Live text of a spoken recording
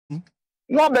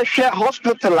No be share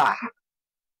hospital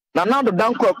na now the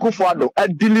Dankwah Kufuado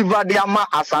deliver the ama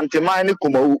Asante Mine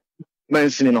Kumawu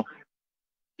mensini no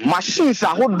machines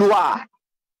ahodo a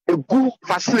egu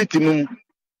facility num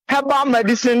herbal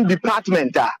medicine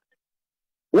department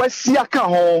wasi aka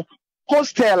ho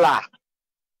hostel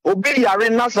obi yare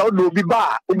na sa odo obi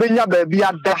ba obenya ba bi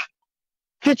ada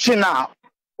kitchen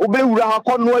obi wura ha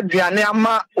kono aduane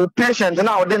ama o patient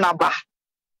na ode na ba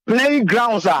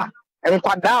playgrounds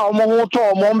enkwada omo ho to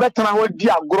omo betena ho di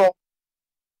agro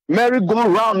merry go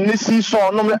round ni see so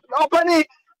no open.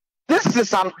 This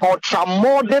is an ultra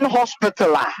modern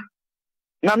hospital.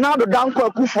 Now the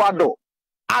Dankwah Kufuado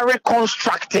are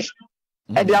reconstructed.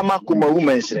 And they are Makuma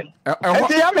women. And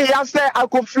they say I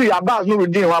could free about no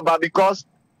redeem because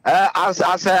as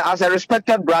a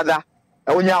respected brother,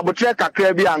 when you have a trek a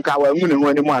crabby and cow when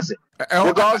you must.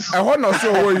 Because I want to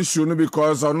show issue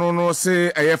because I no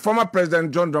say a former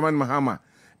President John Dramani Mahama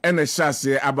and a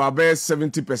chassis about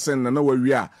 70% and know where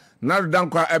we are. Now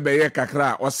Dankwah Ebeye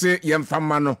Kakra or say Yem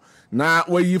Famano. Na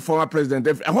we former president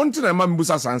I want to na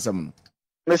mambusa sansam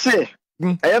me say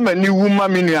I am a new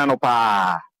woman miniano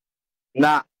pa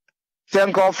na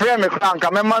senko free me kranka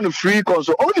me man free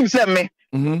console only say me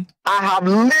I have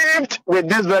lived with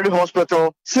this very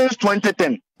hospital since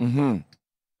 2010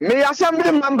 me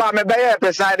assembly member me be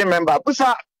presiding member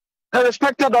pusa the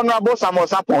respected honorable Samuel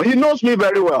Sapon he knows me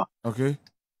very well okay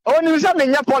only say me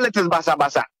nya politics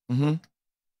basa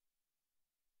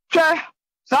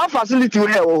Some facility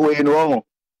we in wrong.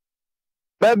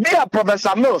 But be a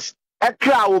Professor Mills, a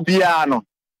crowd biano,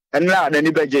 and now the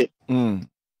Nibeje.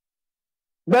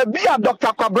 But be a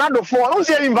Dr. Kwabena for who's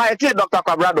invited Dr.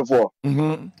 Kwabena for.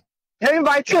 He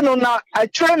invited on a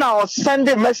trainer or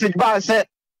sending message by say,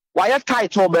 why a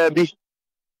title baby?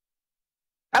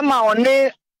 Emma on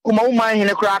ne Kumauma in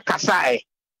a crack Kasai.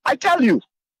 I tell you,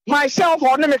 myself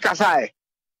or Neme Kasai.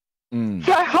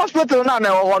 Hospital now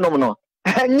no.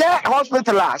 And yet,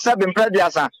 hospital, seven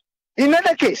previous. In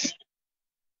any case,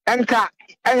 and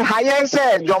higher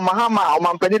said John Mahama or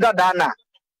Mampenida Dana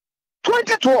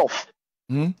 2012.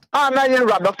 Now you're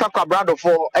Dr. Kwabena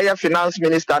for a finance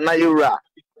minister. Now you're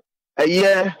a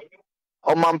year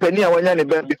or Mampenia when you're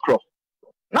baby crop.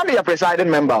 Not be a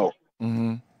presiding member.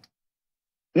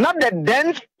 Not the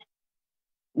then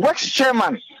works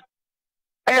chairman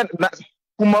and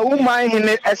Kumauma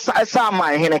in a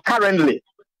Sama in a currently.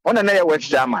 On another work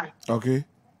German. Okay.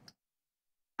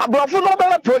 About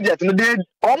another project, they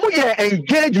almost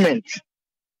engagement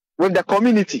with the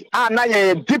community. Now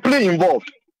you're deeply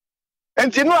involved.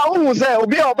 And you know, I will say,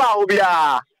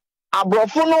 Obia,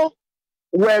 Abrofuno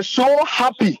were so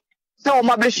happy. So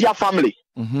my Beshia family.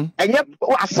 And yet,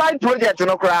 a side project,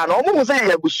 no crown, almost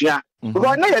say Bushia.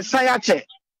 Because now you're saying,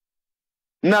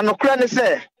 no crown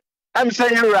say, I'm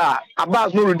saying,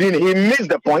 about Nuruddin, he missed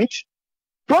the point.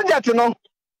 Project, you know.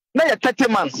 Now 30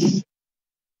 months.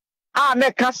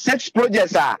 Make 6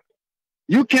 projects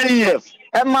UKEF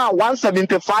Emma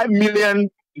 $175 million.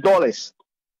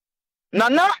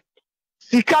 Nana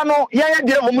Sikano Yaya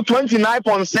gave him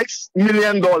 $29.6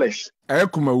 million.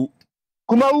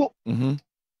 Kumawu.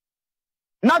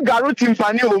 Na garu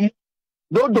timpani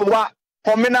dodowa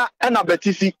Kwabena and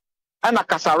Abetifi and a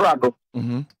Kasarado.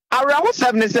 Around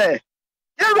 70 say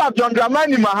John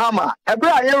Dramani Mahama,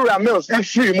 Ebra Mills, and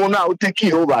free Mona will take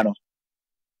you over.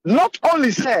 Not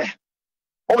only say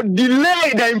or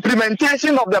delay the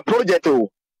implementation of the project, or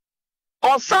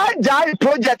side Jai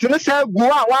project, and say,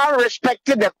 one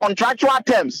respected the contractual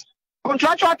terms.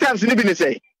 Contractual terms, living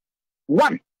say,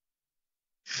 one,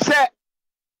 say,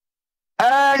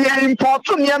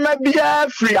 important, you may be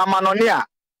free, Amanonia,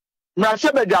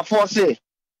 Mrashabeja for say,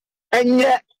 and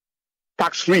yet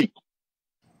tax free.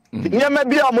 Nyame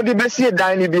bia omudi besi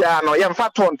dan ni bia no ye mfa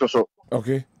to nto so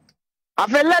okay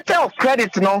have a letter of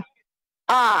credit no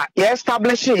ye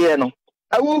establish here no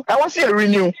I was a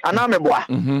renew anameboa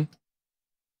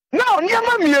now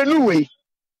nyama mienu we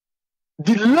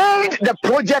delayed the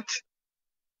project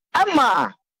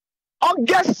ama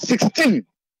August 16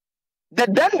 the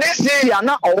then this year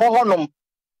na owo honom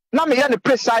na me the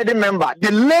presiding member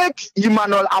the late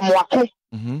Emmanuel Amwako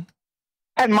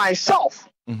and myself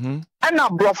and now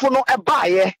Brofono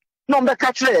Ebaye no be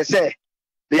catch say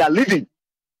they are leaving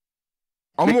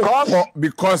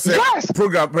because yes,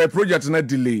 project not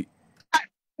delay.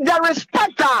 The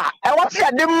respect I want to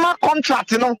say the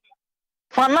contract,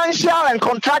 financial and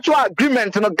contractual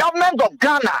agreement, government of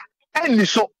Ghana and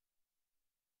so.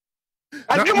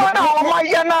 And you want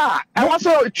I want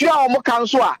to chia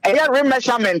council a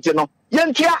remeasurement,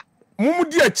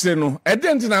 Mumudi achire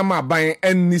edent na ma ban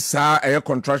any sa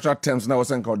contractual terms na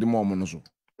was enka the moment so.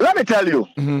 Let me tell you.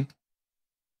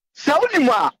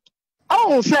 Saunima,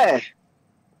 oh, say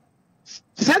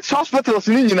 6 hospitals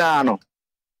in Yinano.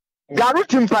 Garu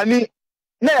Timpani,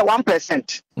 near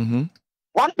 1%.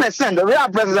 1%. The real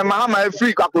President Mahama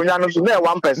free Kapunyano to near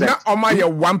 1%. Not on my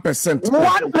 1%.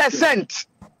 1%.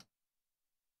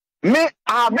 Me,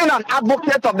 I have been an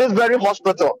advocate of this very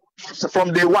hospital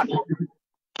from day one.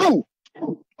 2.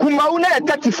 Kumaune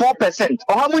 34%.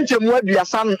 Or how much more do you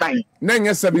assign 9?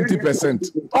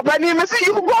 70%. Opani, me say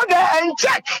you go there and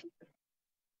check.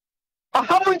 Or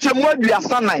how much more do you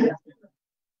assign 9?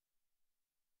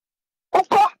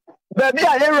 Oko, baby,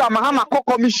 I hear Mahama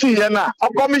commission na. O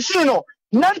commission no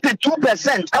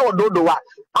 92% Dodowa.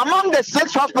 Among the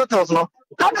 6 hospitals, no,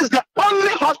 that is the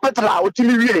only hospital I would tell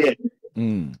you.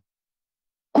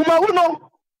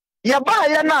 Kumauno,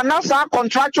 yaba na nasa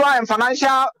contractual and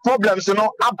financial problems, you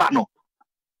know, abano.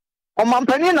 O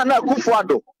mampani na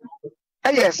kufuado.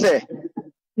 Yes,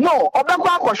 no,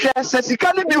 obekwa akoshe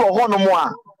sesikani bi wo hono mo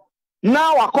a.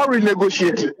 Now I call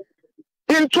renegotiate.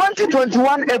 In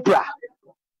 2021 April,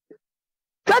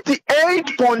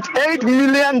 $38.8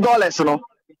 million, no,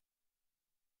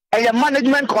 a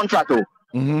management contract.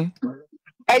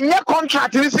 A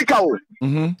contract in Sikao.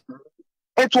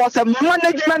 It was a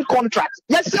management contract.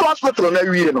 Yes, the hospital, now,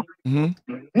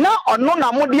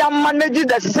 Namudia managed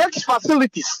the 6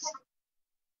 facilities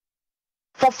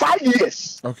for 5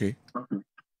 years. Okay.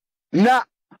 Now,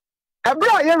 every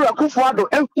year, Kufuado,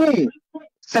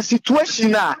 the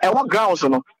situation now, and what grounds,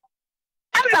 no.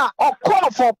 And now, a call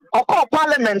for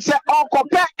Parliament say, or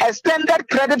compare extended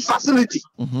credit facility.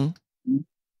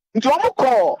 Into what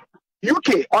call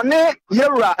UK on a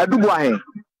Yera Adubuahe,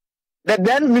 the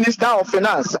then Minister of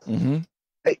Finance.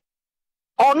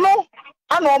 Or no,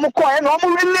 and almost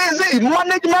release a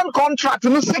management contract to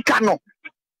Nusikano.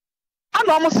 And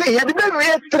almost say, you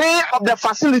 3 of the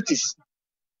facilities.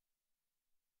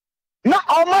 Now,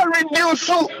 almost reduce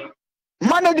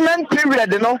management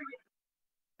period, you know,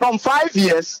 from 5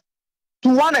 years to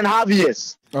 1.5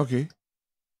 years. Okay.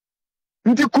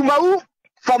 Nti Kumau,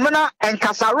 Kwabena, and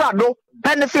Kasarado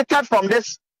benefited from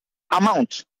this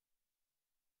amount.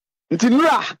 Nti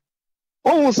Nura,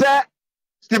 who said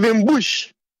Stephen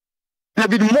Bush,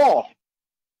 David Moore,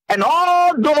 and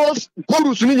all those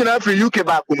gurus in the UK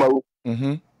by Kumau.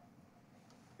 It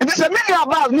is a million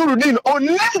about Nurudin on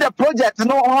the project,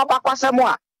 no,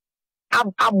 Habakwasemo.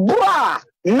 Abua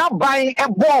not buying a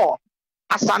ball.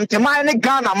 Asante mine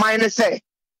Ghana mine say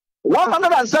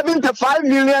 $175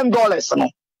 million. No,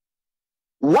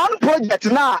 one project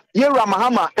now Yera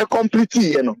Mahama a complete,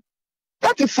 you know.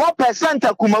 34%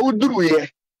 a Kumau Duru ye,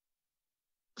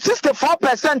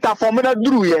 64% a Formula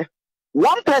Duru ye,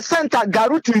 1% a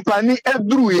Garu Timpani a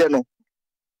Duru ye, no.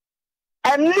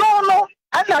 And no,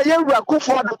 and I hear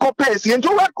Rakufa the copays into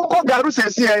what Kuko Garu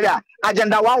says here,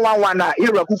 Agenda 111,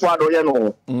 Yera Kufa, you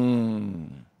know.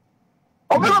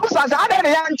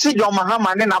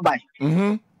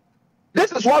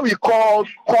 This is what we call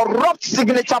corrupt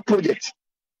signature project.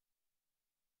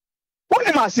 What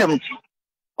am I saying?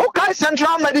 Okay,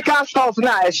 Central Medical Stores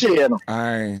now a share.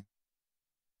 Aye.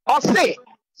 Or say,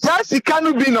 Sasi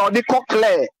Kanu be no the cockle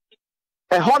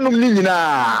a honum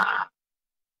nina.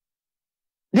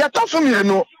 They are talking, you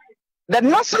know, the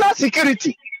national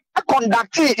security are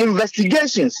conducting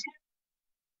investigations.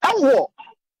 And what?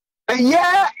 A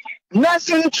year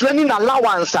nursing training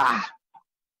allowance.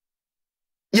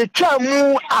 Ye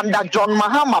chamu under John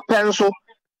Mahama pencil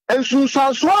and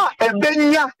Susan Swa a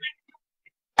benya.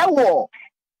 Ewo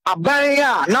a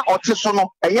benya na otisono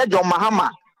a year John Mahama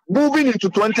moving into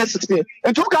 2016.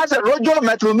 And took us a Roger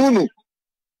Metro Nunu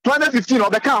 2015 or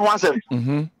the car was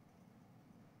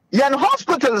Yan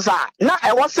hospitals are now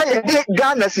I was saying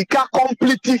Ghana Sika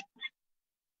completely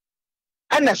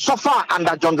and a sofa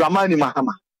under John Dramani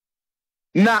Mahama.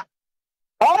 Now,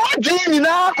 all my dream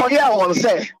now, Korea on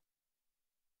say,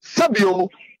 Sabio,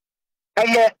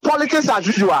 politics as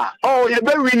usual. Oh, you're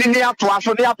very near to us,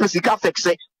 so they are Pesica fix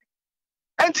it.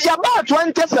 And about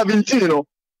 2017, no,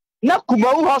 now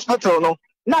Kumau Hospital, no,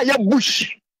 now you're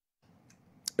Bush.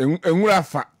 And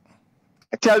I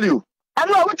tell you, I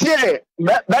know what here,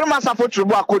 very much support to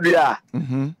work with you.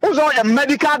 Who's all a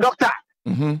medical doctor?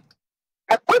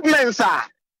 Equipment, sir.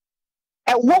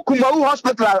 A Wokumau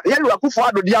Hospital, Yellow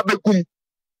Kufado Diabekum.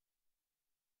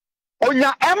 On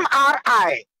your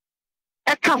MRI,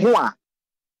 Ekahua,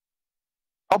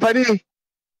 Opani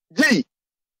G.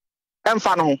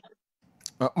 Mfano.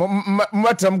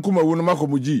 Matam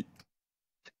Kumawuji.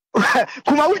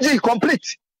 Kumawuji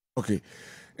complete. Okay.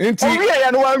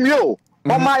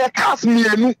 On my cast me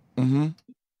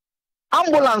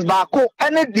ambulance bako,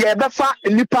 any the befa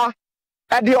nipa,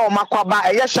 Eddie or Makwaba,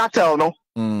 a shuttle, no.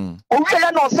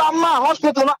 Owie no sama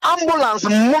hospital no ambulance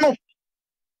mono.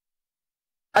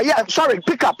 Yeah, sorry,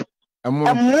 pick up.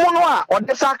 Mono a or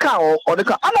the saka or the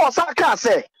car. I know saka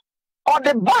say or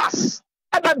the bus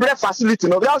at the breast facility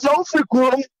no. There's no free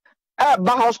room at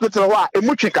the hospital wa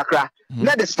emuchi kakra.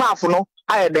 Na the staff no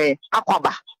aye den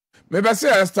akwaba. Maybe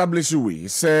say establish we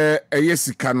say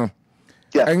sika no.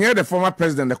 Yeah. And yet the former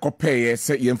president the copay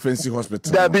say Yemfensi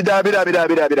Hospital. Dabi.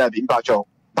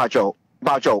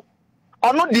 Bacho.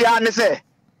 Ono dia ne say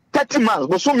 30 months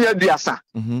go so me aduasa.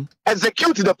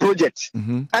 Execute the project.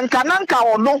 And kananka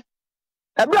ono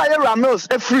ebra ye Ramos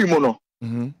e free mo no.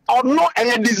 Ono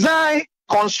and design,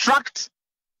 construct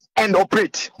and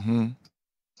operate.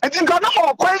 I think ono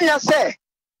o kwanya say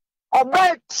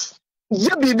obet ye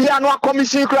bibia no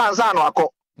commission kra ansa no akọ.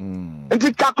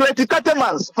 It calculated 30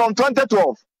 months from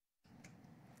 2012.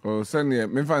 Oh, senior,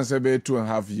 me fan say be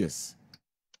 2.5 years.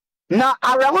 Now,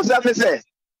 I say,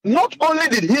 not only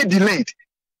did he delay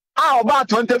about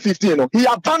 2015, he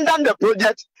abandoned the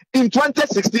project in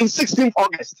 2016, 16th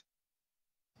August.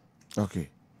 Okay.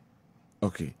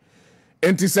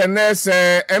 Enti se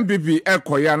nese MPP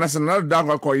ekoya national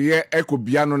dago koye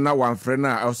ekobiano na wan friend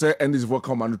na I say end this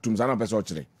vocal man tum sana person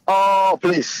chire. Oh,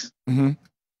 please.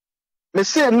 Me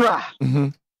say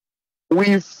Nra.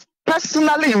 We've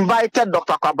personally invited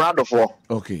Dr. Kwabena Owusu.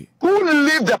 Okay. Who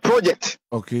lead the project?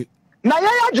 Okay. Na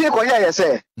ya je ko ya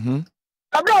say.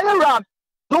 Abra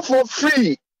no for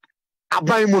free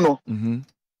abaimu no.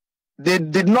 They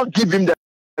did not give him the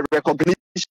recognition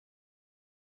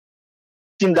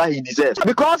that he deserves.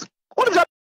 Because what is that?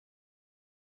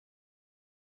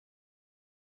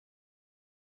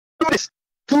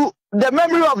 To the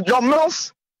memory of John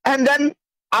Mills and then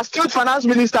astute finance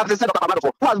minister who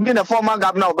has been a former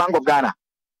governor of Bank of Ghana.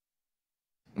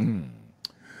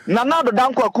 Nana do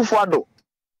Dankwah Kufuado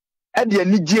Edi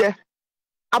Nijie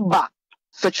Abba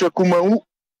Sechekumawu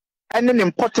and an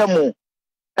importantmu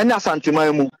and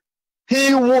Asantimamu.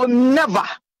 He will never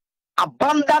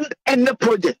abandon any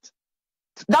project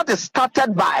that is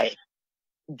started by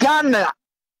Ghana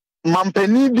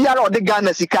Mampeni Biara or the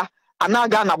Ghana Sika and now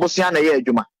Ghana Bosiana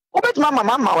Yejuma. Obet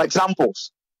mama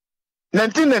examples.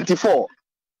 1994,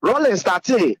 Rolling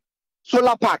started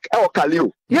Solar Park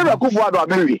Kalio. Here a Kufuado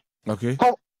Aberi. Okay.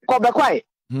 Kobekwai.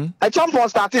 A champion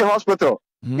started hospital.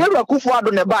 Here a Kufuado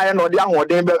Nebai and Odia or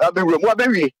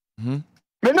Aberi.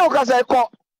 Meno Kasa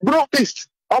Bro East.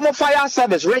 Omo Fire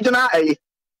Service Regional A.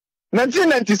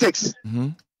 1996.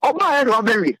 Oba and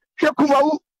Aberi.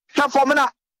 Shekumawu. Shafomena.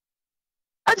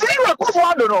 I think you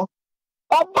Kufuado no.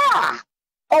 Oba.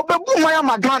 Obebu Maya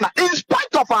Magana. In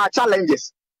spite of our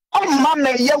challenges. Oh,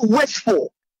 man, you're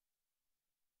wasteful.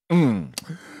 And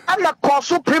the cause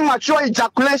of premature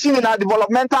ejaculation in our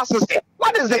developmental system.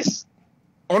 What is this?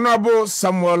 Honorable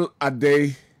Samuel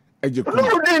Ade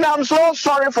Ejekun. I'm so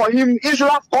sorry for him. He should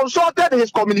have consulted his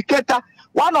communicator,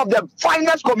 one of the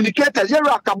finest communicators,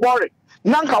 Yera Kabori.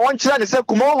 Nanka one child say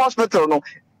Kumo Hospital no.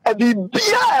 E be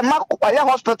a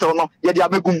hospital no. Ye dia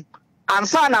begum.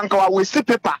 Ansa nanka we see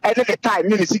paper any time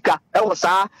minisika. E was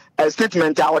a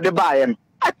statement I would buy him.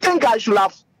 I think I should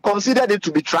have considered it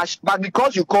to be trash, but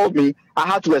because you called me, I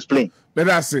had to explain. Let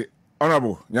us say,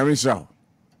 Honorable Nyamisha.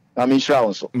 Nyamisha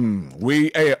also.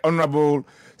 We Honorable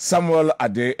Samuel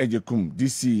Ade Ejekun,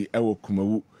 DC Ewo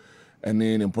Kumawu, and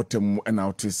then important and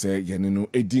out to say, Yanino,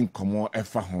 Edin Komo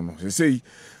Efa Hono. They say,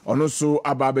 also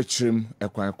Ababe Trim,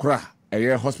 Ekwankra,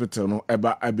 a hospital no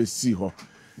eba abesi ho.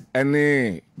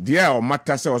 Ene dia o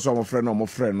mata se oso mo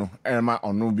frɛ no ema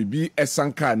ono bibi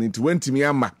esanka ni 20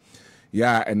 miama.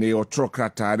 Ya ene otro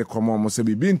krata de komo mo se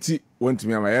bibi nti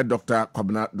wentimi ama ya Dr.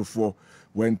 Kwabena Owusu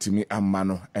wentimi ama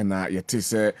no ena yete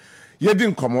se yedi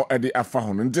nkomo e de afa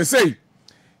ho no nte sei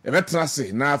e betra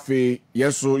se na afi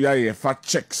yeso ya ye fa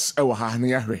checks e wo ha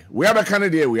ne yahwe we abeka ne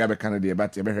de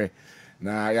but e behwe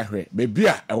na yahwe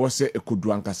bebia e wo se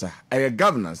ekodu ankasa e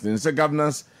governance then say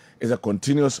governance is a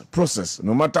continuous process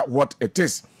no matter what it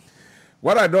is.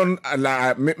 What I don't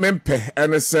mempe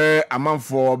and say a man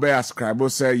for be ascribe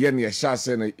say yen ye sha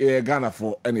say na Ghana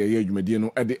for any ye dwumadi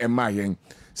no e de ema yen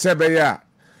say be ya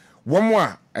wo mo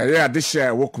a e de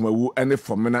share wo kumawu any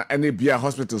formina any bia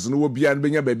hospitals no wo bia no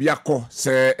benya ba bia kɔ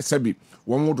say sabi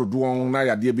wo mo dodo won na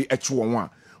yade bi eche won a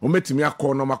wo metimi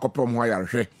akɔ no makɔpom ho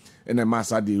ayarhwe ene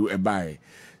masa de e bai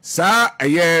sa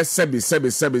eye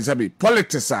sabi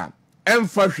politics a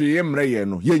emfa hwe mre ye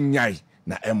no ye nyai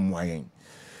na emwa yen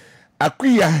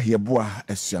Akuya yeboa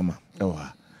esiama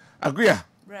ewa akuya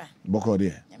bra boko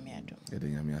de nyame ado de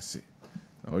nyame ase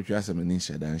na wo twa asem ni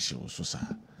hyedan hye wo so sa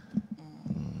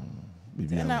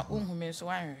bibia na unhume so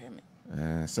wanhwehwe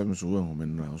me sem so wanhume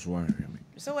no so wanhwehwe me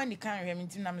So when you can't hear me,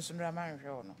 I'm so drama.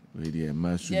 Lady, a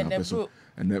master,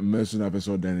 and that mercenary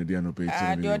episode than the other page.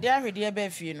 You're there with your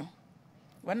befino.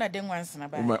 When I didn't once in a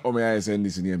bag. Oh, my eyes and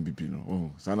this in the MPP. Oh,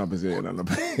 son of a say,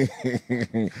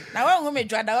 now, who may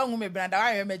drive down with brand,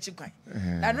 I met you quite.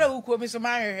 I know who could be so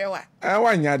married. I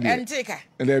want yard and take her.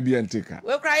 And there be and take her.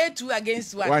 We'll cry 2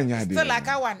 against 1 yard. Still like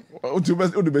I want. Oh, to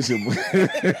best the best.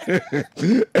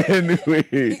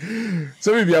 Anyway,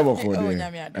 so maybe I will call you.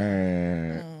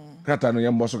 Kata no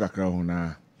yambo so kakra ho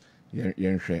na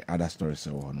yenhwe other stories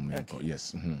so on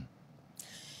yes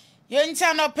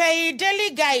yencha no pay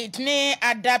daily guide ni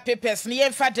other papers ni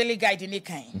yenfa daily guide ni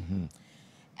kan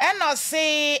and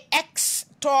say ex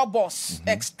tour boss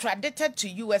extradited to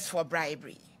US for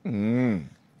bribery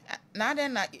na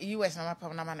then na US na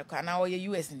mapa na manoko na oye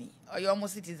US ni oye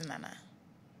almost citizen na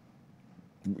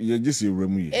you just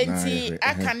remu yi enti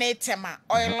akane tema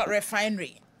oil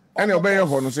refinery. And obey your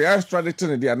honor, say, I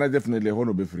extradited the other definitely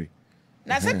honor be free.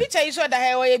 Now, some picture is what the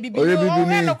hell you be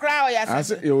no crowd. I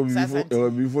said, it will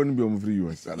be phone be on free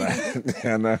US.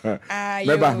 And never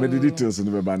made the details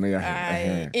in the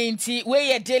banner. Ain't he?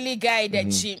 Where a daily guide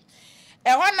and cheap.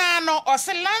 A one no or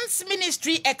lands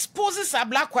ministry exposes a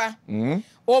Blackwah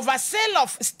over sale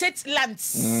of state lands.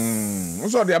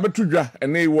 So the Abatudra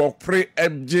and they walk pre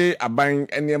FJ a buying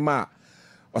any ma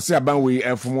or say a banway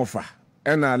and from offer.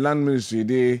 And a land ministry,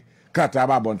 they cut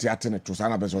about Bontiatene to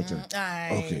Sana Besotin.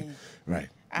 Okay, right.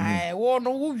 I won't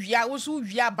know who we are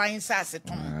buying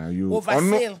Sasseton you over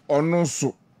sale. Or no,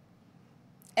 so.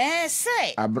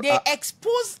 Say, they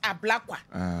expose a Blackwah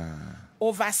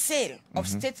over sale of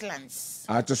state lands.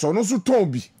 At a son also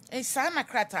Toby. A Sana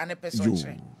Crata and a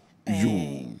person.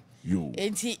 You.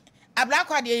 Ain't he? A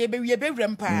Blackwah, the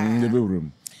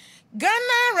room.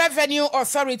 Ghana Revenue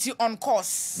Authority on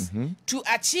course to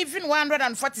achieving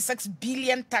 146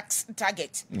 billion tax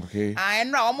target. Okay. I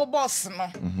know I'm a boss no.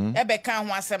 Ebeka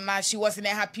wasem na she was in a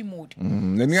happy mood.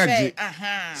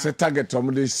 Say target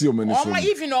omde see o many so.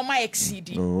 Even on my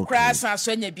exceeding. Crass and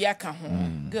Sonya biaka ho.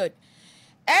 Good.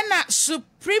 And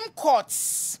Supreme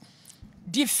Court's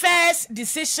defers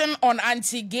decision on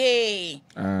anti-gay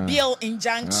bill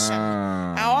injunction.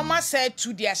 I almost said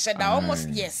to the Asheda, almost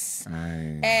yes.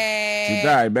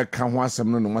 Today, back can want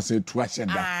some no say to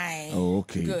Asheda. Oh,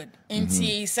 okay. Good.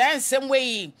 Inti same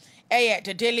way.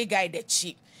 The daily guide the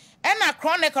cheap. And a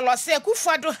chronicle say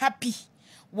Kufado happy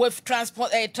with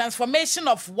transformation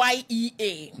of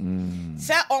YEA.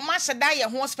 Sir, Omashada your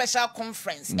whole special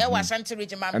conference. Ashanti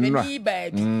region, my baby.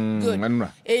 Good.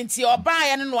 Ain't your buy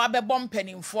and no abe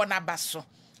bumping for Nabaso.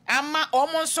 Ama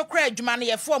almost so crazy, money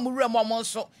a form room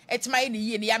almost so. It's my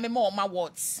yammy more my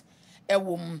words. A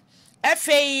woman.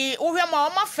 F.A.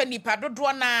 Uhama Fanny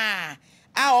Padodwana.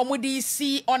 Our mudi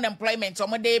see unemployment,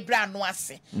 or day brand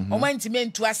was. Or went to mean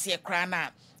to us a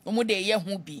crana. Omude ye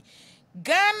who be.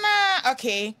 Ghana,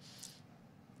 okay.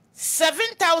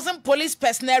 7,000 police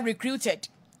personnel recruited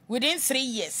within 3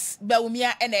 years.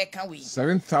 Baumia and Ekawi.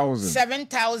 7,000.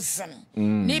 7,000.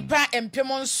 Nipa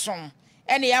empemon song.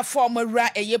 And ya former ra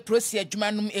a ye proceed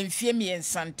jumanum in Fiemi and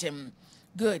Santem.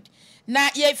 Good. Now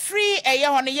ye free a ye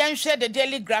on a young share the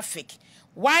daily graphic.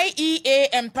 YEA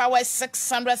empowers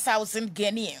 600,000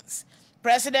 Ghanaians.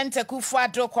 President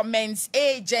Akufo-Addo commends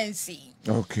agency.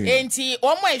 Okay. Enti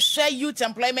omo share youth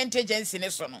employment agency ne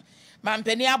so no.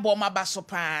 Mampeni abo ma baso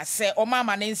pa se oma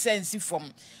ma ne nsensi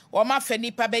fom. Oma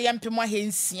fani pa be yempemo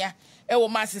ahensia e wo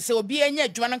ma se obi anya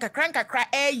adwuma no kakra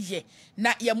eye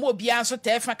na ye mo obi anso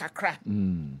tefa kakra.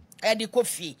 E di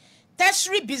kofi.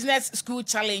 Tertiary Business School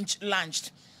Challenge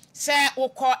launched. Se wo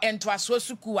ko ento aso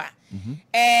suku a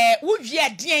wo wi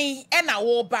adien e na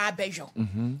wo ba bejo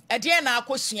adien na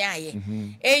akosua ye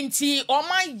enti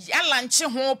oma alanche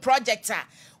ho project a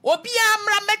obi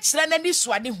amra mekire na ni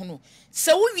suade hunu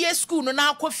se wo wi school no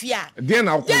na akofi a adien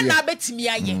na betimi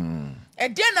aye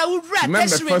adien na wo wura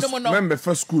tertiary no no member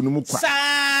first school no mu kwa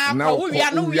na wo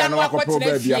wi no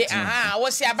akotire fie wo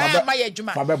se aba ma ye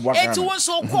adwuma enti wo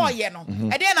so ko ye no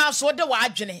adien na so de wa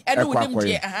adwene e no nim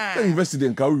die university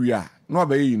nka wo wi a no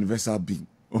abaye universal being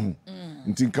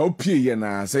nti nka opie ye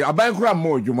na say aban kura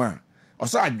mo adwuma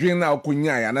oso adwen na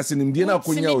akonya ya na se nimdie na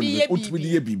akonya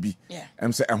otumi ye bibi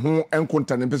say ehho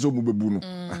enkonta ne pese omu bebu no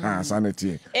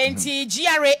sanity enti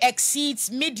GRA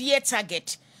exceeds mid-year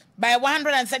target by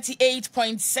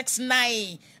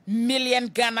 138.69 million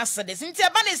Ghana cedis. Nti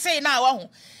abane say na wa ho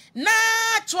na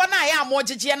to na ya mo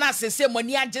jeje na asese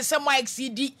moni agese mo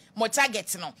exceed mo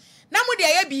target no na mu de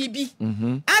ya bibi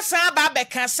asa ba be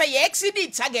ka say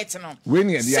exceed target no we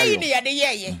ne say ne ya de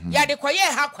ye ya de koye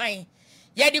ha kwan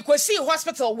ye di kosi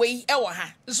hospital we e wo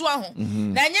ha so aho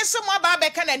na nye so mo ba be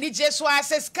ka na ni je so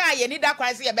ase sky ye ni da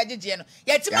kwan se ye bejeje no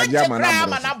ye ti ma je kra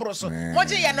ma na bro so mo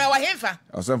je ye no e wa hemfa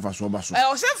osemfa so ba so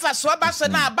osemfa so ba so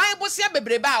na bible se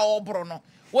bebrebe a o bro no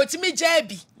wotimi je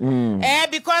bi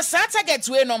because target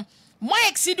we no more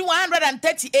exceed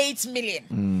 138 million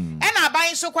and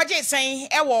buying so kwaje saying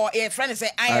e friend say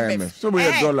IMF so we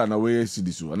dollar na we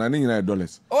cedi so na ni nyina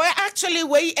dollars actually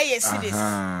we cedis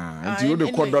and you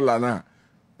the dollar na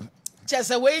just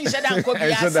we nshada nko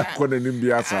biasa nshada ko na nim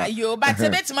biasa yo but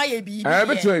betima ye bi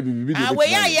betima bi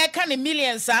we ya can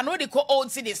millions no dey ko old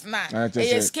cedis na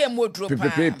e scam mo drop na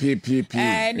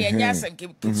nya san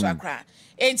kitso akra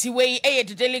enti we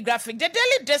the Daily Graphic the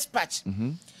Daily Dispatch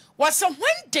was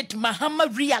when did Mahama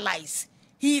realize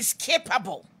he is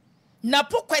capable?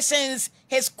 Napo questions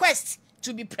his quest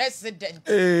to be president.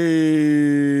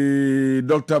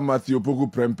 Dr. Matthew Poku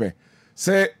Prempe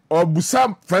say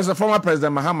Obusa former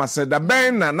President Mahama said that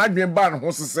Ben na nadwen ban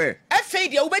ho say afei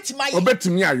dia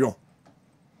obetimi ayo.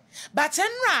 But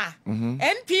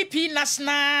NPP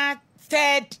national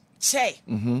third chair.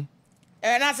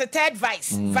 And as a third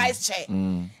vice chair.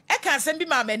 E kan say bi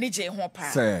ma manage ho pa.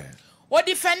 Say o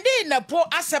defending na po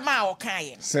asema o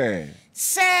kan say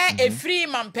a free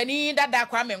mampani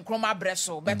that Kwame Nkrumah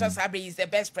breso better Sabre is the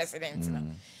best president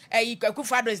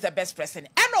Akufo-Addo is the best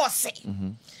president and o say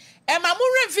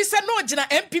Mamure visa no gina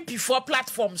MPP for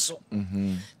platform so to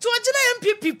gina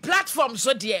MPP platform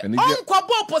so there on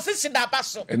kwabo opposition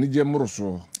abaso eni je mro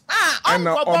so on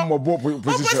kwabo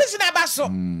opposition abaso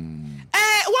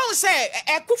won say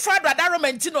Akufo-Addo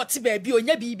adaromenti no ti ba bi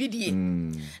onya bibi die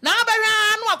na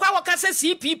abara no akwa waka say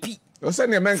CPP o say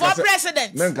ne men ka for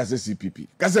president men ka say CPP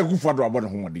ka say Akufo-Addo abon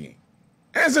ho modin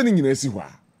say ni nyina si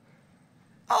hwa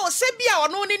say bia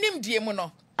ono ni nimdie mu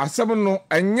no asem no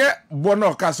enye bo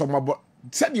na ka so mabo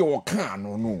say de wo kan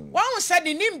no won say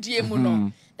ni nimdie mu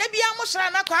no da bia mo sra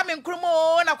na Kwame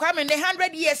Nkrumah na Kwame ne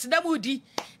 100 years na mudi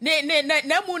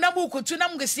na mu kutu na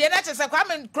mgesie na chese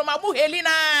Kwame Nkrumah mu helina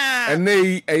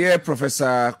enei eye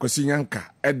Professor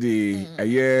Kosinyanka e de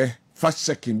eye fast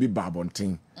checking bi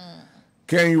babonten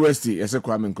Ken University ese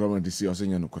Kwame Nkrumah de si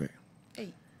osenye no kure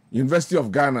University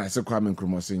of Ghana ese Kwame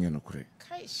Nkrumah osenye no kure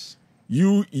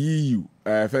UEU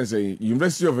fancy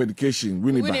University of Education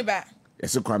Winneba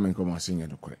ese Kwame Nkrumah osenye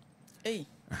no kure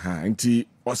nti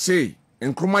o say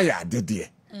Nkrumah ya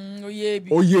adede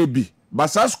oyebi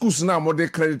basa schools na mo de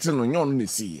credit no nyon ne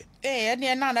siye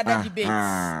ene na another debate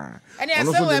ene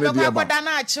ase we be kwakoda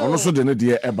na ache ono so de ne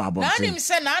de e ba bon na nim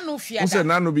se na anu fiada se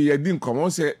na anu bi yedi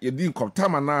nkom se yedi nkom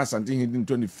tama na asante hidin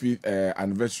 25th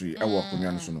anniversary e wo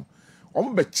konya no so no o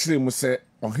mo be kire mu se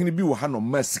ohene bi wo ha no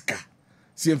masika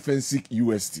si fancy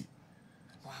USD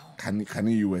wow kan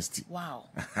USD wow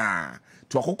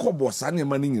to akokọ bossa ne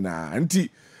ma ni nyina nti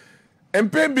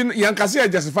empembi yankase ya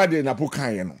justify de na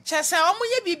pokan ye no chese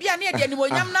omoye bibia na de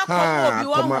animonyam na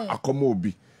akoma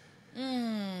obi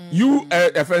you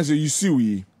FNC you see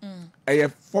we a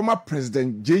former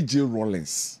president JJ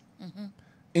Rawlings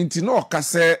inti no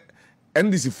kase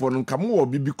NDC for no kamo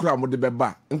obi bi kura mo de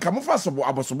beba nkamo fa sobo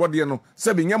abosobo de no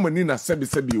se be nyamani na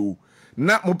sebi o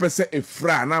na mo pese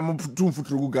efra na mo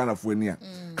tumfuturu Ghana fo ani a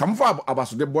kamo fa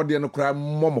abasode bode no kura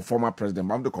mo former president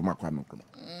mam de koma kwa me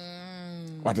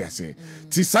what I say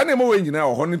ti sane mo we nyina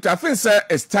ho no I think say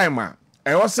it's time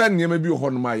I was saying nyema bi ho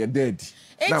no ma ye dead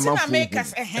na make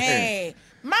us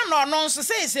man no so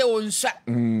say onsua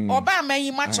oba man yi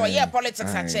match ye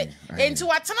politics ache enti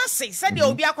watena say de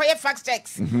obi akoye fact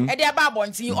checks e de aba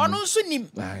abonti ono nso nim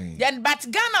then but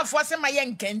Ghana for say my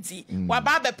yankanti wa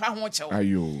ba be pa ho chew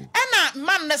ayo na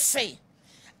man na say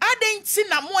adenti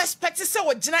na mo expect say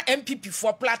wo gina MPP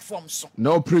for platforms so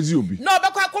no praise obi no be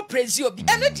kwa praise obi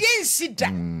eno de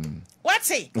nsida what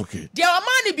say okay the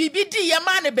man bibi di ye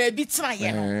man ba bi tena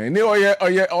ye no ni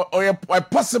oye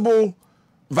possible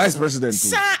vice president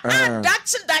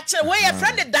that's where your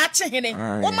friend that's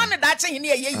hine woman that's hine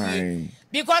ye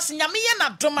because nyame ye na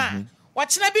doma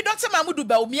watchena bi Dr. Mahmudu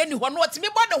Bawumia ni ho no otimi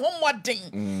bo ne ho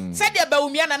modern said ya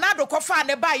Bawumia na do kofa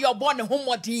ne ba ye bo ne ho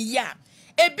modern ya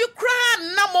ebi kra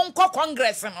na mo nko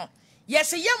congress no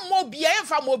yes ye mo bia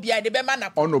emfa mo bia de be ma na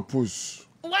on oppose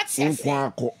what's your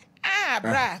nko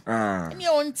bra ni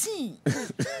onti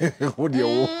wo de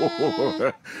wo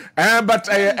but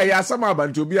I asama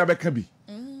about obi abeka bi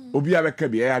obi abeka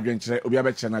bi e adwenkyere obi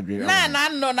abekye na adwen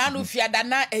na no fiada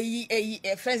na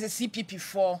friends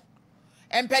CPP4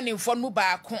 empenin for no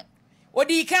ba ko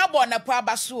Odi ka bo na po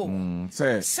abaso.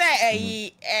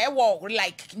 Say wo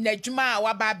like Najuma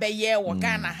wa ba be ye wo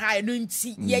Ghana ha enu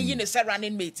nti ye yi ne say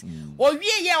running mate. O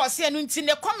wie ye o say enu nti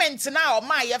ne comment na o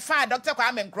ma ye fa Dr.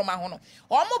 Kwabena Nkrumah ho no.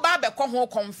 O mo ba be ko ho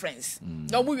conference.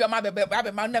 No mu wi ma be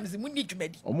ma na mu ni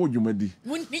dwumadi. O mo dwumadi.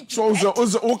 So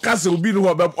o kase obi no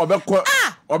obekọ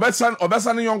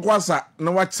obesan yonko asa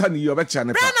na wacha ne obecha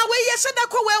ne pa. Brana we ye said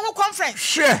ko we ho conference.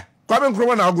 Share. Kwabena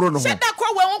Nkrumah na agro no ho. Said ko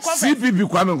we ho conference. CPP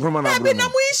Kwabena Nkrumah na agro. Abi na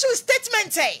mu issue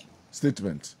statement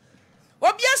Statement.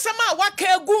 Obi asama waka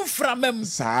egu mframam.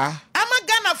 Sa. Ama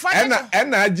Ghana fa.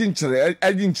 Ena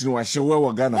aginchire wa hyewe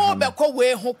wo Ghana. O be ko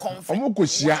we ho conference. Omo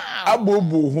kohia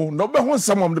abobo ho. No be ho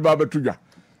samam de ba betudwa.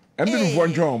 Embi no fo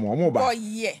ntwe omo ba. Oh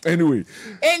yeah. Anyway.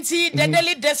 Enti the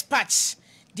Daily Dispatch.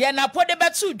 Dia na po de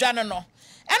betu dwa no.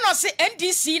 And say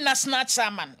NDC national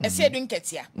chairman, and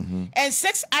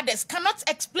 6 others cannot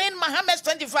explain Mohammed's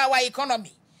 24-hour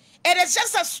economy. It is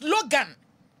just a slogan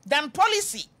than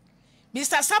policy.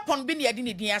 Mr. Sapon bin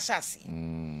yadini di asasi.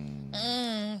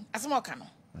 Asmo kano.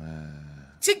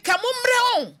 Tika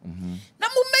mumre on. Na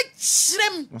mume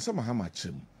chrem. Masa Mahama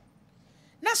chrem.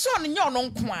 Na so on nyo no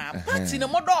nko party ne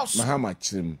modos. Mahama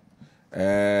chrem.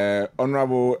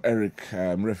 Honorable Eric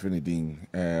Mrefinidin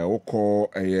woko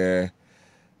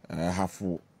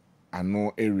hafu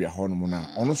ano area hono na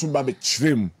ono so ba be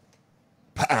chrem.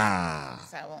 Pa.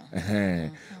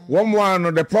 One more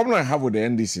no the problem I have with the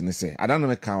NDC ne say I don't know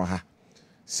me kan ha.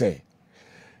 Say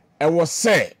I was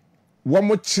say one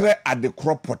more chere at the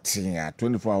crop potting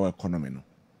 24-hour economy no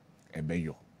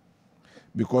ebeyo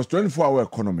because 24-hour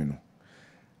economy no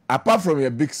apart from your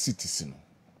big cities no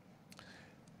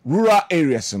rural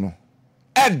areas no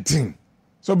adding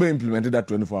so be implemented that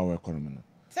 24-hour economy no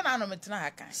say na no metina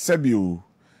haka sebio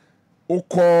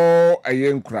ukọ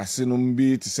ayen krase no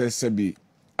mbi to say sebi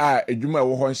edwuma e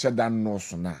wo ho nhye dan no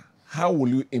so na how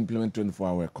will you implement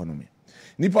 24-hour economy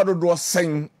nipa do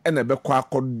sen na be kwa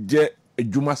akode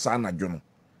edwuma sa na dwono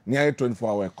ni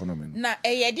 24-hour economy na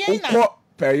eyede na ukọ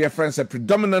per your friends a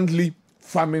predominantly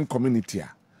farming community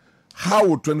how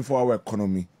will 24-hour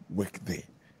economy work there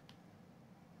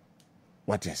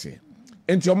what you say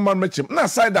and your man mechim na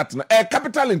side that na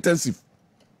capital intensive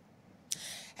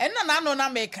and na no na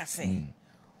make say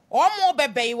omo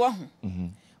bebe wo ho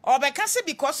obeka say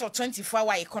because of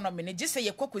 24-hour economy ne just say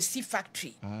ye kokosi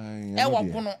factory e wo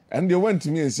kono and they went to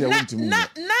me and say I want to na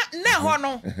ho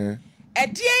no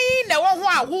edien na wo ho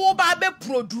a wo ba be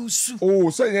produce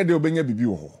so ye de obenya bibi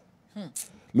wo ho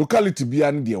locality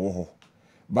bia ne de wo ho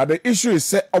but the issue is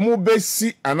say omo be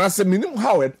si anase minimum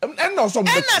how and also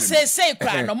and say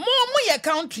kra no mo ye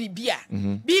country bia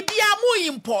bibia mo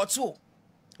import o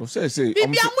say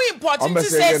bibia mo import to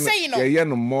say no ye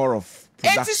no more of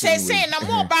production it say na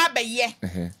mo ba be ye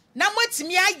na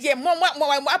motimi aye mo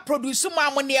produce mo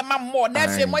amone ma mo na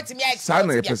fe motimi aye sa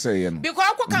na ye pese ye no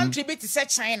because ko country be to say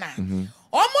China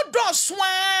omo do so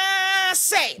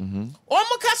say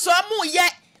omo ka so mo ye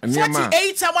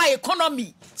 48-hour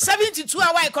economy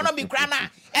 72-hour economy grana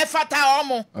efata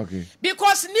omo okay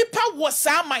because nipa was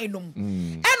samanum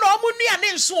and omo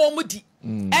nuane nso omo di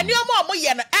eni omo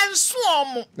ye no enso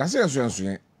omo na say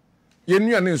enso ye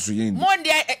nuane nso ye mo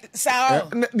de sa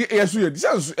yesu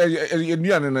ye ye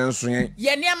nuane na nso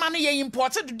ye niama no ye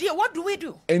imported do what do we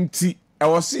do enti I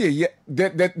was see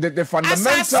the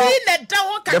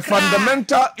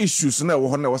fundamental issues na wo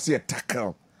ho na was see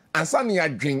tackle and suddenly you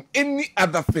drink any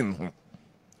other thing.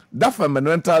 That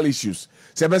fundamental issues.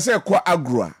 Se be say kwa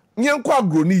agro. Nyen kwa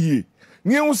agro ni ye.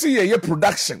 Nyen see ye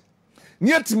production.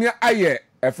 Nyen timi aye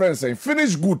a friend saying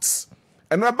finished goods.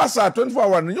 And we pass 24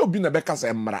 hours you be na beka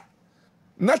say mra.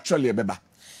 Naturally beba.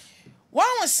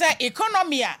 One say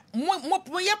economy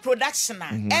mo ye production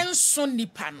enso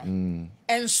nipa no.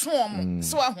 Enso mo.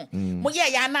 So ho. Mo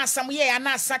ye ya na asa mo ye ya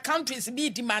na asa countries be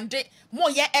demand mo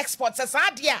ye exports as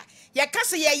adia. Ye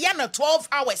kase ye no 12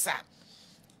 hours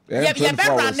ye be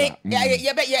running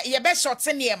ye be short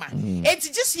niema it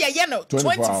just ye no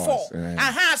 24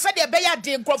 aha so de be ya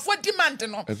de nkrofo demand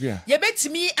no ye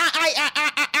betimi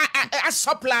a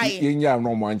supply ye nya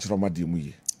no mo anchiro ma de mu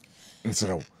ye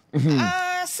nsrew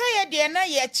say ye de na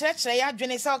ye chire ya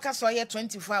dwene say o ka so ye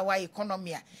 24-hour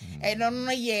economy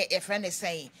no ye e friend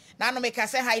say na no make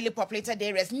say highly populated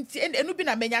areas enu bi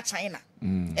na menya China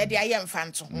e de aye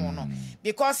mfanto ho no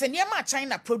because niema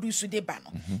China produce de ba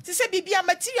no ti say bibia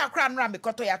material kra no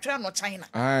amekoto ya twa no China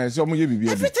so omo ye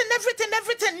bibia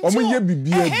everything omo ye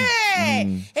bibia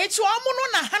it's omo no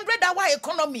na 100-hour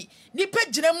economy ni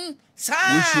pagirem sa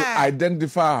we should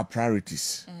identify our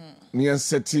priorities we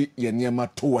set ye niema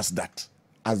towards that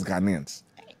as Ghanaians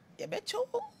ye becho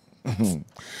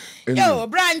Yo,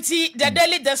 Branty, the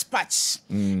Daily Dispatch.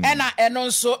 And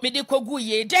also,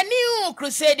 Medikoguye, the new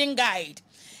crusading guide.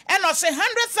 And also,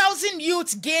 100,000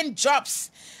 youths gain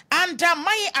jobs under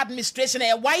my administration.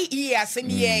 Why years in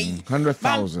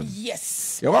 100,000.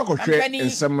 Yes. You walk in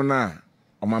seminar,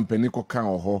 or Mampenico can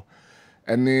or ho,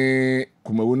 any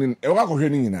Kumawunin, you walk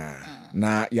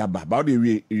na yaba about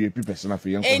the person of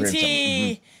young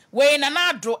when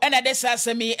another and a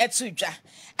desasami at Suja.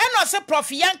 And also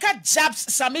Prof Yanka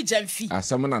Jabs Sami Jemfi. As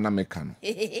someone an American.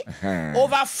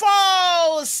 Over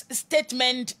false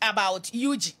statement about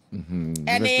UG. And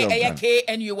AK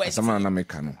and US. Someone an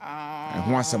American. And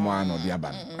who was someone or the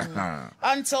Aban.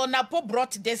 Until Napo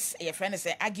brought this a friend as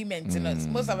an argument.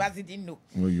 Most of us didn't know.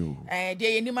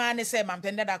 The any man said,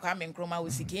 Mampenda that come in Chroma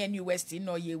with CK and US in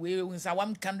no ye will in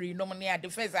one country no money at the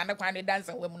first and the kind of dance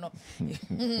and women.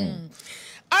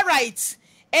 All right.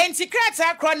 And secrets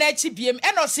are chronic BM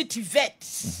and no city vet.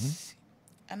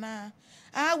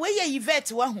 Where ye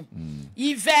Yvette one?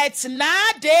 Yvette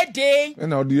na day. And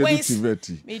now the Yvette.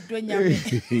 Me doing ya. I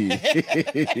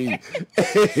didn't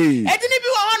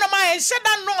be one of my said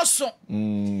that no so.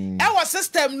 Our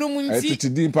system no munti.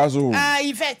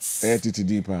 Yvette.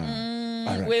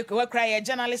 We cry a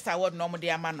journalist award no more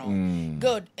dear man.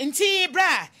 Good. Inti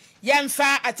bra.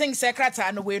 Yamfa I think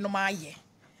secretary no way no my ye.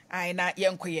 I na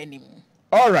yankoyenim.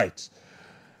 All right.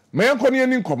 Me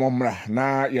yankoyenim komomra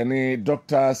na yene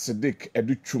Dr. Siddiq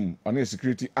Educhum on a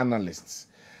security analyst.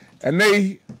 And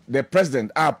they the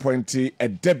president appointed a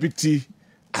deputy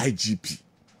IGP.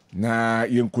 Na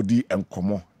yankodi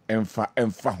enkomo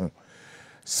emfa ho.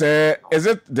 Say is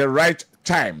it the right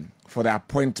time for the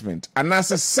appointment? And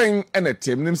as a saying any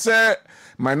team nim say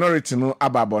minority no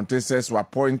ababonte says were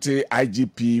appointed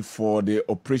IGP for the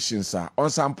operations on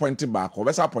some pointed back or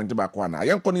better pointed back one.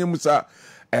 Yankoni Musa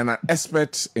and an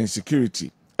expert in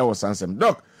security. I was answering.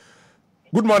 Doc,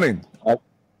 good morning.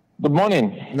 Good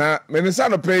morning. Na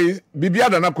menisano pay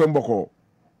bibiada na kwemboko.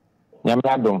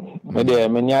 Nyamradom. Mede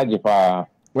menyaje pa.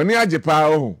 Weni aje pa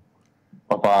oh.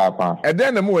 Papa.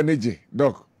 Eden na mu weneje,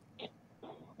 Doc.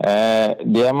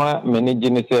 Diama meneje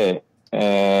ni se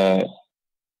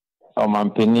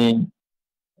Omampeni,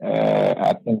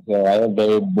 I think I am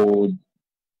very bold.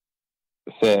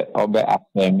 Say, Obe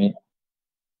Afemi,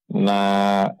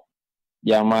 na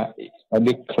Yama,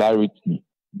 the clarity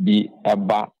be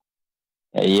about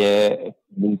this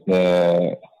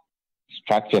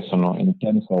structure, in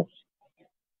terms of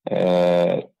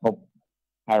top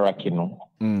hierarchy, no,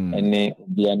 and the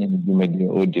Biani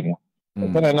Odino.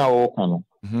 But I know,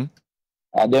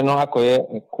 I don't know how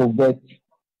to covert.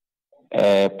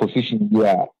 Position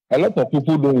there. A lot of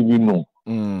people don't even know.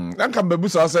 Then come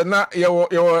Bebusa said, na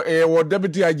your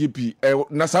deputy IGP,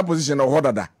 na sa position of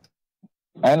Hodada.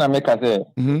 And I make a say,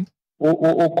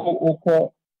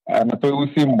 na pe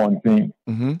usi montin.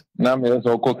 Na me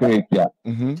so ko kreatia.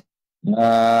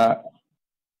 Na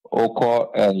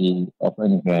oko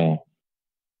open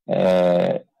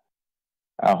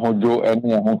ahojo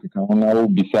eni ahofika na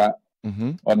obisa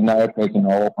ordinary person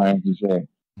or point to say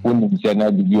when you say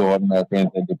na be your ordinary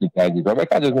person deputy IGP.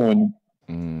 But I just want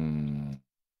in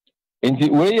the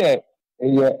way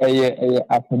a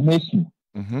affirmation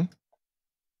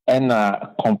and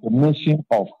a confirmation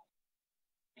of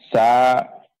sa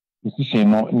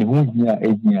position no ni hu hia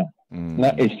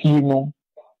na efi no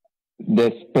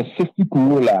the specific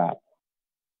role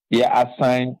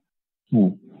assigned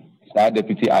to sa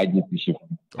deputy IGP chief.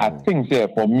 I think say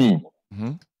for me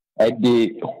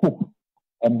the hope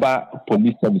about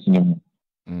police service no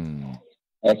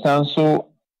so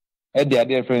the other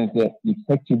difference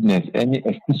effectiveness and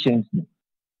efficiency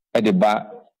at the back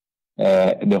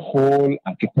the whole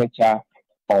architecture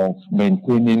of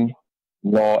maintaining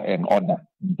law and order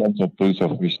in terms of police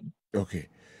operation. Okay.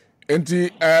 And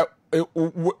a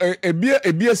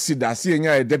sida seeing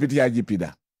a deputy IGP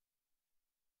da.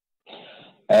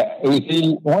 You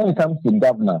see, when it comes to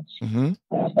governance, and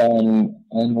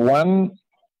one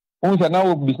who's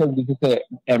now because this is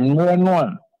a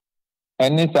one.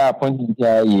 And it's appointed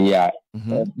here.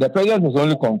 The president is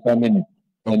only confirming it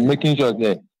and making sure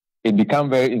that it becomes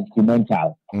very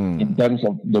instrumental in terms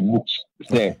of the books.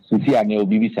 Say, Sufi and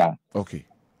Obibisa. Okay.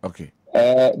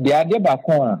 The idea back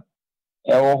on,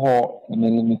 and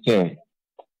then me say,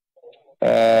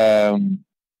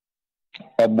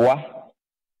 Eboa,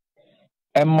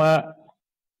 Emma,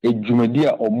 a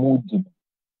Jumedia or mood,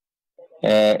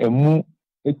 a moo,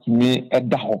 it me a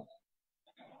daho.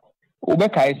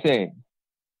 Ubeka, I say.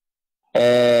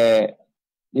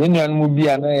 Union will be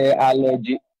an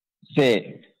allergy,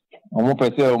 say, or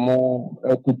per se, or more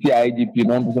equity IGP,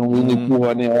 non-person winning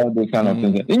 200, all those kind of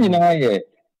things. In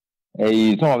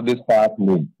some of this power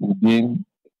play within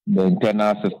the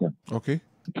internal system. Okay.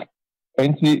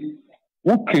 And see,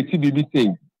 what creativity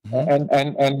say, and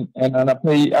I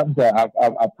play. I've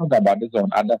talked about this on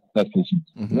other stations.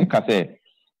 Like I say,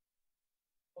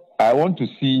 I want to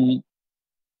see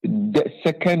the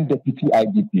second deputy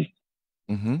IGP,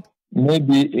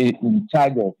 maybe in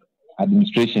charge of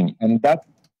administration, and that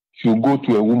should go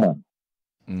to a woman.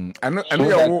 And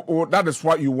that is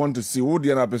what you want to see. Who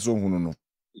the other person who know?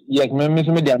 Yes,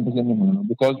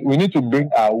 because we need to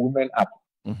bring our women up.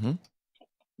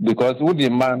 Because who the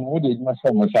man, who the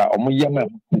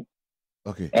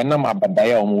okay. And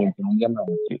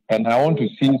I want to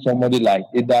see somebody like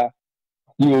either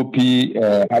COP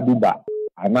Haduba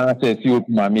and I say COP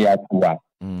Mami Akua.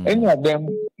 Any of them,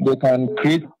 they can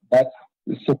create that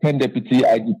second deputy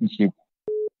IGP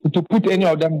to put any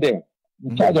of them there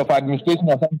in charge of administration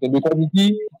or something. Because you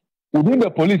see, within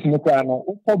the police in Ukraine,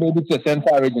 maybe it's a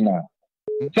central region.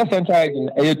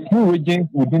 Central region, 2 regions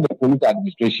within the police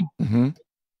administration.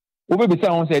 Over the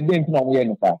sound said, then we are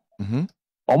in the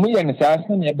Omo and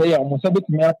Sassan, a bay almost a bit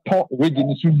more top region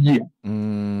is year.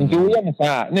 Into we are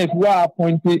if we are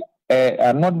appointed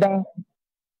another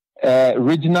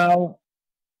regional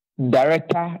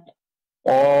director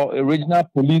or a regional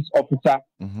police officer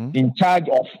in charge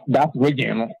of that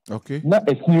region. Okay. Not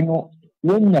a few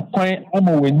when you find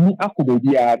when you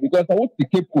because I want to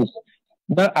keep us.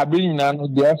 Now I bring now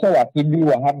the also what to do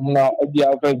have now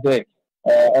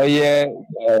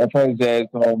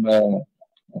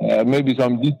maybe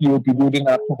some DCO people didn't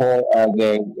have to go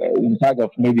in charge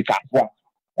of maybe Kakwa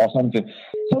or something.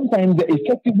 Sometimes the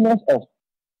effectiveness of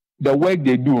the work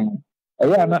they do,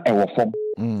 not a form.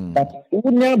 But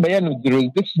when you have a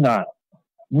jurisdiction, now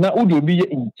would you be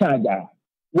in charge?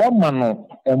 One man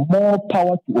and more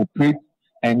power to operate,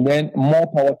 and then more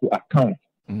power to account,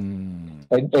 and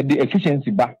the efficiency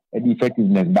back, and the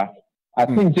effectiveness back. I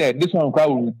think this one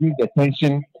will reduce the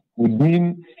tension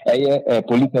within a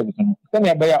police service. Then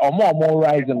you are more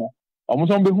rising.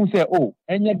 Almost some people say, "Oh,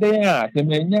 and yet they are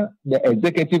the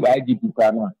executive IGP.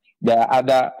 There are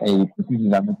other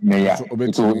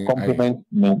positions to complement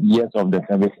the years of the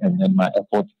service and then my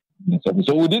effort in the service."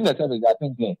 So within the service, I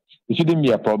think it shouldn't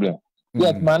be a problem.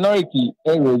 Yes, minority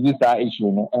raises our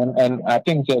issue, and I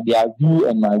think their view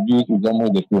and my view is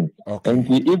almost the same. Okay. And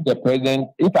if the president,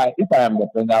 if I am the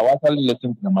president, I will actually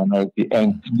listen to the minority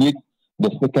and create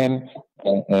the second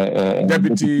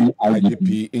deputy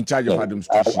IGP in charge of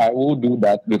administration. I will do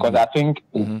that because I think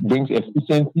it brings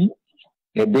efficiency,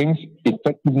 it brings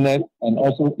effectiveness, and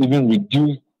also even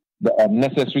reduce the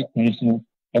unnecessary tension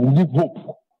and give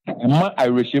hope. And more I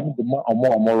receive, the more and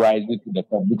more rises to the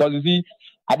top. Because you see,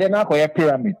 I don't know a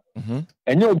pyramid.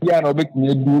 And you'll be an object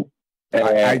near do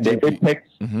the apex.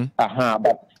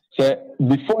 But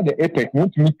before the apex, you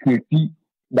need to create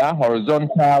that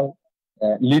horizontal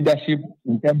leadership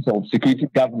in terms of security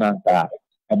governance.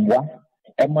 And what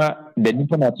Emma, the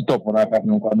Nippon to top on our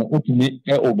ultimately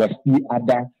oversee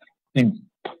other things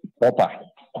proper.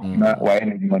 Why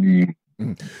any money?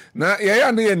 Now,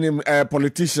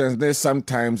 politicians, they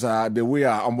sometimes the way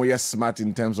are more smart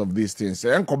in terms of these things.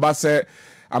 And Koba say,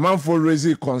 a man for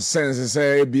raising concerns,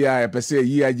 say, ABI, per se,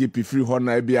 EIGP free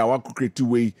honor, ABI, what could create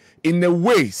way in a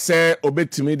way, say, obey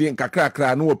and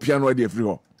kakra, no piano idea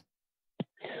free.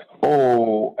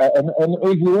 Oh, and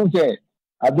if you say,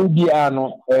 I do be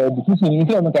decision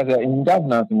in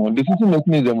governance, decision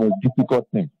making is the most difficult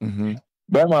thing.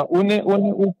 Bema only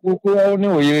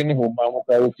we ni ho ma mo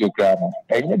ka o fi okra no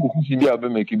enye decision bi a be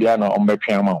make bi na on be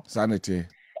twan ma sanity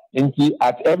nti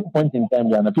at every point in time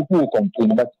na people will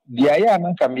complain but the aya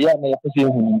na kam ya na yepese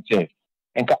hu ni che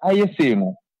enka aye say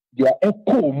no dia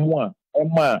eko mu a e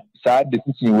ma sa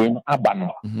decision we no aba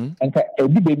no enka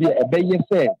ebi baby e be ye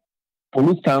say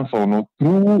police council no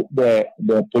through the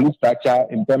police structure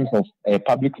in terms of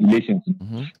public relations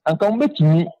enka on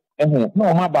betumi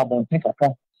no ma ba bon think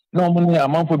aka no money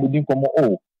amount for bidding come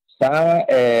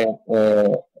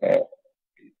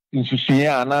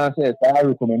insusia na say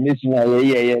recommendation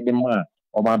the man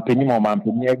or man penny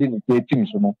the team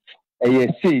so no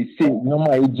say no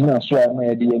my ejina so na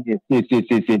say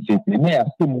me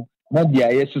asem na dia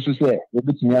yesu so say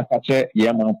obetumi akache ye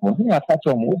man for me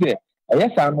akache mo de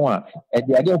yes anu a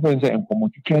the idea of say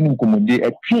training commode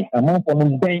atwi amount for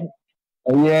no ben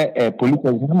police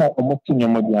is not almost in your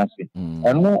modernity.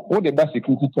 And no, all the best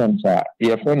security terms are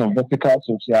a friend of vertical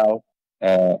social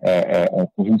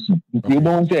cohesion. If you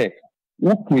don't say,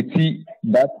 we create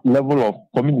that level of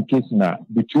communication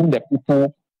between the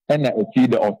people and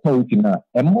the authority now,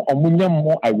 and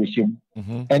more I wish him.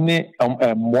 Any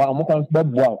more, I'm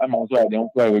also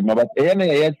identify with my, but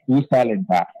too silent.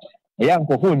 young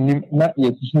phone not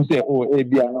yet to say, oh, a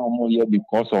be an more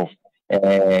because of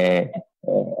a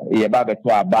baba to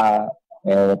a bar,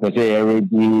 per se,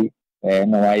 already,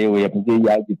 no,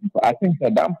 I think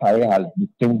that Dampire has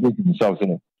distinguished himself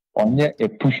on a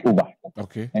pushover.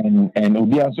 Okay. And will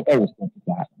be also a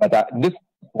responsible. But this,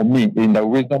 for me, in the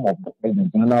wisdom of the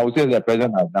president, and I would say the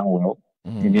president has done well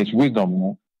in his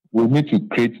wisdom. We need to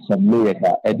create some layers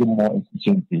that add more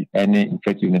efficiency and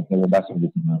effectiveness. That's what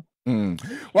it is.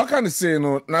 What can you say?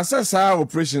 No, now since our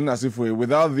operation, as if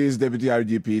without this deputy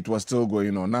RGP, it was still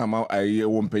going on. Now I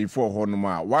won't pay for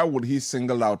Honoma. Why would he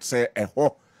single out say a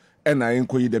ho and I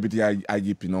inquire deputy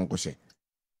IGP no question?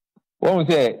 What was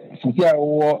it? Since I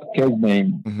wore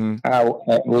Kessben,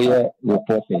 we are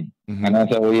reporting, and as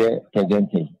we are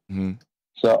presenting.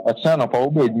 So a son of our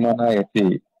big man, I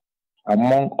say.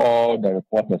 Among all the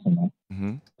reporters,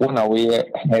 one away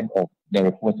head of the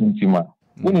reporting team.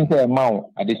 We need to amount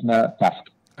additional task.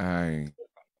 And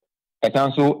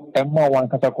so, one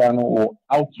Katakwano or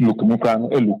outlook, look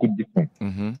different.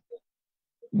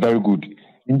 Very good.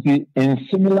 In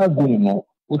similar way,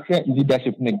 we share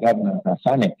leadership in the government and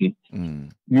sanity.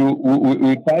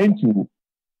 We're trying to,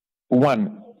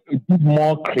 one, give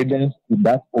more credence to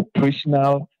that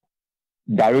operational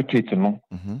directorate,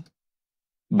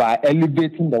 by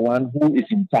elevating the one who is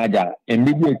in charge and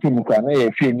maybe a team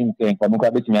training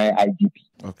IGP.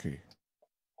 Okay.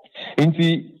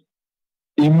 And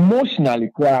emotionally,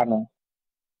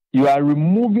 you are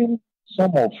removing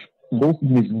some of those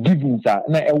misgivings.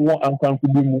 And I want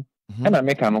and I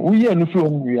make an we are no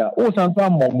from we are all some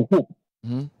hope.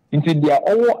 Until they are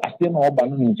all a same or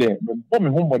balloon there, but for me,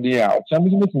 homebody are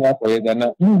something for it,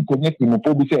 and you connect him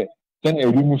to say, then a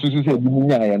removal say,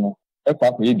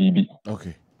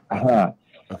 okay.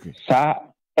 Okay. Sa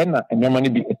ena enwema ni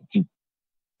bi etiti.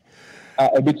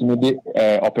 Ebetumi de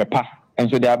opepa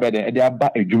enso de abede de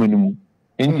aba adwuma ni mu.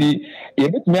 Enti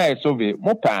yebetumi aye survey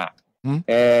mo pa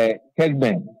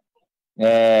Kessben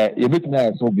yebetumi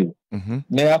aye survey.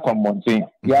 Na ya common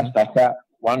ya start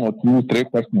 1 or 2 3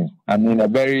 questions. I mean a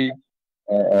very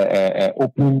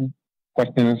open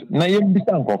questions. Na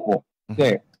yebisa nkofo.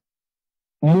 Say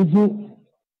muju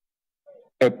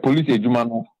police adwuma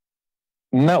no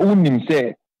na unim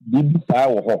say bibi saa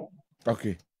wo ho.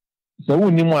 Okay. So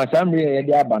unim asamre ye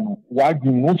de aba no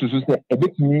wadwum no susu say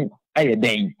ebetumi aye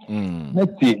den. Na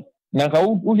tie na ka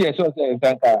wo ye so say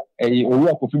sanka owu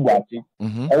akofi buachi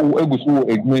o egusu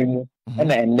edwuma mu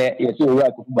na enne ye so owu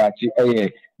akofi buachi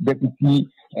deputy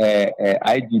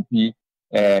IGP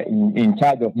in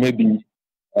charge of maybe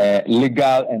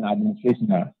legal and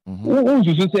administration. Who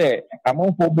susu say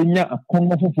among for benya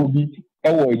akonno fofo bi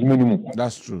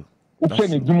that's true. That's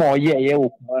true.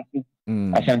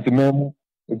 Ashantimemu,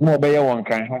 Igmo Bay one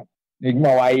can have Igmo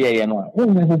YA and one. The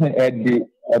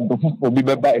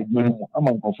Biba is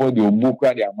among for the Buka.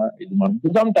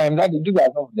 Sometimes that is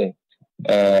some of the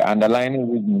underlying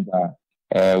reasons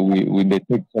we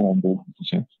take some of those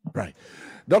decisions. Right.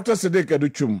 Dr. Sedek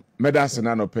Educhum,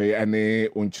 Medasenano pay any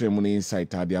unchemuni insight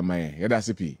Adiamae,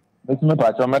 Yedasipi. Let's make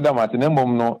a madam at an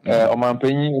emblem no, or my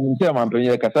penny, and tell my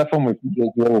penny, Casafam with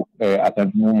you at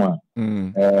a moment.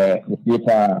 The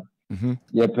paper,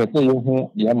 ye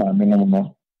perceive, yama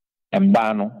minimum, and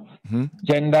bano.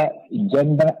 Gender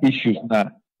issues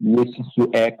now, yes,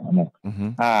 to air.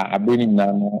 I've been in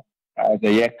now as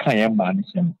a year can ban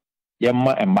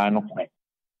Yamma and bano quite.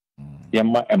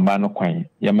 Yamma and bano quite,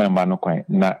 Yamma and bano quite.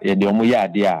 Now, the Omuya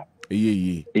dia,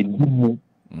 a good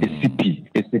a CP,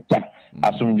 a sector.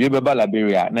 Asumdwe beba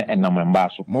Liberia na enamemba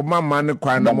so mo mama ne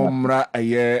kwan na mo mra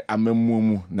aye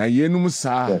amemmumu na yenum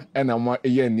saa ena mo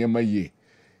eye niema ye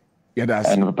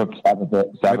that's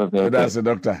the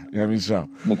doctor yamisha.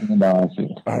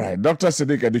 All right, Dr.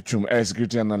 Sedek Edichum,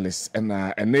 security analyst, and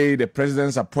the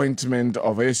president's appointment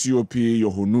of SUP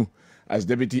Yohunu as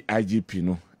deputy IGP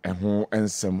no eho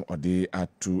ensem ode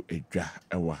atu edwa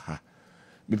ewa ha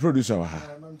the producer wa ha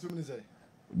 2 minutes.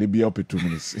 They be up in 2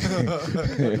 minutes.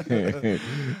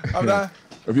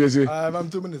 Obviously, I'm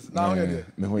 2 minutes now. Yeah,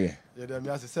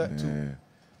 I said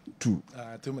 2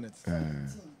 minutes.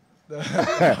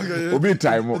 Obi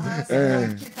time.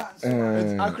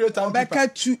 Accurate time.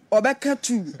 Obeka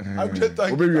 2. Accurate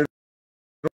time. Obi.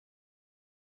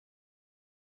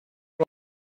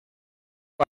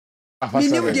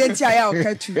 Minimum date I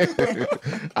okay 2.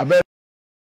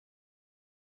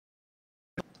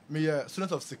 Me a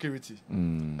student of security.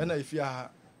 And if you are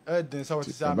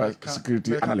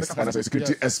security analyst,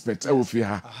 security expert, I will fear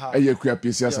her. I queer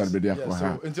PCS and be there.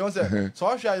 So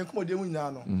I shall include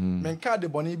men card the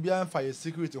Bonnie behind fire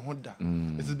security Honda.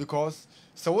 This is because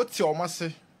so what's your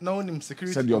massy now him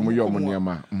security. Said your money,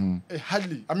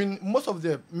 hardly. I mean, most of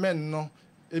the men no.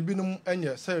 Ebinum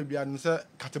enye say bia no say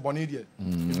kateboni de.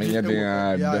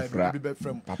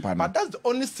 But that's the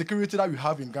only security that we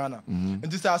have in Ghana. And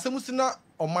this asem si na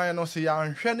oman no say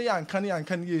anhwe ne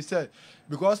yankan ye say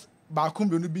because ba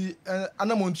kumbe no bi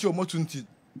anamonti omotunti.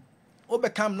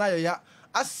 Obekam na ya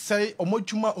asay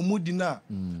omodwuma omudi na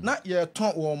ye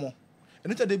ton wo mo.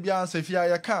 Eno tade bia say fia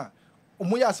ya ka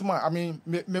omoya asema I mean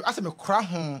me asem me kra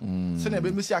ho se na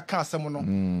be mesi aka asem no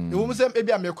e wo mse e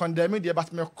bia me condemn de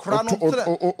but me kra no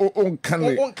on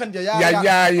kan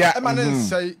ya e ma na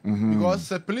say because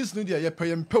the police no dey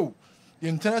pay empo the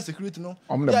internal security no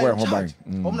omna boy ho ban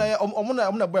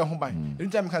omna boy ho ban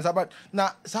anytime can say but na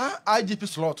sa IGP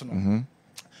slot no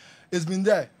it's been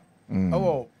there.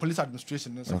 Our police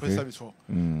administration and police service for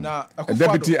now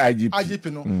deputy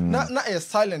IGP no na is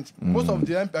silent. Most of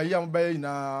the MP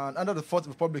under the Fourth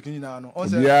Republic no on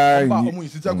say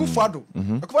Akufo-Addo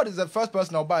is the first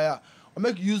person now buy or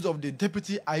make use of the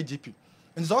deputy IGP,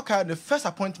 and it's all kind of the first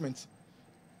appointment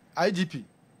IGP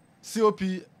COP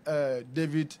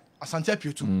David Asante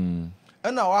Pietu and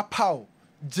now our pal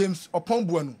James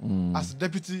Opombuanu as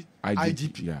deputy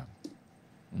IGP. Yeah.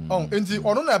 Oh, enti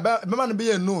ono na be man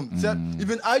be known. Say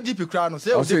even IGP cry no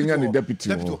say deputy.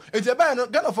 Enti be no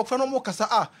Ghana for no mo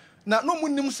kasa na no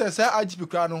munim say IGP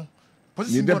cry no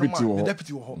position the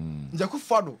deputy wo ho. Nja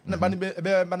Akufo-Addo na ba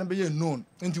be known.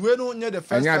 Enti we no nye the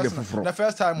first person. The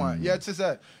first time yeah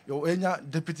say yo enya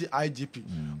deputy IGP.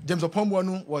 James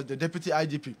Opombuanu was the deputy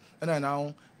IGP and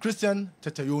now Christian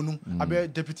Teteyonu abe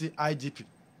deputy IGP.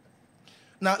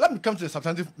 Now let me come to the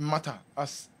substantive matter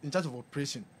as in charge of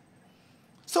operation.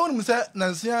 So when we say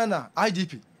Nansiana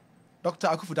IGP, Dr.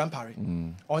 Akufo Dankwah,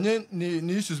 onye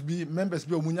ni issues be members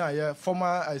be omunya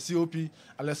former COP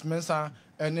Alex Mensah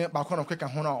and Bakon Kweka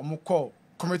ho na omo call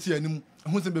committee anim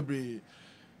hu se bebre.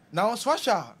 Now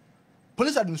Swasha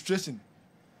police administration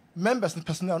members and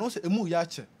personnel no say emu ya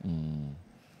che.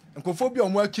 Nkofo bi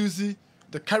omo accuse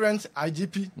the current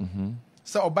IGP.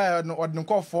 So obaya no ordin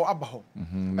call for abaho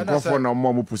and for no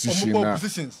more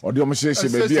positions or the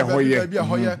omsheshe baby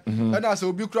ahoye and as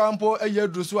obi krampo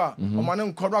eyedru so a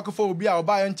omane nkodo akofo obi a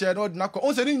obaya nche no ordin akọ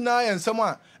on se ni na ensem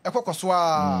a ekokoso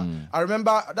a I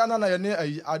remember that na ye ne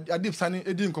adip sani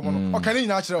edi nkomo no o kan ni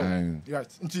na kire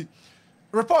right nti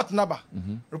report number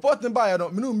report number ya no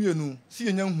menu mienu si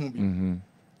yenya hu bi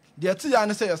de ati ya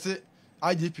ne se yese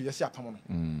IGP yese apamo no.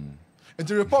 And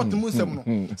the report to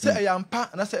Musem say I am pa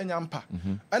and I say I am pa.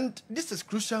 And this is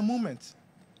crucial moment.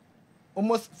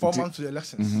 Almost 4 months to the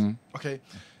elections. Okay.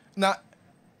 Now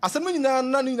as many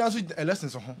none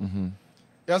elections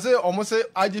you say almost say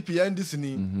IGP and this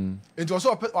ni. It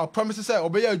also our promises say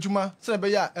obey adwuma say be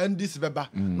ya and this beba.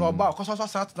 No about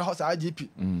cause sat na house IGP.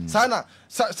 Sana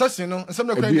session no some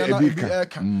no kra na e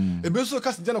ka. E be so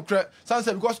cast general kra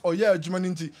say because oya adwuma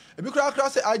nti. E be kra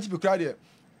say IGP kra there.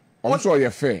 Also your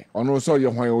fair, also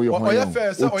your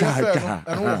fair, so fair,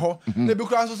 and ho. They be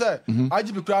cry so say,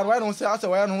 IGP cry, why don't say as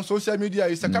why on social media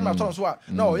is a camera turn so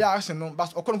no, yeah, action no,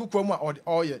 but okon ku mu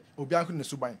or ye, obianku ne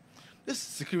suban. This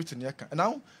security near and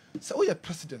now say we are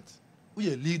president,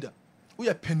 we are leader, we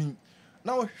are penny.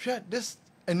 Now share this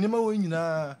enema we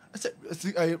nyina, say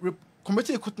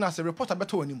committee could not say report about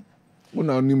to him.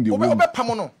 Una nim the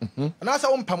pamono. And I say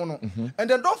pamono. And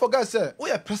then don't forget say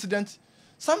we are president.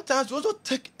 Sometimes you also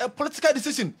take a political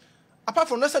decision. Apart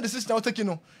from national decision now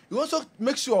taking, you also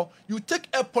make sure you take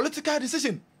a political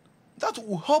decision. That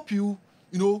will help you,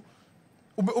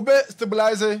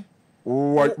 stabilize.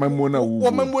 What my mona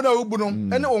ubuno,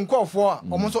 and on call for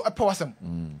almost a person.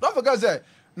 Don't forget that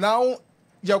now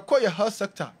you call your health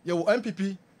sector, your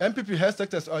MPP health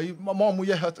sectors, or more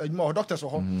health, more doctors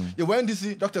or your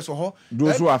NDC doctors or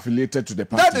those who are affiliated to the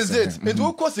party. That is it. It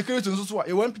will cause security and so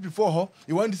you want MPP for her,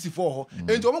 you want DC for her.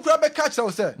 And to grab catch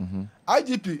out say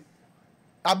IGP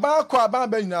about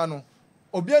Kwabena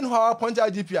Obian who appoint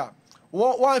IGP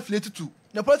one affiliated to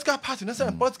the political party, not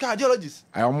political ideologies.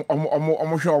 I'm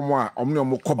sure more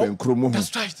Kobe Kromo.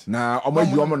 That's right. Now, on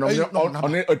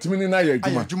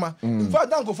a Juma. In fact,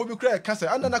 don't go for cancer.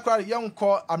 And then I cry young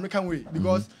call American way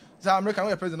because the American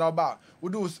way president about we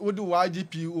do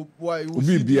IGP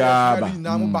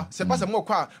c'est pas more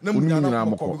quoi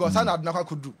because I not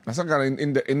could do. That's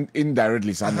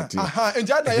indirectly sanity. And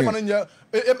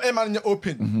the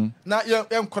open. Now you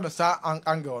corner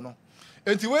angle no.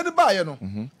 And to where the buyer no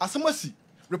as mercy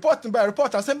reporting by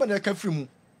report and somebody can free mu.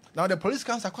 Now the police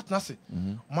can't cut nasi.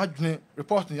 Madne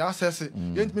reporting ya says it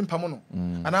ain't been pamono.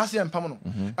 And I see pamono.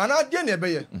 And I didn't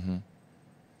be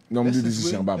no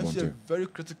decision about very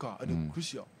critical and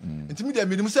crucial. Intermediate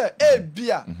medium say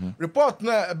bia report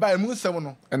na by mu nsem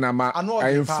no. And I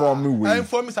inform me. I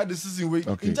inform me that decision way.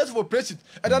 In terms of operation.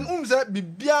 And then say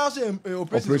bia so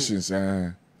operations.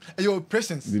 Your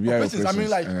operations. I mean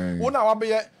like one hour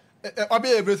be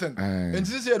everything. And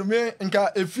this year me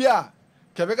nka efia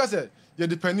Kebeka say you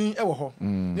depending e wo ho.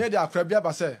 Near the akra bia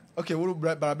ba say okay we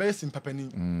barabe sim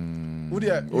papani. We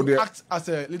act as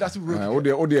a leadership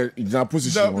role. In a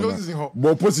position.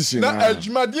 Bo position. Na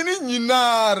adwumadini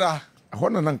nyinara.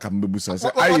 Ahona na nkam bebusa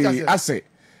say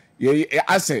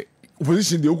I say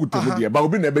position dey okuto dey ba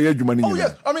obi na be adwumani nyinara. Oh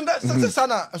yes, I mean that's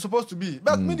sana supposed to be.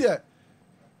 But me there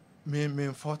me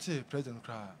 40 president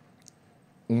cry.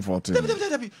 40.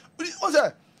 What's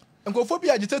that? And go for be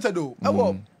agitated though.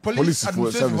 Police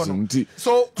administration.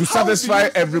 So to satisfy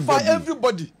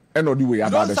everybody. And not the way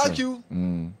about don't thank you.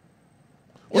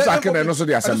 What's I can also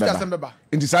the assembly.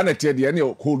 In the Senate, the any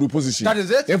hold position. That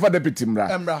is it. If for deputy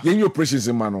Mra, in your operations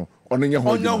in mano on your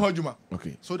home.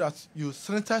 Okay. So that you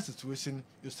sanitize the situation,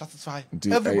 you satisfy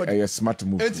everybody. A smart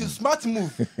move. It's a smart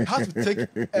move. You have to take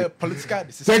a political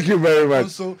decision. Thank you very much.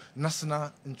 Also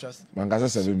national interest. Mangasa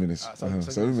 7 minutes.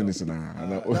 7 minutes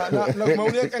now. Look, my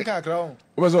only can crown.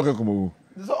 What's okay come?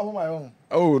 This is all my own.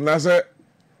 Oh, Nasa.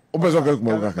 Obezo okay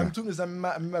come. I'm 2 minutes I'm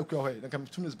kwa hoy. I'm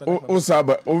 2 minutes. O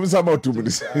saba 2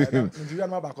 minutes. Ndio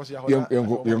na ba kosi ya hola.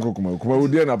 Yanko kuma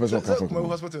odi na person ka kuma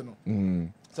hospital no.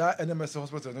 Sa NMS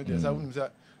hospital no dey sa wonu say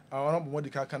I want to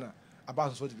medical kana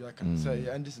about so dey can say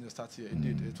and this in the start here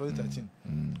indeed 2013.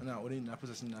 Na only na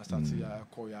process na start here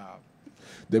call ya.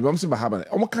 The bomb Bahaba.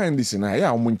 Omo kind this na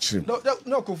ya omo nchire.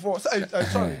 No go for sorry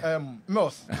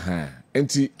Mills.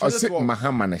 Enti o say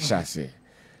Mahama na shase.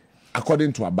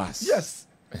 According to Abbas. Yes.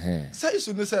 Say you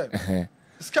should say.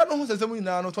 Scandal who says no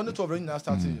 2012 na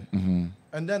start here.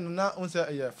 And then now on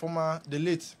say former the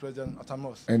late President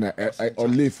Atamos. And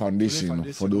Ole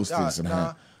Foundation for those things.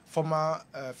 Former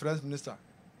Finance Minister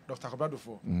Dr. Kwabena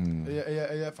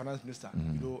Finance Minister.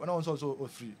 You know, and also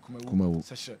free Kumawu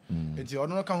session. And you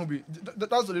don't can be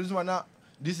that's the reason why now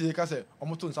this year can say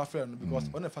almost to suffer because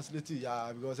on the facility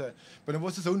because when the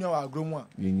bosses only are grown one.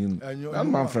 And you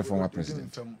man from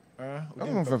president. Say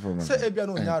Ebia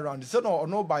no nya around. Say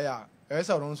no buyer.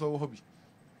 Esa no so hobby.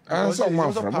 So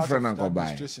man from friend and go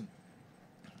buy.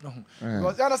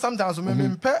 Because sometimes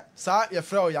me pay sa ye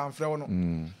frɛ o ya mfrɛ no.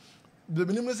 The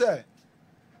minimum say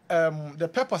the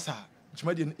purpose are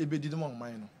Jumadi ebedi dem on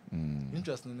mine no.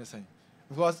 Interest no say.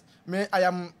 Because me I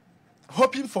am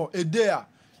hoping for a day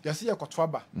you see a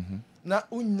kotwaba. Na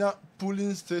unya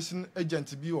polling station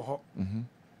agent bi wo ho.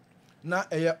 Na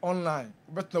online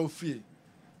but no free.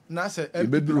 Na say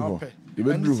every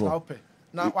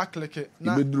now I click it.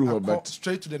 Now I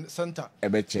straight to the center.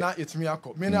 Now it's me.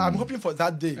 I'm hoping for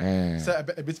that day. Say a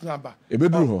bit number.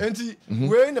 Enti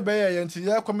we in the bay enti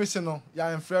ya commissioner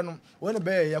ya friend when the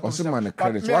bay ya commissioner.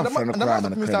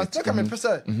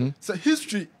 Say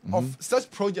history of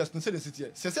such projects in the city.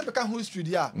 Say become history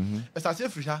there. It's as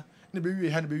if ha ne be we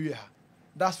ha ne be we ha.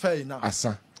 That's fair enough.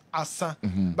 Asa.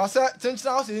 But say tension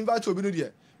house invite to obi no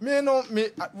there. Me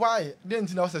why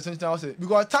didn't know say tension house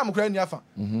because time kra ni afa.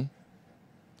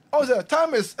 Oh, the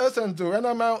time is essential,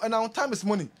 and our time is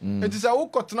money. It is a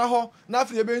walk to now,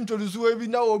 nothing be introduced to every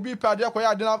now will be paid. Your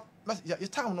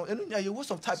time, no, and you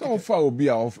waste of time. So far will be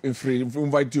off if free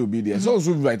invite you be there. So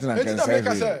invite and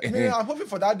I say, I'm hoping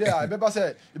for that day. I never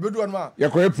say, you do one. Your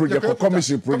project,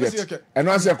 commission project, and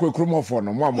once you quick room for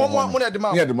no more money at the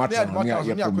mouth, near the matter,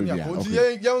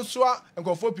 young swa and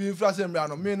go for people, flash and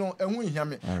no, and we hear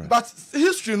me. But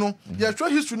history, no, yeah, true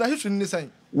history, no history in the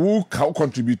same. Who can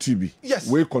contribute to be? Yes.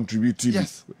 We contribute to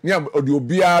yes. Yeah, or the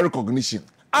OBR recognition.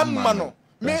 Amano.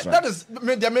 Me that is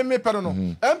me there me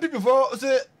pardon. MP before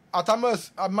say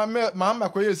Atamas Mama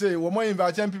Koye say we more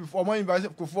invite people for more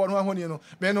invite for no one no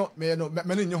me no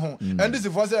in home. And this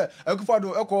is for say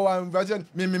Akufado Eko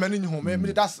invite me in home.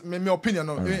 Me that's me opinion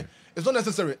no. It's not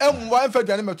necessary. And why for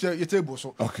the animal to your table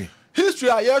so. Okay. History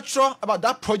are sure about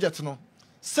that project no.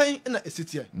 Saying in a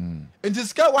city here. In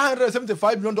this guy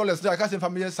 $175 million there, I can't say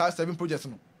family 7 projects.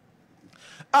 No.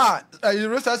 A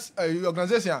research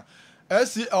organization,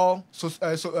 SCL,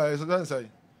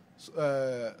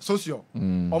 socio.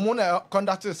 Omona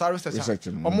conducted research.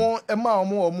 Omo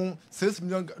 $6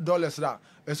 million there.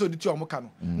 And so the two Omokano.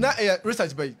 Now a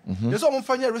research by. There's some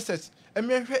funny research. And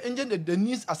me engine the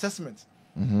needs assessment.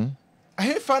 I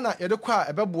hear fana ye de kwa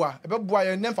ebeboa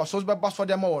ye nem fa so be baso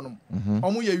de ma wonom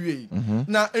omo ye wie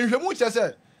na nhwemu che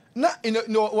say na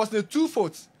was the two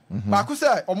votes But I could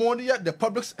say only the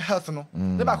public health no.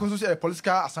 The back could say a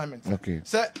political assignment. Okay.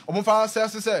 Say omo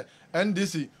say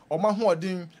NDC omo ho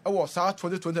odin e was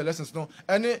 2020 elections no.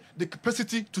 Any the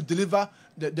capacity to deliver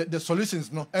the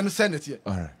solutions no and send it here.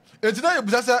 All right. And now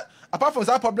you say apart from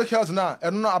that public health now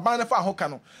and no aban for hoka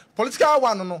no. Political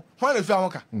one no. Why na fi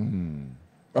hoka?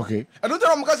 Okay. I don't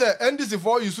know because NDC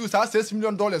for you use $6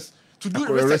 million to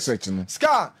do research.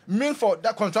 Scar mean for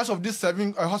that contrast of these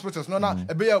 7 hospitals. No, now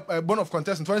a bone of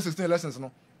contest in 2016 elections. No,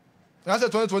 I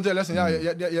said 2020 election. Yeah.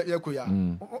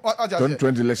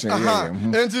 2020 election.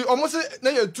 And you almost say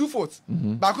now you're 2 votes.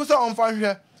 But because on fine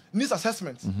here needs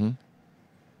assessment.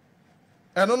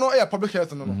 I don't know a public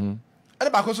health. No,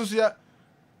 and back also see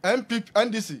MP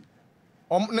NDC.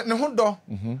 Ne hodo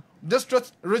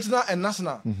district, regional, and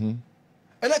national.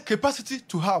 And a capacity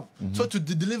to have so to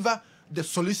deliver the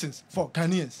solutions for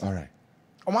Ghanaians. All right.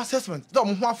 On assessment,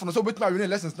 don't want for so with my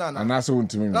lessons now. And that's what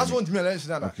to me. That's what to me lessons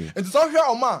now. Okay. And so here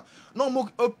Oma no more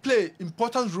play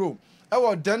important role.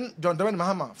 Our then John Dramani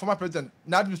Mahama, former president,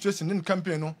 na administration in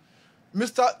campaign no.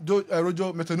 Mr.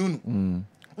 Rojo Metanunu.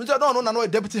 We don't know a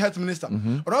deputy health minister.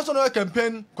 But also know a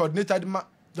campaign coordinator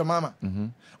Jamama.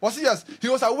 Was yes, he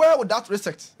was aware of that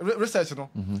research, you know.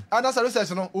 And that's a research,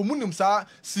 you know, Omunum sa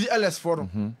CLS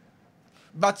forum.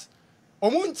 But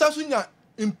Omun Sasunya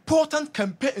important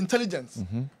campaign intelligence.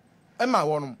 Emma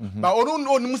one. But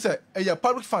Onu no say a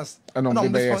public funds. And on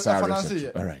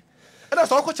the all right. And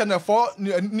that's all channel 4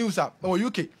 news app or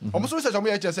UK. Almost research on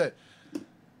me say.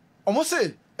 Almost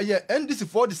say a NDC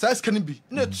for the size can be.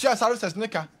 No share research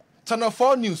neka. Channel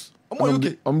 4 news.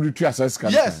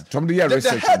 Yes,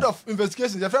 the head of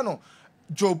investigation, the friend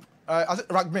Job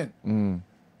Ragman.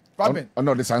 Ragman. Oh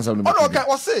no, the sounds of the okay,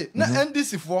 what say? Na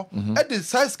NDC for at the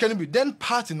size can be then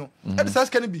party no. At the size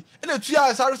can be. And the 2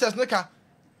 years research neka.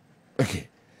 Okay.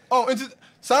 Oh, and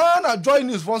Sana join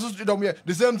news for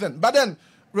the same thing. But then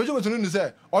Roger was to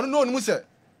say, or no one say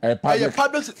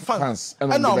public funds.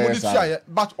 And now we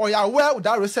but are you aware of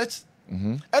that research?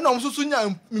 And also soon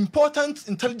important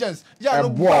intelligence. Yeah,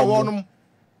 no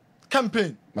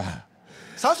campaign.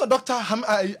 Sounds Dr.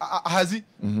 Hazi.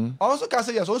 Also can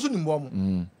say yes, also Nimbo.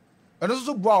 And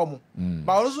also Brown.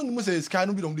 But also you say it's kind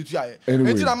of be on the TI.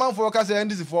 It's a man for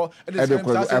NDC for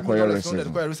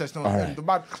research.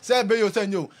 But say be you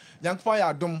send you young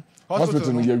fire dom.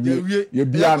 Hospital you be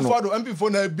an MP for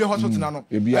na be hospital no.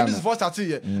 And this for start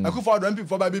here. I could for MP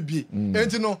for baby.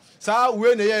 And you know, so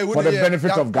when for the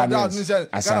benefit of Ghanaians.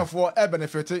 Kind of for a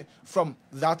benefit from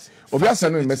that. Obia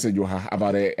send a message you have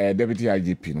about a deputy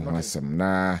IGP no asem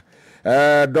na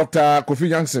Dr. Kofi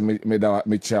Jansen me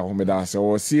say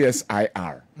or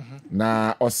CSIR.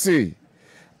 Na or say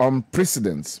on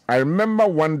precedents. I remember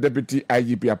one deputy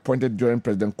IGP appointed during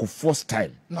President Kufuor's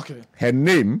time. Okay. Her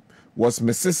name was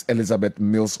Mrs. Elizabeth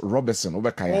Mills Robertson.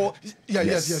 Obekaya. Oh, yeah,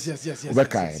 yes.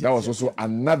 Obekaya. That was also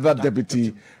another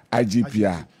deputy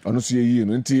IGP.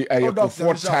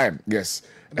 For time, yes.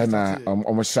 And that's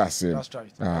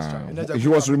right. He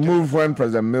was removed when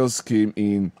President Mills came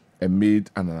in and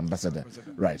made an ambassador.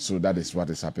 Right, so that is what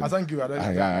is happening. Thank you.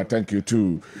 Thank you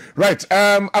too. Right,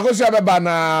 I go see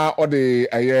Abana or the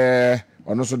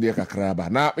also the Kakraba.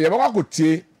 Now, you have a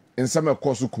tea in some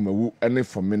course of Kumawu and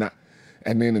from Mina.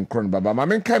 And then in Cron Baba, my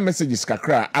main kind messages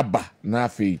kakra Abba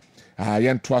Nafi,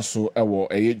 Yan Twaso, Ewo,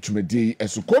 Jumedi,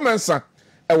 Esukomensa,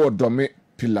 Ewo Dome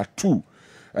Pillar 2,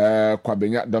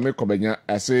 Kwabena,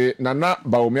 I say, Nana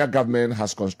Baumia government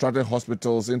has constructed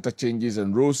hospitals, interchanges,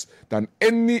 and roads than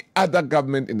any other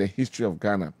government in the history of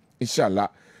Ghana.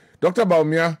 Inshallah, Dr.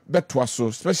 Baumia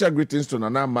Betwaso, special greetings to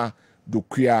Nanama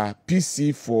Dukia,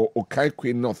 PC for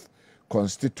Okaikwe North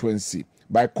constituency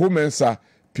by Komensa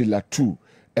Pillar 2.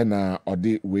 And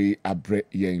odi we abre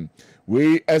yen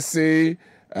we say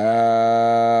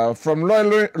from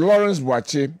Lawrence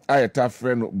Boache ayeta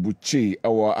friend Buchi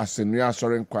our Asenua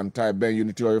Soren Kwanta Ben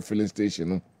Unity Oil Filling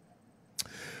Station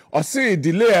o say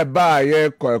delay ba ye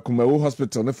Kumawu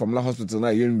Hospital ne Formula Hospital na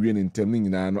yen win in term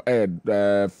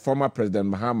nyina former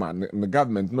President Mahama the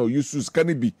government no uses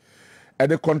can be at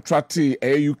the contractee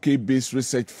a UK based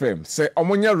research firm say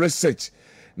omonya research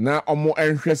na omo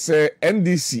enhwe se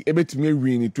NDC ebetumi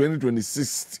win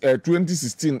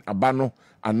 2016 abano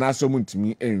anaso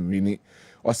muntumi enwini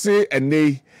o se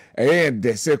ene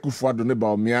de se Kufuado ne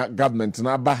Baumia government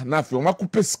na aba na afi omo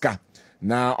kupeska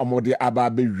na omo de aba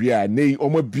be wia nei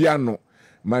omo bia no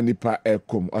manipa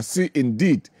ekom o se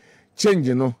indeed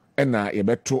change no na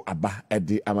yebeto aba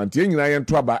ede amantie nyina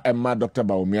yento aba emma Dr.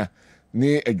 Baumia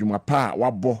ni adwumapa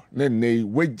wabo ne nei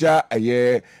weja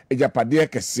ejapade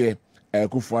kese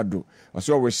Kufuado.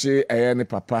 Also we say ne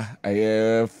papa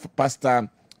Pastor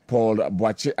Paul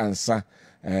Boache Ansa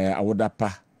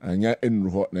awodapa anya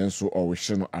enruho nenso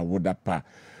owehye no awoda pa.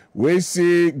 We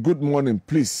say good morning,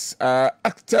 please.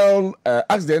 Ask the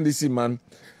NDC man,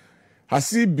 has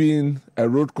he been a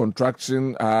road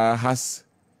construction? Ask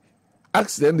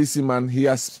the NDC man, he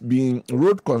has been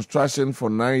road construction for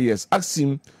 9 years. Ask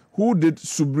him who did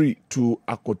Subri to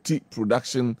Akoti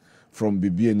production from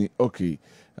Bibiani. Okay.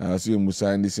 So Musa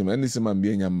NDC man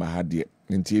be nyamba hadie.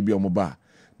 Nti ebi omoba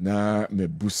na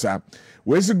mebusa.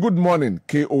 We say good morning,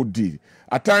 KOD.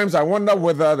 At times I wonder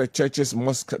whether the churches,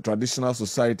 mosque, traditional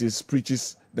societies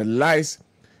preaches the lies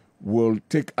will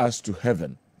take us to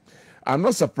heaven. I'm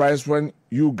not surprised when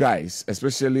you guys,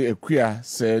 especially Equia,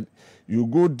 said you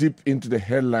go deep into the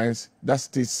headlines that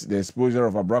states the exposure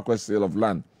of a backward sale of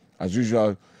land, as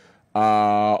usual,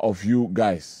 of you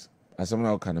guys. As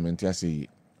someone can say,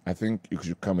 I think you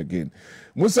should come again.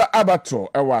 Musa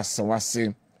Abato,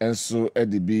 Ewasawase, and so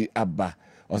Edibi Abba.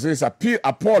 Also, it's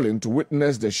appalling to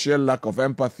witness the sheer lack of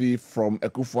empathy from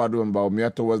Akufo-Addo and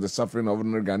Bawumia towards the suffering of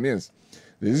ordinary Ghanaians.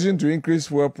 The decision to increase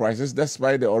fuel prices,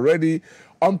 despite the already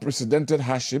unprecedented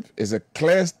hardship, is a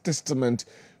clear testament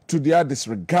to their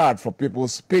disregard for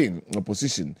people's pain and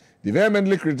opposition. They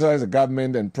vehemently criticize the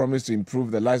government and promise to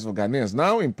improve the lives of Ghanaians.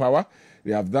 Now in power,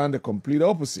 they have done the complete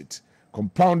opposite,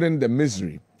 compounding the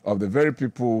misery of the very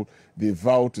people they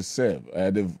vowed to serve.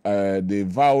 They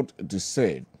vowed to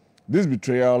save. This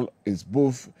betrayal is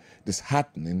both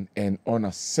disheartening and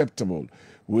unacceptable.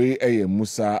 We are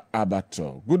Musa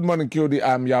Abato. Good morning, Kyodi.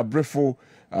 I'm Yabrefo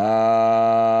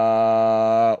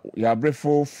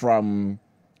from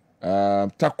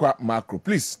Takwa Macro.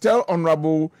 Please tell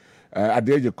Honorable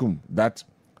Adeyekum that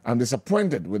I'm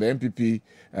disappointed with the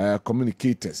MPP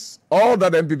communicators. All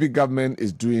that the MPP government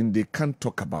is doing, they can't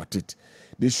talk about it.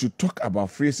 They should talk about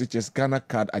Free SHS, Ghana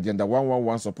Card, Agenda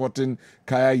 111, supporting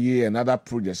Kaya Ye and other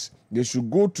projects. They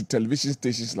should go to television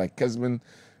stations like Kessben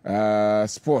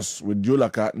Sports with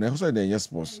Jolaka, and also the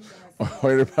Sports,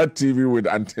 or Repart TV with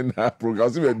antenna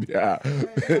programs.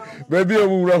 Maybe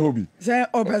a hobby. Say,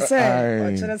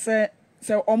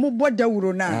 so omubo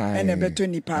dawuro na ene beto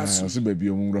ni paso. So baby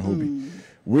hobby.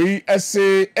 We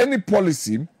say any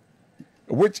policy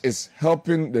which is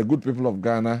helping the good people of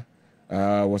Ghana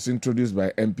was introduced by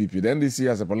MPP. The NDC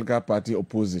as a political party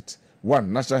opposite.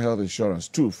 1. National health insurance.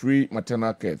 2. Free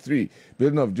maternal care. 3.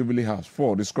 Building of Jubilee House.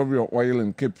 4. Discovery of oil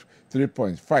in Cape 3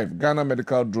 points. 5. Ghana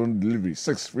medical drone delivery.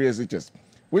 6. Free SHS.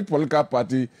 Which political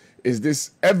party is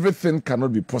this? Everything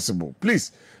cannot be possible.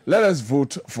 Please, let us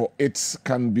vote for it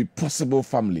can be possible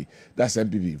family. That's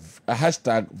MPP. A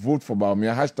hashtag vote for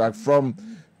Bawumia. Hashtag from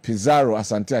Pizarro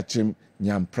Asante Achim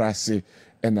Nyamprase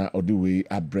Ena Odiwe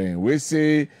Abrain. We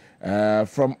say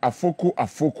from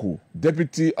Afoku,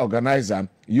 Deputy Organizer,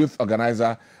 Youth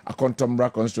Organizer,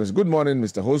 Akontombra Constituency. Good morning,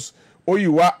 Mr. Host.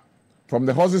 Oyuwa, from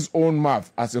the horse's own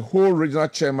mouth, as a whole regional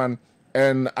chairman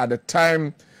and at the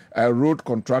time a road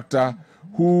contractor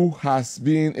who has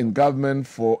been in government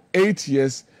for 8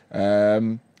 years,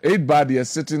 8 bad years,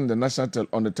 sitting the national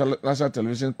national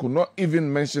television, could not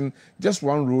even mention just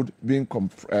one road being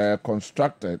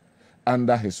constructed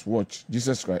under his watch.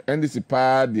 Jesus Christ. And this is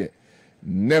party.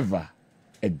 Never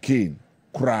again.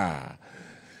 Kra.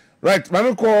 Right,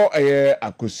 Manuko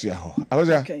Akusia ho.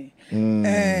 Okay.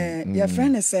 Your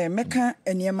friend is Meka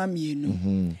Enyama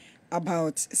Mienu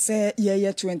about say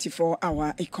year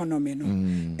 24-hour economy no.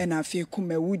 And I feel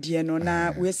kume wudi no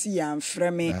na we see ya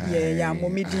frame ya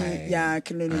momidi ya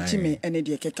kilonitime ene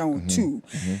de keka on 2.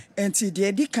 Enti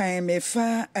de di kan me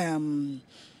fa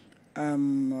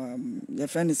your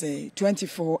friend is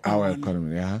 24-hour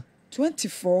economy, yeah.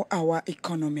 24-hour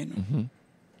economy no.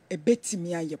 A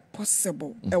betimi aye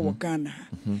possible e wo Ghana.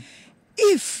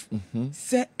 If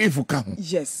say if you can,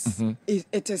 yes,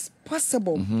 it is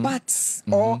possible, but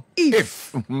or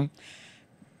if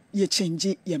you change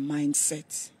your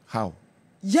mindset. How?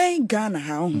 Yen Ghana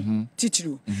how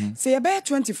titru. Say about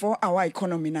 24-hour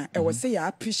economy na e was say you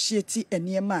appreciate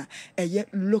enema e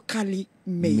locally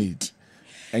made.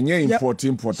 And you import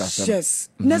as yes.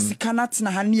 Nesi cannot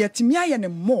na hani yetimi aye ne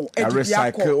more e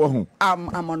recycle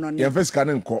amono ye first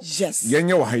can ko yes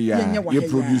yenye wa haya ye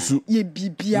produce ye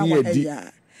bibia wa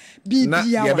haya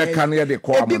bibia ye be kan ye de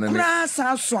ko amono ne bikura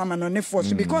sa so amono ne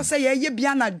force because say ye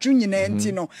bia na dwunyi na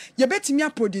enti no ye betimi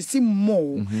produce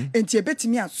more enti ye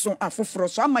betimi aso afoforo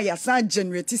so ama ya sa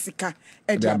generate sika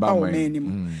e dia ba o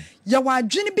manim ye wa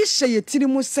dwuni bi hye ye tiri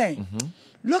mu say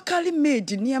locally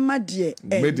made niema de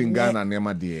made in Ghana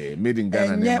niema de made in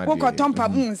Ghana niema de yeah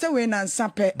pokotompa say we na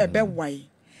nsape ebe wai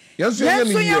yes so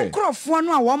ye nkrofo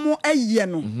no a wo mo aye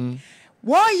no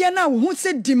wo ye na wo hu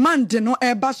say demand no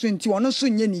eba so nti wono so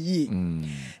nye ne yi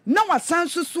na wasan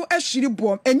so ahwiri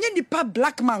bom enye nipa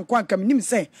black man kwa kam nim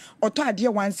say oto ade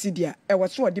 1 cedi a e wo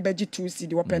so ode beji 2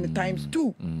 cedi wo pen times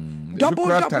 2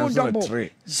 double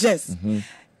yes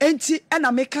enti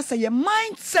ena make say your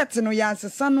mindset no ya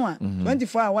ansesa no a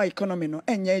 24 hour economy no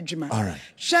enya adwuma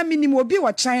hwe minim obi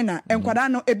wa China enkwada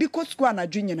no ebi ko school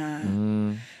anadwo nyina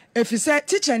if you say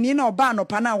teacher ni na oba no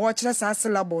pa na wo kire sa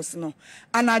syllabus no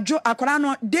anadwo akora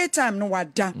no daytime no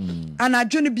wada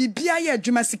anadwo no bibia ye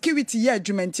adwuma security ye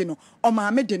adwuma nti no o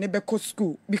ma me de ne be ko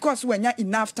school because when ya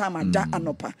enough time ada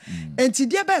anopa enti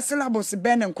de be syllabus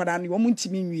be ne nkwada no wo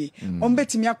ntimi nwie o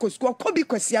mbetimi akọ school ko bi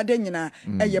kwasi ade nyina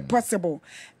ye possible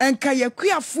enka ye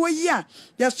kuafo yi a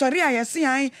ye sori a ye se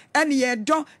an ene ye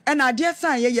do ene ade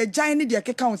san ye gyan ne de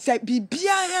keka on say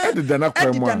bibia ye de na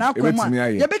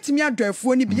kwemu ye betimi ado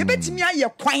afuo ni bi yebetimi aye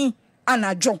kwan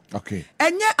anadwo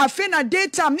enye afi na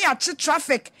data me ache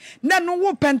traffic na no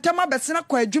wo pentama besena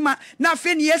kwa adwuma na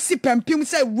afi ne yesi pempim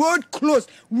say road closed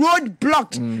road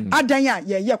blocked adanya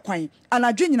ye kwan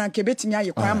anadwo nyina nke betimi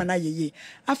aye kwan ama na ye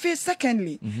afi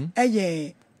secondly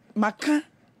eye maka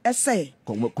ese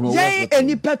ye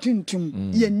enipa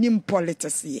tuntum ye nim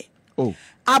politics ye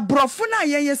abrofo na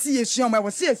ye yesi yesu o ma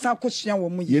wo se yesa akosua wo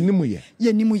mu ye nimu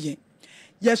ye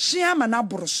yeshia mana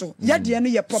boroso yede no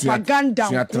ye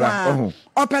propaganda kwa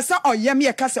opesa oyem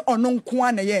ye kase ono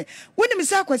nko na ye wonim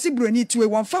se akwasi broni tiwe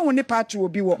wonfa ho ne part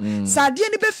obi wo sade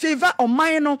ni be favor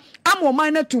oman no am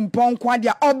oman na tumpon kwa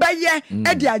dia obeye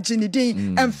e de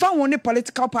aginidin emfa ho ne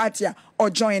political party a o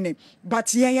join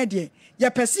but ye de ye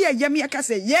pese ye yem ye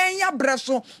kase ye ya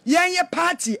breso ye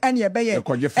party ene ye be ye e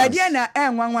de na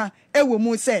enwanwa ewo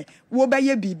mu se wo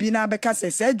beye bibi na be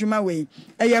kase se adwuma we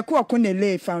eye ko ne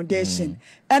lay foundation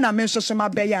ena me soso ma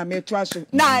beye a me to aso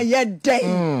na ye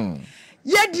den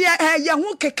ye de ye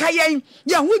hu keka ye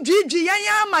hu dwidwi ye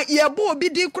ama ye bo obi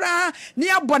di kura ne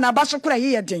abona ba so kura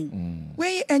ye den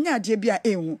we enya ade bia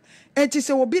ehu enti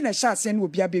se obi na sha ase na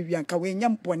obi abewi anka we nya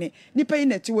mpone nipa yi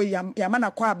na ti we ya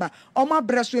mana kwa aba o ma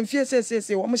breso mfie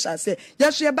se wo mo sha ase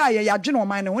yeso ye ba ye ya dwene o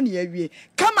man na ho ne ye wie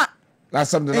kama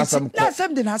Last time.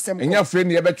 Enya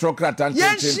friend ye be trokra tan.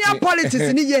 Yen share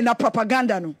politics ni ye na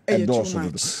propaganda no.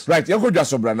 Right, you go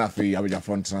just sobra na fe abeja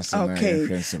front na. Okay.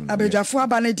 Abejafo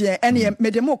abane de ene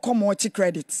me de mo multi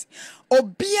credit.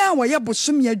 Obia wo ye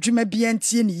bosom ye adwuma bia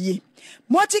ntie ne ye.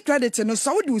 Multi credit no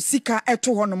Saudi usika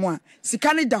eto ho no mo a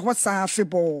sika ne da ho saa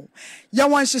febo ya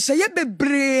wan hyehyɛ ye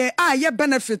bebre a ye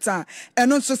benefit a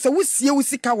eno nso se wusie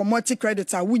usika wo multi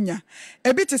credit a wunya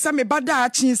ebi te se me bada a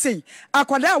chin sei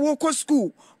akwada a wo ko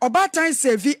school obatan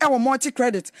save e wo multi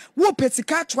credit wo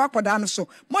petika to akwada no so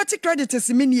multi credit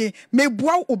simenie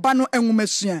mebua oba no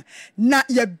enwomasua na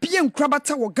ye bie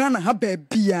nkrabata wo Ghana ha ba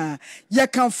bia ye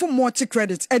kanfo multi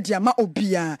credit e dia ma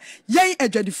obia yen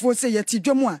adwadifo se ye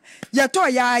tidwom a ye to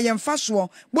ya yemfa so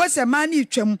bo se mani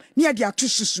twam ne ye dia to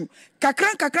susu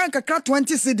kakran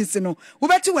 20 cedis no wo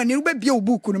beti wani wo bia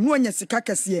obuku no me onya sika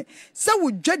kase se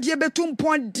wo dwadie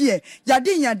betumpon de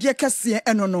yade nyade kase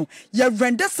eno no ye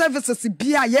render services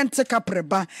bia ye nteka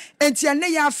preba enti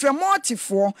ene ya afre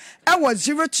multifo e was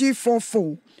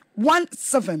 0244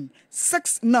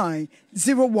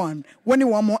 176901 when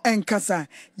one more enkasa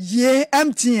ye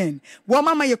MTN wo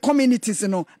mama ye communities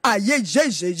no aye je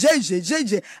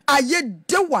aye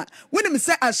dewa when me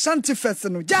say Ashanti first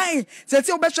no jai say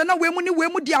say obehwe na we mu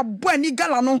di abo ani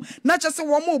gala no na che se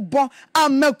wo mo bo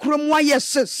amakrom aye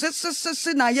se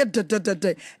na ye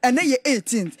de ene ye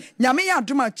 18th nyame ya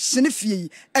adoma chine fie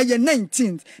eye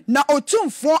 19th na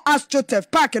otumfo astrotef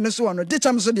park no so no de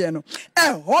cham so de no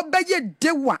ho be ye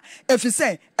dewa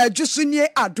efise adwusunye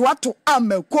adoato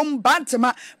amakom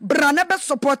bantema brana be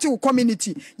support wo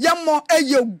community yemo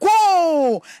eye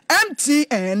go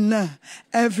MTN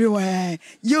everywhere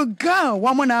you go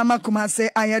wamona amakoma say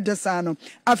ayedesa no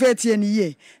afetie ni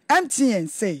ye MTN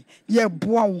say ye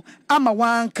boawo ama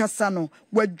wan kasa no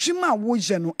wadwuma wo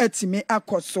je no atime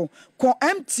akoso ko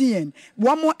MTN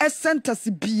wamo centers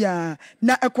bia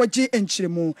na ekwaji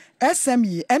enchiremu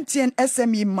SME MTN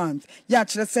SME month ya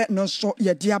kire se no so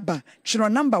ye diaba chiro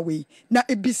number we na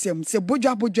ebisem se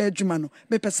bodwa adwuma no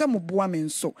bepese mo boa me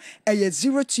nso eye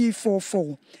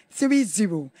 0244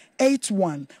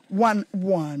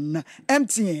 308111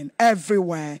 MTN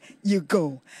everywhere you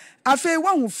go. Afe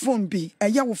wan wo phone bi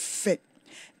eye wo fe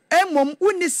emom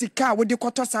uni sika wo de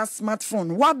koto sa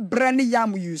smartphone wa brand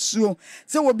yam yusuo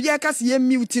se obi aka se ye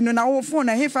mute no na wo phone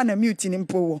na hefa na mute ni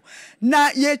mpo na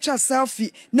ye twa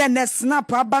selfie na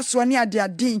snap abaso ne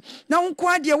ade na wonko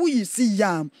ade wo yusi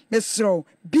yam mesro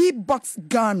B-Box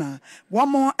Ghana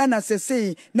wamo ena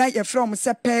se na ye from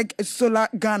se peg solar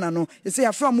Ghana no ye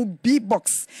say from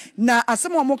B-Box na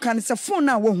asemo mo kan se phone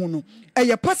na wo hu no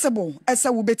eye possible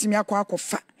esa wo betimi akwa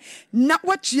na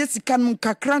watchie sika no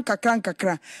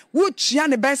kakran wo chia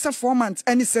ne best 4 months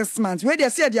any 6 months we dey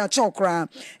say dey achokra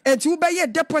enti wo be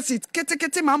deposit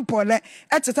ketekete mampole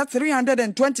eteta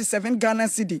 327 Ghana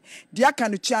cedi dia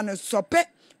kan chia no sope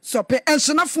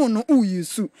enshina phone no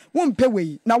uyusu wo mpe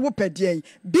we na wo pedie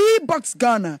B-Box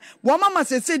Ghana wo mama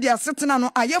se dia setena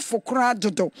no ayefo kra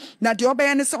dodo na de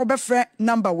obeye ne se obefre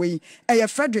number we eye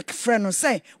Frederick friend no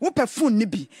say wo pe phone ni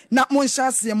bi na mo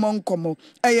nhyase mo nkomo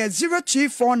eye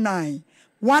 0249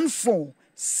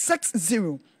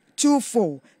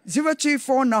 146024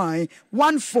 0249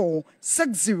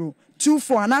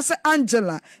 146024 and asa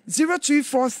Angela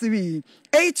 0243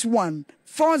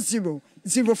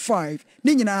 814005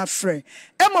 ni nyina afre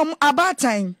emom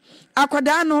abatan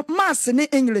akwada no mass ni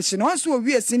English no so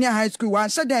wie senior high school wan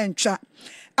hyeda ntwa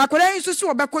akwada yin so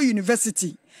obekọ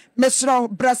university Mesro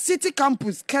Bra City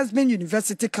campus Kessben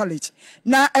University College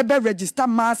na ebe register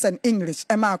mass and English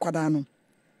ema akwada no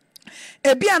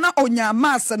ebia na onya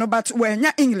mass no but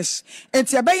wenya English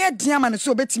enti ebeye diama no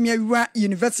so betimi awura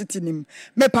university nim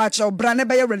me pacha obra na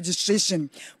beye registration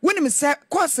wonim se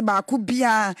course ba ko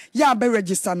bia ya be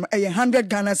register no 100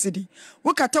 Ghana cedi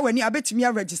wokata wani abetimi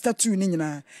a register tu ni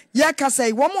nyina ya ka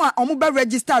say wo mo a omo be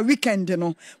register weekend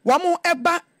no wo mo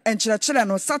eba enchirachira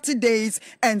no Saturdays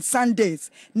and Sundays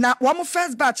na wo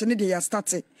first batch ni dey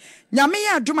started nyame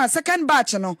ya aduma second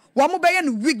batch no wo be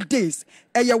no weekdays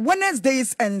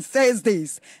Wednesdays and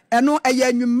Thursdays eno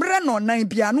anwumre no nan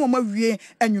bia no mawie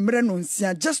anwumre no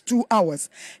nsia just 2 hours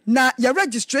na your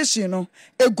registration no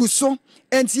eguso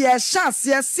enti ya chance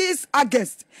 6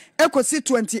 August ekosi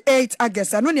 28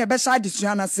 August eno ne be sha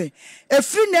adisuana se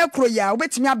efri na ekro ya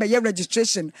obetimi abaye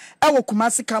registration ewo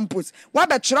Kumasi campus wa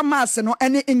be kire mass no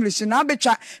ene English na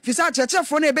abetwa fisa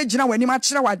chechefo na ebe gina wani ma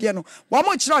kire wade no wo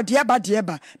mo kire ode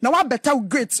eba na wa better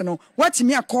grades no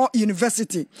watimi akọ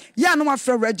university ya no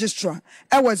for registrar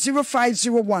was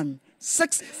 0501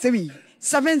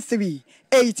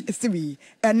 637383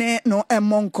 ene no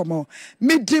emonkomo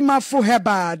midima fo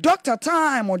heba Dr.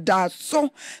 Time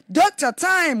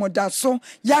odaso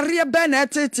yare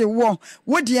benetete wo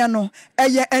wodie no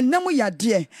eye enam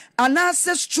yade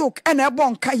anase stroke ene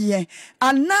ebonka ye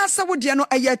anase wodie no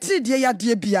eye tidie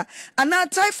yade bia ana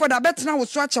typhoid abetena wo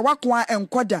so ache wakwa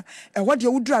enkoda wodie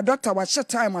wudura doctor wa she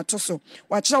time atoso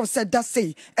wa kire wo said that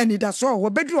say eni da so wo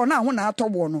beduro na ho na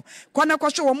atobo no kwana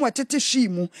kwahwe wo mo atete hwi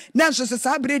mu na nso se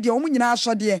sa brede wo mo nyina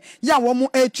asode ya wo mo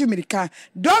etumirika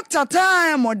Dr.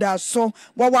 Time odaso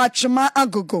wa wachema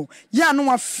agogo ya no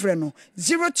wafre no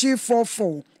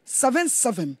 0244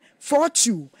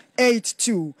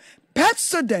 774282 pet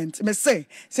student me say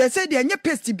de anye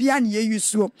paste bia na ye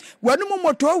yusuo wanu mo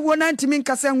moto wo na ntimi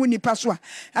nkasa hu nipa so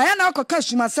aya na akoka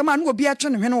suma sema na obi atwe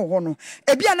ne hwene wo no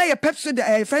ebia na ye pet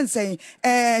student friend say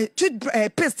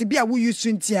paste bia wo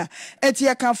yusu ntia eti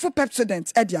ye kan fo pet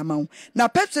student e dia mawo na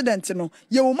pet student no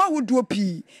ye wo ma hoduo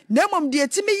pi na mom de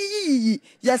etimi yiyi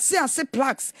ye se ase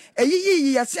plaques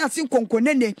yiyi ye se ase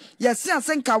konkonene ye se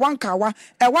ase nkawa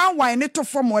wan ne to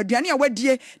form aduane a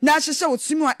wadie na ahyehye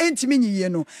otimi a entimi nyiye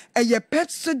no a pet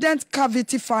student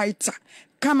cavity fighter.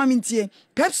 Kama mintie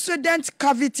pet student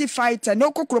cavity fighter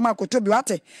no kokroma kotobi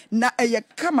wate na eye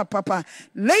kama papa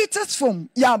latest form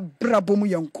ya brabomu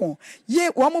yonko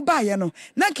ye wo mo baye no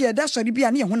na ke yeda sori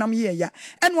bia ne honam ye ya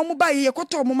en wo mo baye ye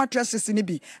koto mo mattresses ni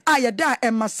bi a yeda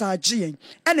e massage yen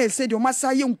en e se de o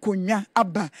massage nkonwa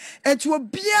aba enti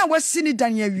obia wasi ni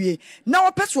dan awie na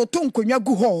wo pet wo to nkonwa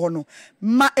gu ho no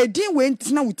ma edin we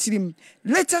ntina wutirim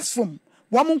latest form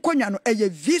wamu nkonya no eye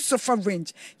V sofa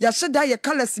range ya sheda ye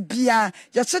colors bia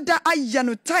ya sheda aya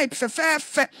no type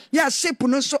fe ya shape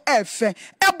no so efe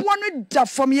ebo no da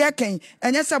form ye ken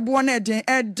enye se bo na eden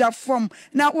e da form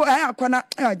na wo akwana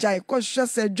ajai ko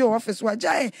hwese jo office wa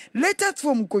jai latest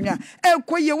form nkonya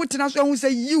ekoye wutina so hu se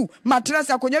you mattress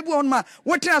akonya bi on ma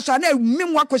wutina so na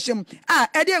mim wakohyem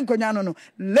ede nkonya no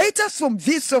latest form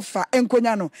V sofa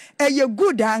nkonya no eye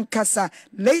good ankasa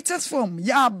latest form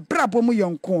ya brabo mu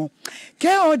yonko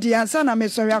KOD ansa na me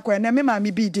sorry akwa na me ma me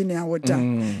bi di ne awoda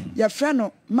ye frɛ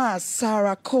no ma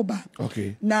Sarah Koba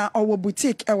okay na owo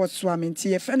boutique e wo swamenti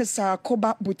ye frɛ no Sarah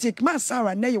Koba boutique ma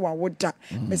Sarah na ye wa woda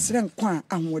me sere nkwa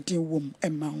ahoden wom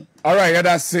emma ho all right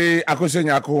yada say akoshe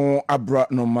nyako abra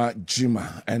no ma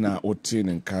jima ena oti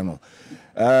ne nka no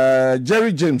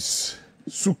Jerry James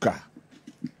Suka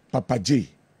Papa J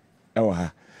ewa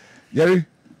ha Jerry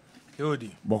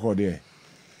Yodi boko de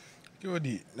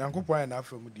Yodi nankopɔ na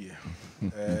afa mu die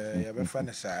ya be fa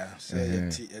ne saa sɛ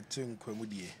yɛti nkwa mu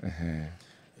die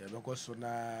ya be kɔ so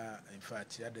na in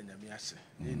fact ya da nyame ase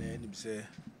ne na anim sɛ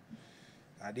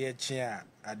ade kye a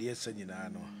ade sɛ nyinaa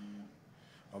no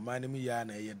ɔman mu ya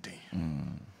na ɛyɛ den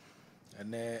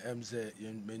ɛnɛ em sɛ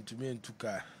mentumi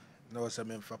entuka na wɔsɛ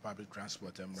memfa public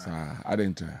transport emra sa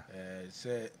adenta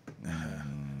sɛ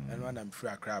ɛno na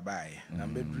mfiri akra bae na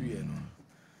mbedruye no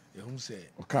yehum sɛ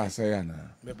o ka sɛ ya na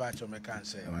me ba cho me kan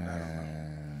sɛ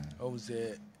o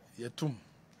sɛ yetum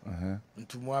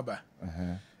ntumu aba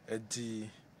enti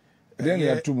den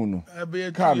yetum no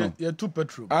ka no yetu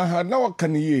petrol na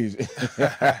wakan ye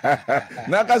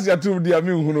na ka se yetum dia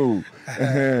me hu no o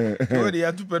de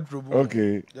yetu petrol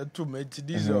okay yetum enti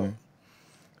diesel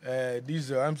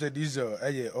diesel I'm say diesel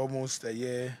almost a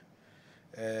year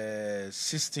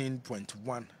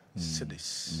 16.1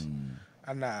 cedis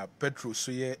and petrol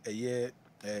so a year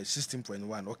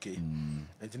 16.1 okay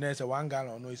and then a 1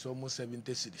 gallon no is almost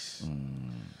 70 cedis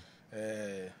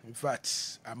in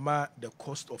fact the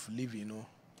cost of living no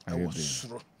I was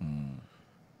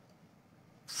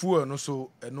fuel no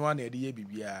so no one idea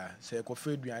bibia say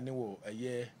coffee duane wo a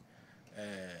year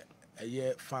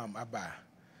farm aba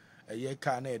a year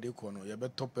car na de ko no ye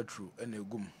beto petrol na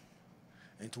egum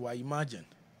enti wa imagine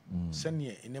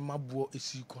sene ene mabuo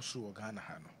esi koso o Ghana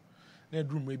ha no na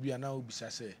edrum bia na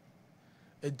obisa se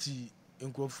enti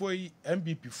nkrofo yi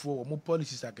MPP fo mo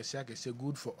policies akese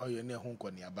good for oil na ho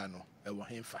nkoni aba no e wo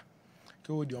hemfa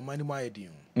ke wo di omani ma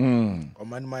yedin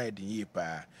omani ma yedin yi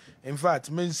pa in fact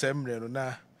men semre no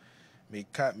na me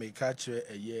ka kire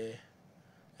eye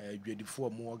dwedifo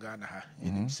mo Ghana ha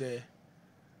enim se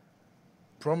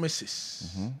promises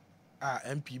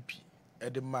MPP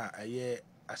edema aye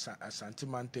asante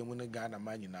mantem ne Ghana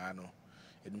man nyina no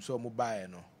edum so mo bae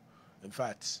no in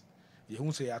fact ye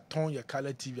hu say aton ye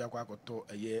color TV akwakoto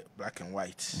aye black and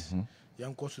white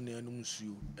yankoso na enum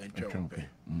suo entweope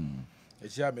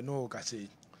esia me no ka say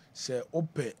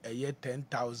ope aye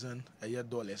 $10,000 aye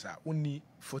dollars a only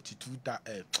 42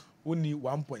 only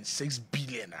 1.6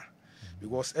 billion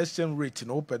because exchange rate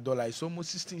no per dollar is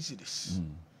almost 16 cedis.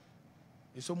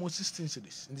 It's almost 16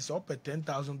 cedis. And it's up at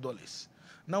 $10,000.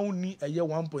 Now we need a year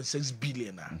 1.6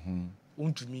 billion.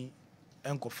 To me,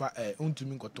 to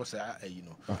me, you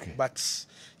know. Okay. But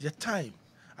your time,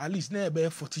 at least now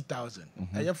about 40,000.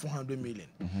 A year 400 million.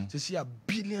 So see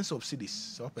billions of cedis.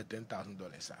 So up at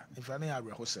 $10,000. If I have a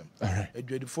hosem,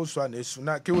 the first one is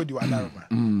now. Kewo di wadarama.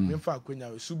 In fact, when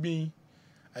you should be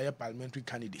a parliamentary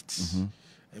candidate.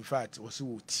 In fact, was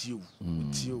with you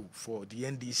for the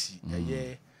NDC. A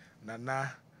year.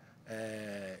 Nana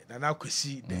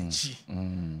Kwesi Denchi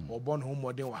or born home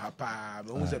modern wa hapa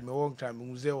me unze me won time me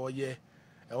unze oye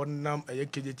onam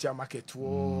KJT market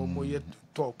wo mo ye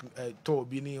talk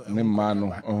bi ni mano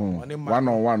one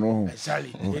on one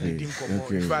exactly anything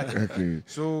come in fact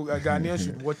so Ghanaians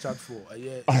should watch out for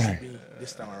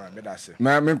this time around me that say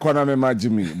me kona me ma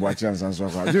Jimmy bo chance so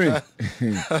kwa Jimmy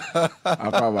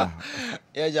akaba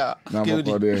ja na mo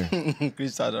ko de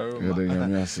Crystal Roma ye de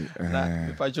nyame ase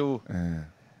na pacho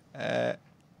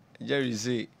Jerry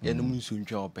say ye no munsu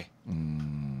ntwa ope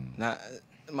na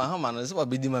Mahama no se ba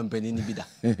bedi man pani ni bida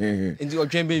enti o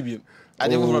twen baby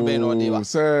ade go from be no de wa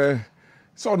so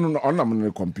no onam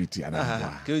no compete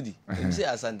ana kedi say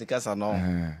asante kasa no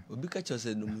obi ka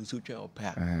chose no munsu twen ope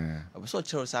a obi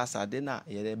chero sa asade na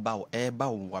ye ba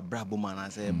wa brabo man na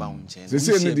se ba unchen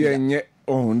se ne de enye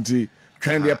nti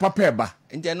twen de papa eba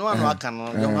enti no anu aka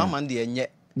no de Mahama de enye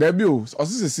Debi o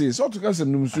osisi so to ka se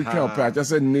num su twa opa acha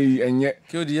se nei enye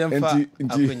kodi yemfa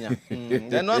akunya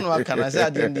de no anu aka na se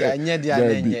ade de enye de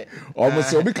enye o mo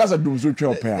se obi ka se num su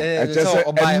twa opa acha se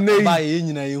nei ba ye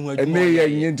nyina ye hu adwuma nei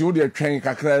enye nti o de twen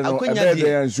kakra no ebe de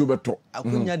yan su beto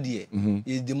akunya de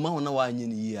e de ma na wa anye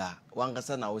ni ya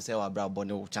wankasa na wo se wa bra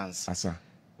bone chance asa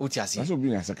utiasi aso bi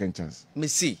na second chance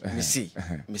Messi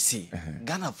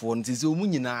Ghana for nti o mu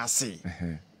nyina ase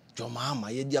jo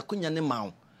Mahama ye di akunya ne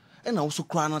mawo ena wo so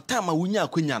kra na time a wonya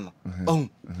akonya no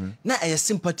na eye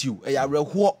sympathy eye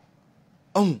areho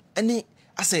ene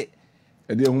ase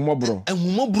ede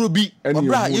ehumobro bi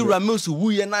obra ira mesu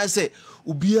wuye na ase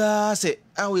obia se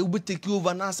we will take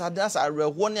over na asa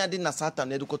areho ne ade na satan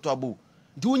ne de koto abo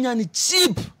de wonya ni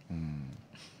cheap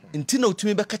Intina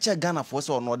utumi be catch Ghana for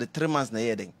so no the 3 months na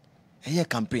yeden. Eye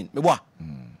campaign. Me boa.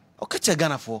 O catch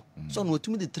Ghana for so no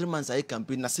utumi the 3 months aye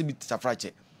campaign na se bi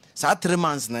tafrache. Sa 3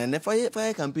 months na ne for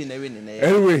campaign na win na.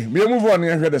 Anyway, me move on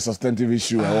here the substantive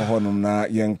issue a honum na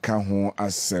yenka ho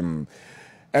asem.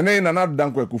 Ene na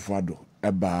Dankwah Kufuado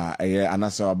eba eye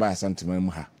anasa oba santima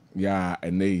mu ha. Ya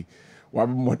ene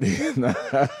wabmode na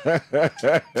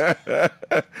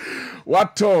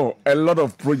what a lot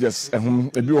of projects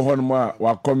ebi wo honum a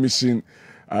wa commission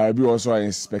bi also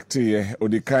inspect here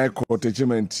odikai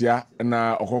attachment ya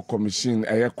na okọ commission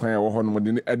eye kwan wo honum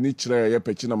de ani kire eye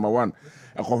pechi number 1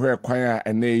 ekọhwe kwan a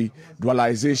ene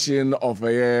dualization of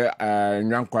eye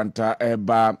nwankwanta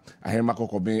eba ahema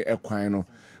kokoben ekwan no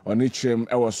oni chem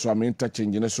e was so am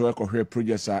interchange ne so ekọhwe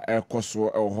projects a ekoso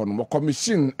e honum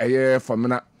commission eye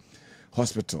famina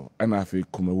hospital and afi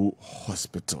Kumawu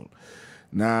hospital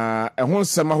na ehon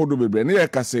sama hodo bebre ne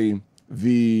yeka say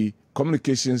the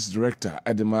communications director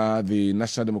Edema the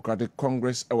National Democratic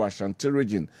Congress e Ashanti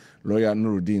region lawyer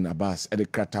Nuruddin Abbas e de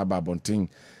Krataba Bonting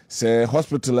say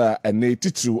hospital a ene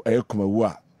titru e Kumawu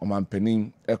a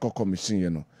omanpenin eko commission ye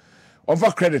no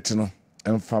over credit no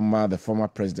enfama the former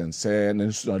president say na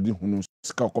nsuadi hunu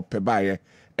ska okopeba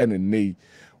ene nei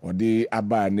odi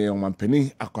aba ne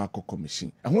omanpeni akọ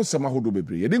commission ehun sema hodo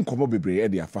bebre ye de nkomo bebre e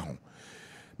de afa ho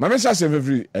mamesha se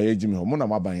fefri ayejimi ho mo na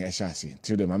maban ye hyase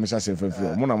till the mamesha se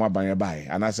fefri mo na maban ye bae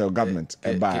ana se government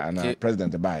e bae ana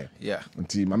president bae yeah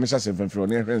nti mamesha se fefri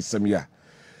oni hwe nsem ya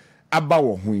aba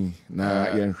wo hu na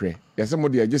ye nhwe ye se mo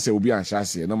de agese obi an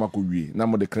hyase na makowie na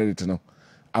mo de credit no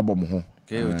abo mo ho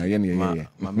ye ne ye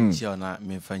mamesha na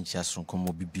memfa nchia sonko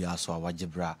mo bibia so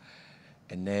awagibra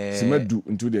ene Simadu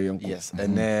into the young yes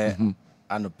ene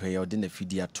anope odi na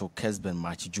fidi ato Kessben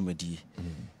Maakye dwumadi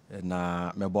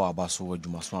na mebo abaso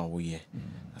wadwumaso a woye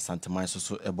asanteman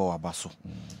so ebo abaso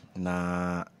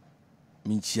na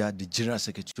minchia the general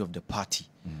secretary of the party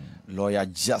lawyer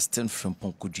Justin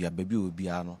Frimpong Kudua baby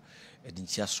obia no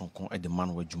edinchia sonko e de man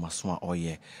wadwumaso a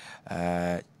oye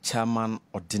chairman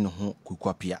odine ho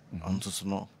kukwapia onto so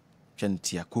no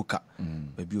twentia kuka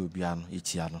baby obia no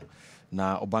yechia no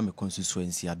na Obama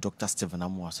constituency a Dr. Stephen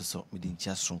Amuaso so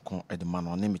medinchia sonko e de man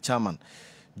on me chairman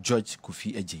George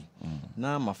Kofi Ejen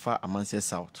na mafa Amanse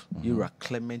South Ira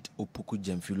Clement Opoku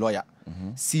Jemfi lawyer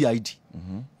CID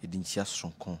edinchia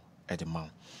sonko e de man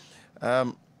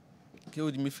ke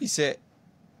odi me fi se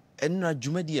enna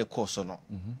dwumadi e course no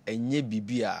enye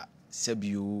bibia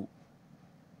sebio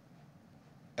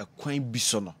ekwan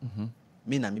biso no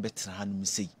me na me betra ha no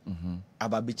misei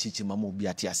aba be chichi mama obi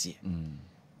ate ase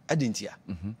adentia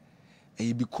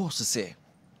because say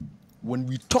when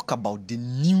we talk about the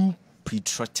new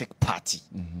patriotic party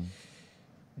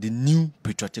they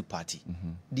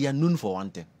are known for one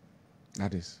thing,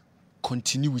 that is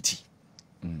continuity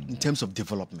in terms of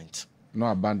development, no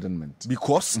abandonment,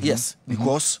 because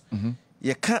because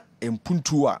you can't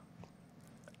empuntu a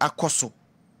akoso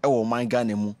e wo man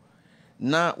Ghana mu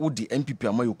na wo di MPP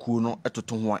amayokuo no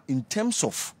etoto ho a in terms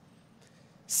of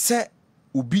say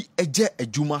ubi eje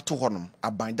adwuma to honom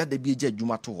aban dada bi eje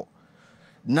adwuma to ho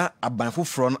na aban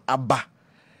foforo no aba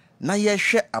na ye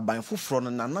hwe aban foforo no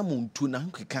na namontu na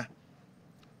nkeka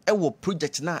e wo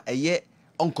project na eye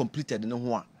uncompleted no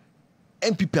ho a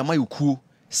MPP amayokuo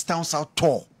stands out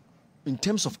tall in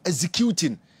terms of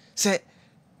executing say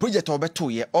project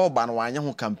obeto ye oba na wanya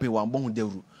ho campaign wa mbon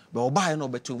dawru be oba ye na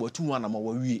obeto watu wana ma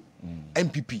wawie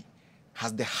MPP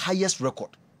has the highest record.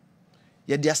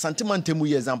 Ya dia sentiment temu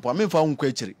ye example amemfa ho kwa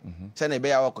akiri se na be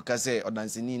ya wakoka se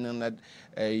odanseni na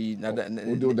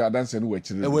do da dance no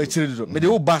wakiri e wakiri do me de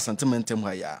wo ba sentiment temu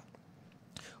ha ya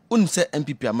unse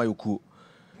MPP amayoku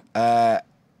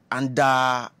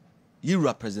under you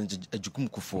represent Ajukum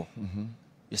Kufo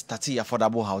you started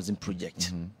affordable housing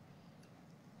project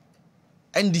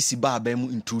NDC ba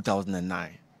abemu in 2009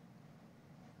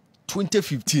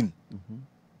 2015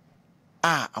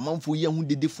 amanfo ye hu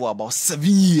dede for about 7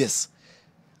 years.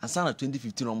 And sana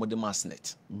 2015 on the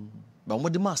massnet. But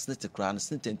on the massnet crown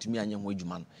sent to me and young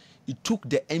man. It took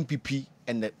the MPP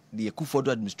and the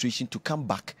Akufo-Addo administration to come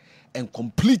back and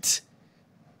complete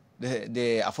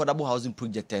the affordable housing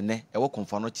project and I work on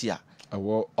Fanotia.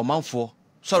 Omanfo.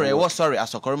 Sorry, I was sorry,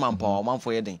 as a Koreman power,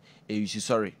 Omanfo Yeding. You see,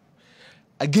 sorry.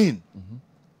 Again.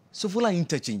 So for like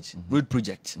interchange road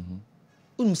project.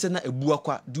 Sena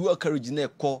ebuakwa dual carriage na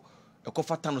ekọ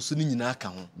fatano so ni nyina aka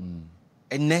ho.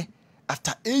 Ene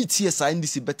after 8 years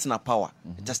NDC better power,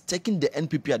 it has taken the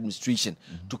NPP administration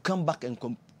to come back and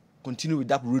continue with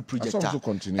that road project. Also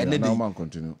continue. And now man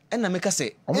continue. And I make us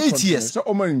say 8 years. So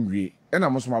omanwie and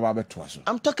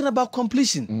I'm talking about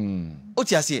completion.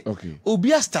 Otiase. Okay.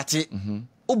 Obia started.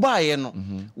 Obaye no,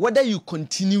 whether you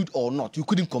continued or not, you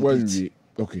couldn't complete.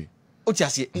 Okay.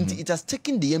 It has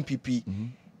taken the MPP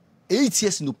 8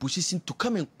 years in opposition to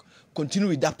come and continue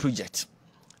with that project.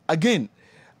 Again,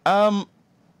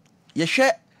 you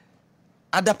share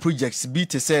other projects, be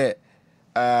to say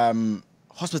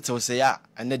hospitals say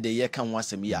and then the year can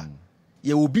once a year.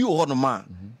 You will be one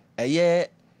man a year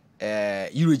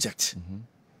you reject.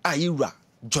 Ira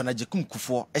John Ajekum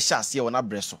Kufo a chassis on a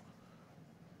bresso.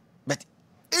 But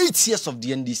 8 years of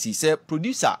the NDC say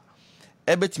producer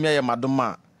Ebet Meya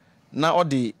Madoma now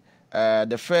the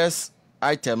first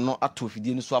item no at 2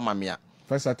 so mamia.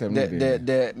 First item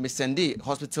the Messendi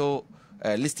hospital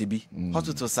list be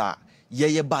hospitals are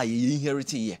ye buy ye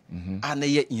inherit ye and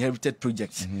ye inherited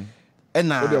projects. And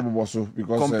now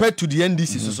compared to the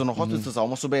NDC so no hospitals are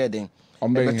almost better than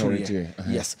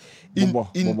yes.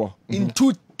 In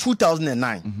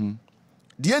 2009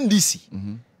 the NDC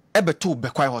ebeto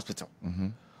Bekwai Hospital.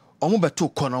 Omo beto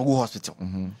Konongo Hospital.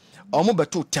 Omo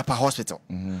beto Tepa Hospital.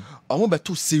 Omo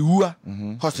beto Seua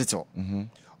Hospital.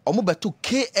 Omo beto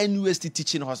KNUST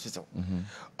Teaching Hospital.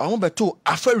 Omo beto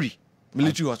Aferi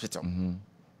Military Hospital.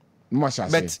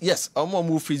 But yes, omo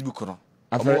move Facebook no.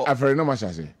 Aferi no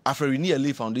machase. Aferi near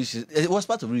Lee Foundation. It was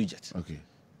part of reject. Okay.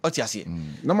 What you say?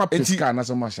 No ma pesca na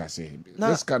so machase.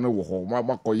 This can no wo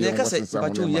ma koye.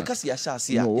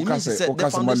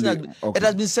 It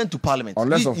has been sent to Parliament.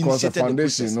 Unless of course the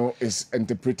foundation is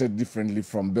interpreted differently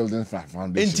from building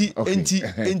foundation.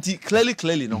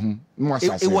 Clearly no.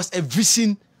 It was a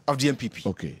vision of the MPP.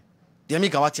 Okay. The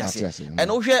make what you say. And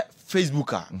over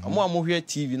Facebook I'm here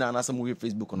TV na na some here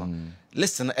Facebook no.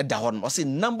 Listen at that one. I say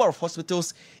number of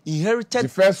hospitals inherited the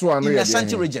first one in the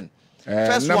Ashanti region.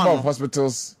 First number of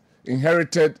hospitals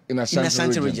inherited in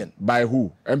Ashanti region. By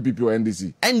who? MPP or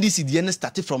NDC? NDC, the end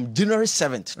started from January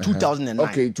 7th, 2009.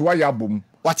 Okay, to Ayabum.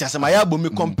 What you say,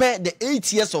 Mayabum? Compare the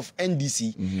 8 years of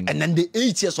NDC and then the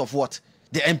 8 years of what?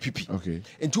 The MPP. Okay.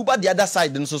 And to the other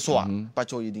side, then so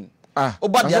Pacho you ding.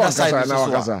 About the other side, so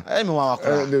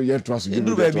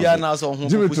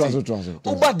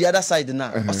about the other side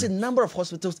now. I said number of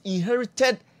hospitals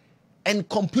inherited and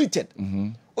completed.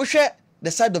 The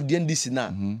side of the NDC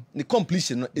now, the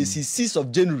completion is the 6th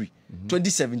of January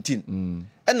 2017.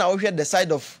 And now we had the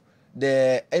side of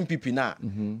the MPP now,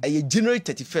 January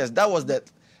 31st. That was the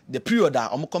period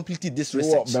that I'm completed this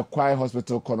research. The Kwai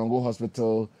Hospital, Konongo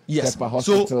Hospital, yes. Tepa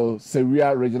Hospital,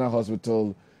 Seria Regional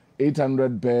Hospital,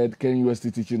 800-bed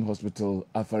KNUST Teaching Hospital,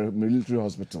 Afar Military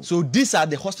Hospital. So these are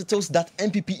the hospitals that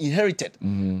MPP inherited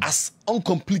as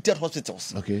uncompleted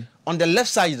hospitals. Okay. On the left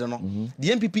side, the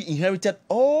MPP inherited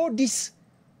all these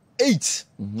 8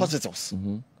 hospitals.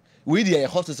 We are a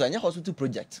hospital and a hospital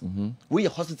project. We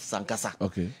are hospital Sankasa.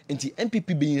 Okay. And the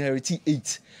MPP be inherited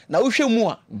 8. Now we show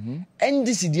more. And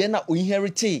this is the we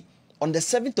inherited on the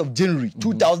 7th of January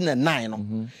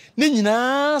 2009.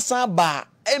 Nina Saba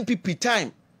MPP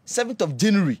time. 7th of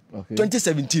January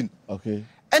 2017. Okay.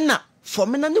 And now, for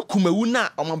me, no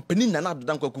kumewuna omampeni na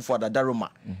Dankwah Kufuor Daroma.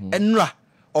 Enra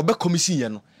obe commission ye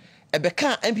no.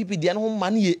 Ebeka MPP dia no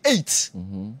man ye 8.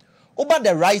 Over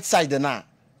the right side na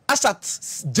as at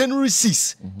January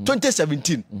 6,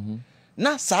 2017.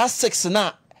 Na sa 6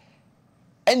 na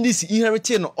NDC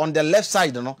inherited on the left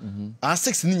side no. And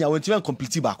 6 ni nya wenti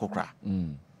complete ba kokra.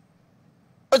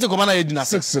 Ote komana ye di na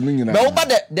 6 ni nya. But over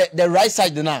the right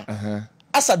side na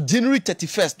as of January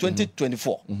 31st,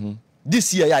 2024,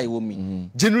 this year, I will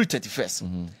mean January 31st.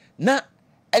 Now,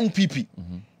 NPP,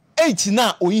 8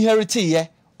 now, we inherited here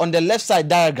on the left side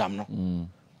diagram. No,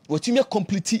 what you may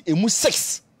complete a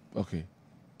 6. Okay.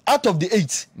 Out of the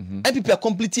 8, NPP are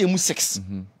completing a 6.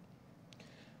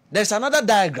 There's another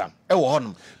diagram.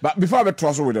 But before I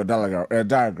trust with the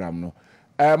diagram, no.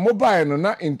 Mobile no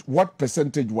na in what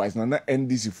percentage wise na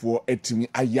NDC for etimi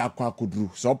ayakwa kudru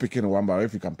so picking one bar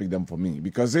if you can pick them for me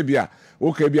because they be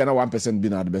okay be na 1% be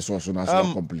na the best so na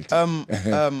so complete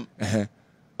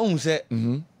say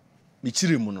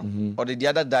michire mu no or the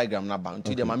other diagram na ba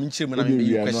into the ma michire mu na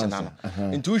me question na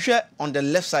into share on the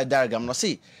left side diagram no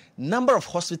see number of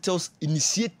hospitals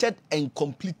initiated and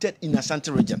completed in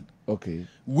Ashanti region. Okay,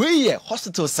 where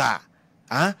hospitals are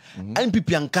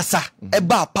NPP ankasa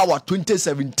eba power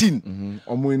 2017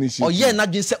 oye na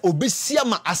dwen se obesia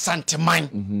ma asanteman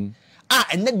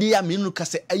ene de ya menu ka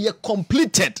se eye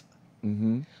completed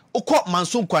ukọ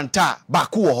manso kwanta ba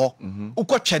ko wo ho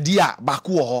ukọ twede a ba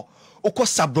ko wo ho ukọ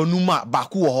sabronuma ba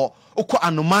ko wo ho ukọ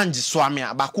anomanji soame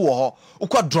a ba ko wo ho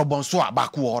ukọ drobonso a ba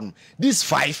ko wo ho. These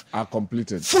 5 are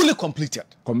completed, fully completed,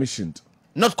 commissioned.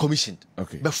 Not commissioned,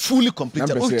 okay, but fully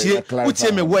completed. I'm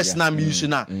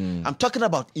talking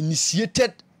about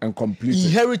initiated and completed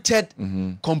inherited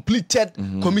completed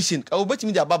commission I will bet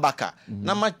me the babaka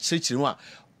na ma church no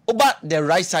over the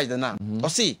right side now or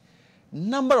see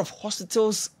number of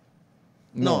hospitals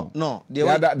no the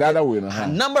other way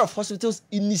number of hospitals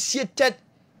initiated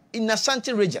in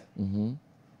Ashanti region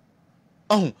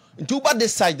into over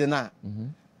this side now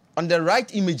on the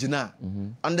right image now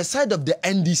on the side of the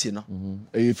NDC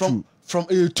from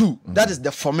A2 that is the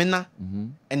Kwabena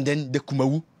and then the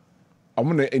Kumawu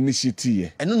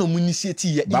initiative and no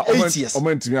initiative in 8 years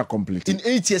complete in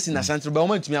 8 years in Ashanti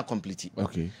but complete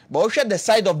okay but we share the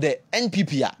side of the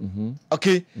NPP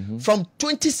okay from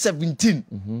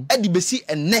 2017 at the BC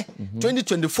and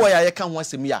 2024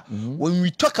 when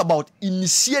we talk about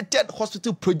initiated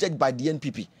hospital project by the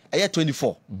NPP year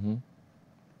 24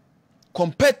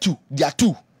 compared to their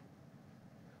two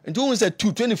and when we say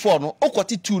 224 no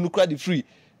okoti 2 no credit free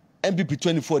NPP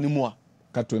 24 anymore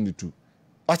ka 22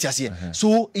 what you say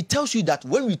so it tells you that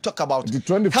when we talk about the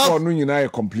 24 no nyina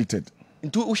completed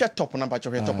into we share top number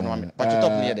top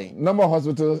near there number of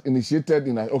hospitals initiated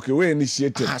in okay we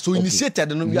initiated so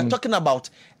initiated we are talking about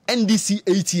NDC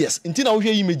 8 years until now we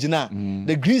hear image now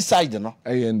the green side no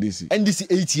NDC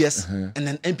 8 years and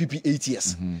then NPP 8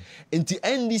 years until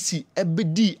NDC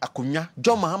ebedi akonya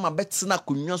John Mahama betsena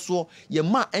akonya so ye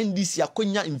ma NDC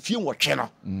akonya mfie wotwe no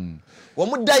wo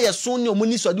mo da ye so ne o mo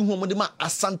ni so de hu mo de ma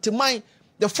asanteman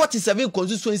the 47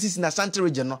 constituencies in Ashanti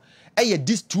region no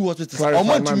these two hospitals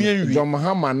John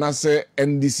Mahama na say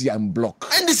NDC and block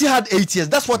NDC had 8 years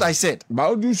that's what I said but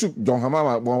how do you shoot John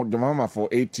Mahama for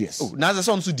 8 years oh now that's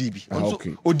on so DB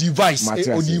okay o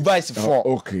device for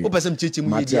okay o person cheche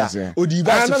mu yedia o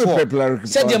device for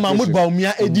said the Mahmoud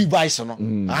Baumia a device no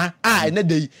na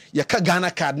dey ye ka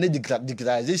Ghana card na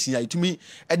digitalization ya itumi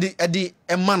e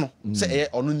ema no say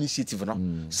ono initiative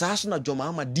no sa so na John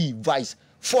Mahama device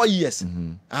 4 years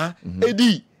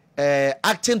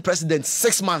acting president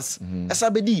 6 months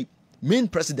SABD main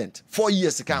president 4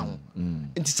 years ka ho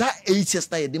nti sa 8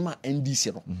 years na yedema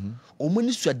NDC no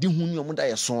omani suade hu ni omoda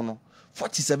ye so no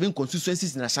 47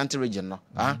 constituencies in Ashanti region no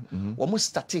omo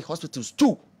start hospitals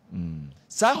 2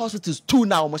 sa hospitals 2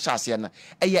 na omo shase na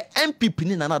MPP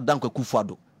ni na Dankwah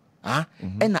Kufuado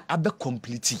na abe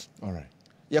complete all right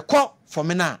ye call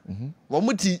Kwabena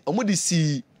omo di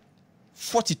si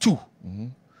 42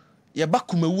 ye ba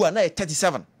Kumawu na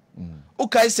 37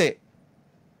 okay say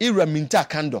Ira Minta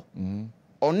Kando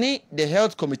only the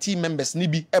health committee members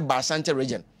nibi eba Ashanti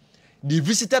region they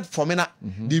visited Kwabena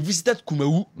they visited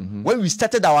Kumawu when we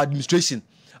started our administration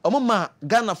omama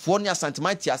Ghana for near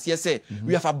Santimati as say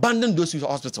we have abandoned those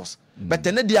hospitals but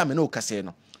then they am no kase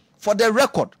no for the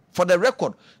record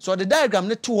so the diagram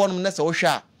ne 2 na say o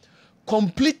hwa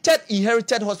completed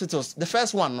inherited hospitals the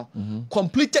first one no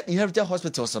completed inherited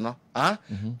hospitals no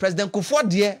President Kufuor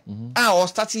there or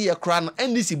starting year crown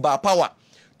NDC bar power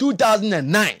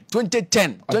 2009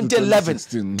 2010 2011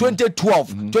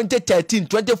 2012 2013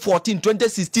 2014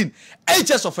 2016 8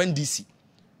 years of NDC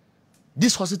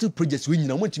this hospital projects we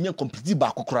nyina want to complete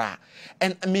back kra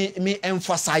and me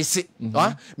emphasize it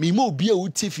me mo bia wo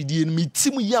tefidie me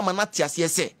tim yama na tiase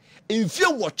se enfie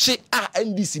woche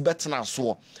NDC betena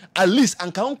so at least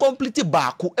anka on complete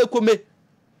back ekome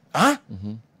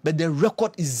but the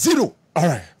record is 0 all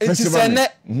right it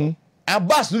is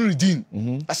Abbas Nuruddin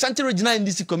Ashanti Regional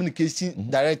NDC Communication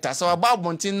Director so about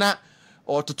Montina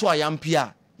or Toto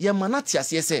Ayampia ye manati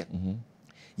se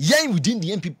yen within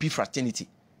the MPP fraternity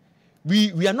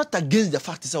we are not against the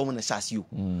fact that woman shas you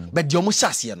but the almost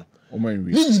shas here no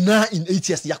in 8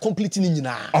 years you are completing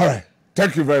nyina all right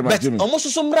thank you very much Jimmy but almost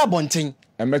so mra bonten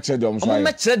e meche de almost almost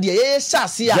meche de ye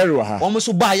shas ya almost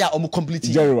so buy ya almost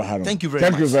completing thank you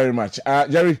very much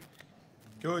Jerry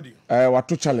Jody what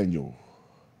to challenge you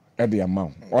at the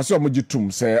amount also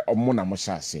omojitum say omo na mo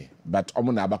shase but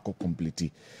omo na abako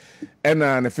complete and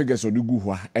the figures odugu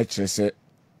ho a kire say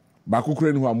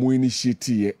bakukure ni ho amu initiate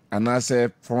ye anase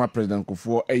former president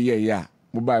Kufuor ya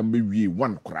mobile mbewie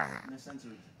one kra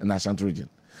na Ashanti region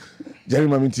Jerry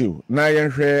Mamintiu na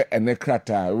yenhwe ene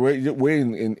krata we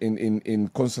in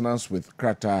consonance with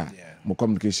krata mo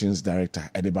communications director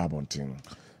Edeba Bontin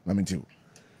Mamintiu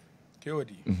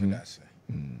Kodi that's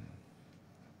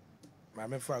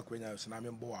my friend Kwenya so na me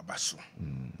mbo abaso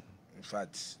in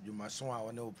fact you must so a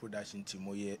one production team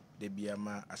oye de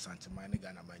biama Asante man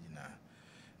Ghana magina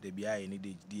de bia ye ni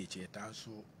de DH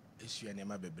tanso esu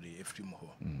enema bebre efrim ho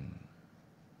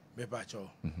me ba cho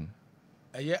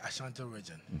eye Ashanti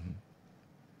region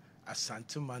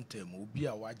Asante man tem obi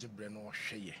a wagebre no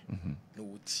hweye na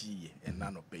wotie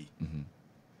ena no pay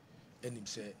enim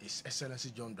say His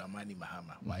Excellency John Dramani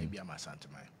Mahama wa e bia Asante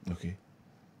man okay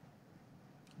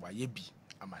wa ye bi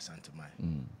Asante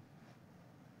man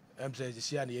say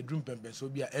this year na dream pempen so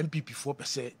be a MPP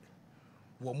 4%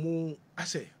 wo mu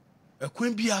ase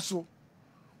akwan bi aso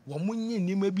wo mu nyi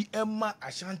nima bi emma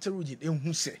Ashanti region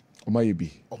ehu se omaye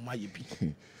bi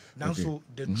now so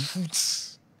the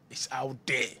truth is out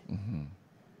there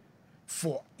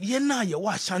for ye na ye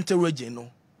wa Ashanti region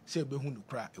no say be hu no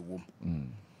kra ewom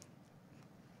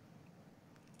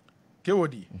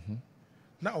kewodi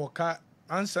na oka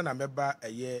answer na meba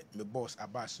eye me boss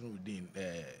Abbas Nurudin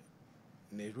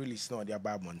ne release na the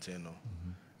about mountain no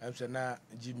am say na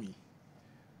Jimmy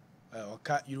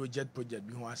oka Eurojet project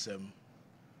bi ho asem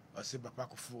o se papa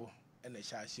kofo na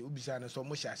hyaase obisa na so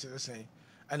mo hyaase sen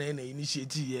ana na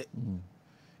initiate ye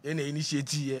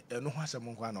no ho asem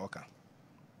nko na oka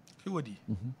kewodi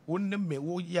wonne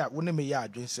me ya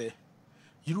adwen se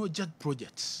Eurojet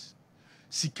project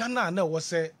sika na wo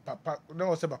se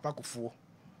papa kofo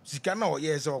sika na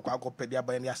oye se okwa akopedi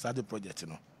aban ya start the project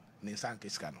no ne sanke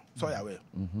sika no so ya we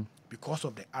because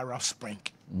of the Arab Spring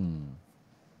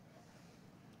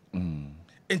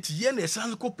enti ye na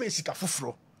san ko pay sika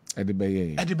foforo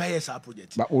edibeye sa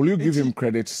project but will you give him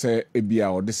credit say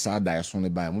ebia or this side I so ne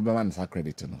buy mo be man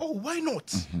credit no oh why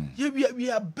not we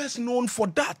are best known for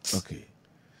that okay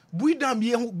buidam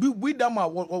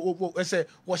say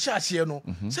wo hyaase no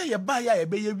say ye ba ya ye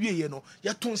be ye wie no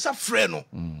ye tonsa frɛ no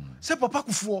say papa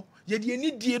kufo ye de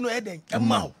ani die no eden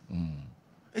emaw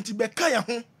enti be ka ya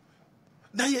ho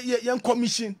na ye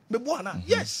commission me bo ana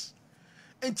yes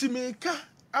enti me ka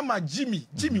ama Jimmy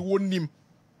wonim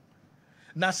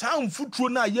na saa mfuturo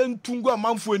na ye ntungu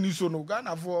amanfo ani so no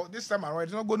Ghana for this time around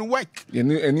it's not going to work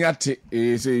any ate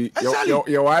say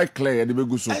your eye clear de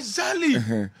begu so exactly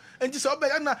and this obey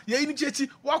na ye initiate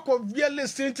wako really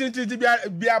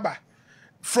biaba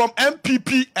from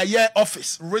MPP a year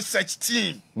office research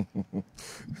team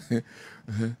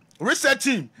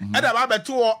and about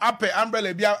to up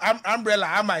umbrella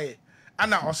amaye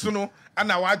ana osuno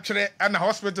ana watwere ana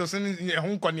hospitals in ho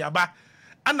nkoniaba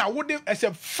ana would as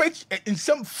a fake in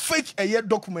some fake a year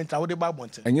document I would ba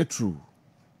bonte enye true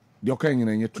the okay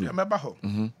enye true remember ho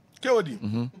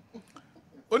kewodi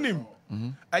onim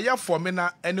aya for me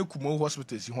na ene Kumo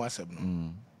hospitals ho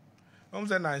asem no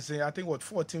say na say I think what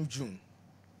 14th June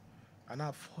and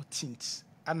 14th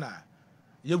ana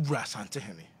yebura Asante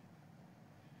hene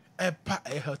epa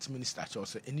a health minister cho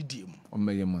say any DM o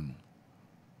meye man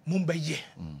mumbeye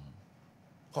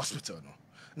hospital no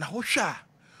na ho hwa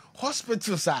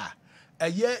hospitals a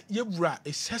yebura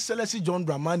His Excellency John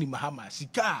Dramani Mahama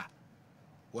sika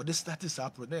what the status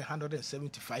up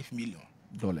 $175 million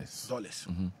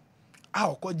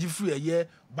our ko free a year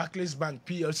Barclays Bank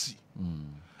PLC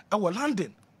our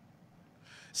London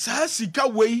sa sika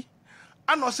way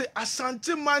and say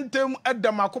Asante Mantem at the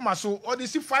Makoma so or they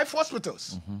see 5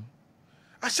 hospitals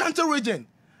Ashanti region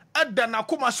at the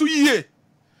Nakoma so ye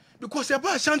because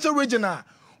about Ashanti region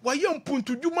why you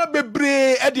puntu duma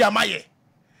bebre e de amaye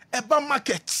eba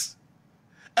market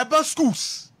eba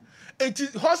schools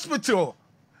enti hospital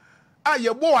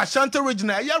ye bo Ashanti region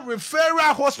ye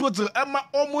referral hospital ema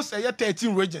almost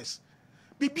 13 regions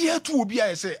bibia tu obi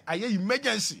aye say aye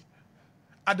emergency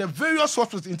at the various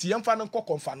hospitals enti yemfa no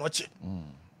konfa noche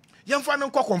yemfa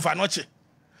no konfa noche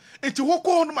enti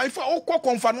hoko no maifa hoko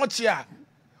konfa noche a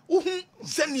uhu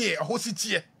senie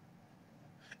hositie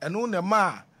eno na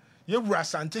ma yewura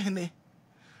Asante hene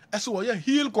eso wo ye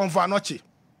heal konfa noche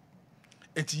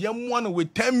enti yemwa no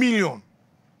with 10 million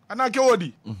anake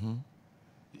wodi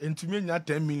entumi nya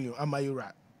 10 million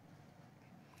amayura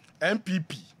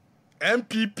MPP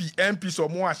so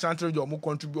mo Asante jo mo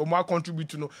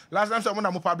contribute no last time so mo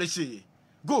na mo publish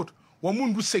good wo mo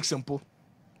ndu 6 simple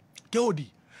ke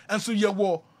wodi and so ye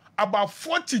wo about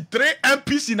 43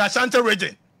 MPs in Asante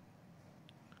region.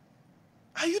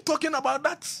 Are you talking about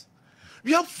that?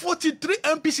 We have 43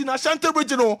 MPs in Ashanti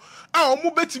region. Ah,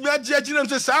 omo betimi agye them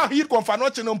say sa here konfa no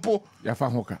che no mpo. Yafa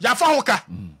hoka.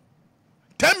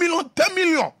 10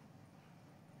 million.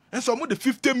 And so mo the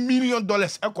 $50 million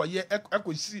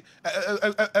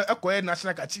ekoye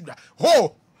national cathedral.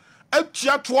 Ho!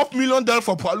 Etia $12 million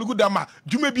for Palugu Dama.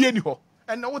 Dume bi eni ho.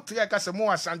 And now try ka se mo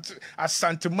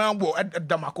Asante man wo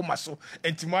Damakoma so.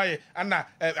 Entimaye ana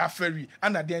aferi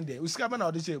ana den there. Usika ba na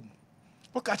odi say.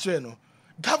 What catch you no?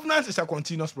 Governance is a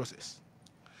continuous process.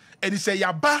 And it's a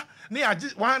yaba near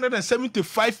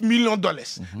 $175 million.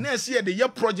 Now see the year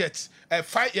project,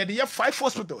 the year 5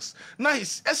 hospitals. Now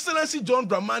His Excellency John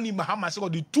Dramani Mahama said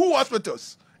the 2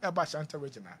 hospitals about Ashanti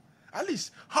region. At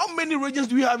least how many regions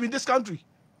do we have in this country?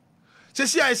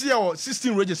 Say I see our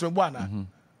 16 regions from Ghana.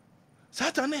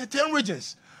 Saturday 10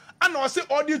 regions. And I say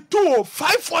all the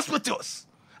 5 hospitals.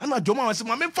 And I Joma say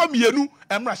my family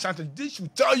I'm not Ashanti. They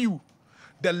should tell you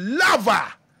the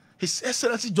lava His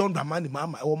Excellency John Dramani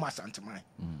Mahama Ewoma Santemai.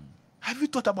 Have you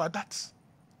thought about that?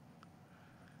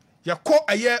 You call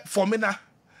a year for me now.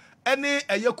 Any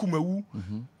a year kumewu.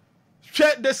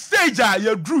 The stage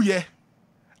you drew here.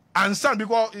 And some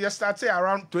because you started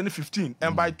around 2015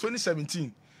 and by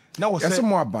 2017 now was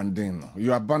more abandoned.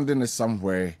 You abandoned it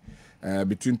somewhere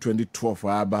between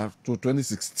 2012 to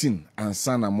 2016 and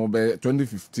some mobile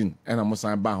 2015 and I'm also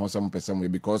about some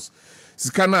person because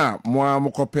Sikana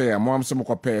mo compare mo am some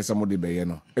compare some de be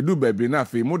no edu baby na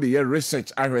fe mo de year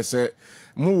research I say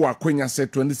mo wa kwenya say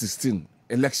 2016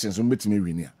 elections mo betimi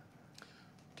winia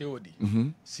KOD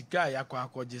sika yakwa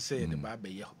akwaje say the ba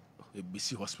be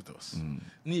BC hospitals.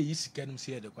 Ni yi sika nim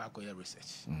say the kwakoya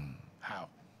research.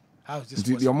 How is this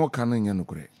possible? You more can nya no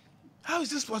kure. How is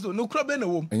this possible? No Kwabena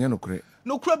wom. Nya no kure.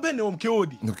 No Kwabena wom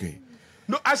KOD. Okay.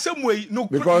 No asem way no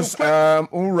because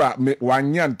unra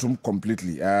wanya ntum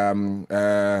completely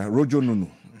Rojo Nunu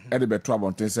e de beto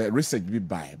abonten say research be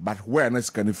by but where na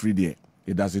scan free there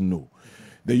it doesn't know.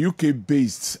 The UK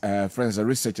based friends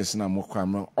researchers na mo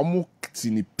kwam omo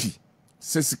tini p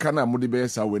Sesikana mudi be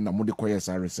sa we na mudi koye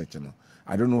sa research no.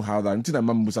 I don't know how that until I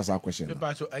mambusa sa question.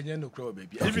 Paper so anya no crowd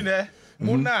baby. Even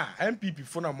mona MPP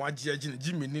for na mo agye agye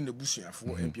Jimmy ni na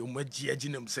busuafo MP mo agye agye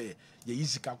nam say ye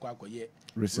yisika kwa akoye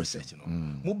research no.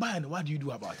 Mobile what do you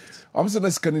do about it? I'm saying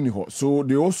that's canning ho. So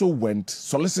they also went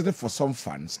solicited for some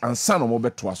funds and son mo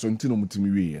beto so ntino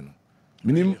mutimi wie no.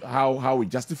 Meaning how we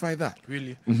justify that?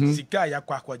 Really? Sika ya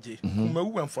kwa akwaje.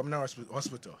 Umewu from na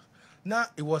hospital. Now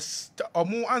it was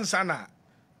omu ansana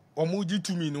omu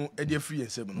G2 me no e dey free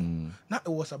and seven no. Now it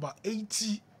was about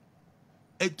 80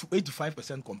 to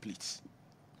 85% complete.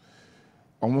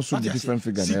 Almost a different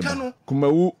figure never.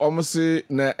 Kumawu almost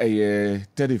na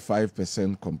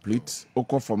 35% complete.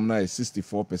 Oko from now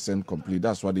 64% complete.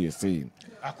 That's what they are saying.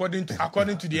 According to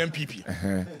the MPP.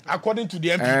 According to the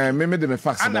MPP. Maybe the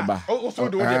facts number. Also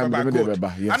the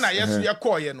Beba. Yes. Anna yes we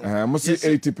call you know. Must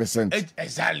say 80%.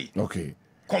 Exactly. Okay.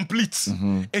 Complete.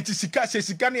 It is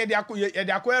sika na ye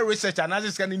akwa research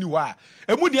analysis kan ni wa.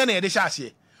 Emu de na ye de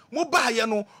hyase. Mo ba ye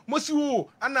no, mo si wo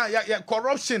ana ya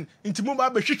corruption inti mo ba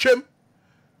behwehwem.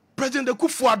 President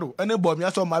Kufuado ene bo mi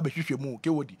aso ma behwehwem ke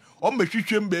wodi. O ma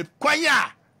hwehwem be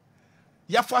kwanya.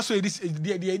 Ya fa so de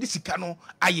sika no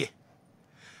aye.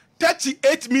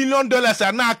 $38 million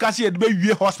na akase ye de be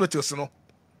wie hospitals no.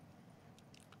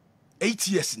 8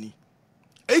 years ni.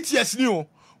 8 years ni o.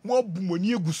 Mo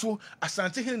bumoni eguso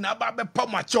asante hin na ba be pa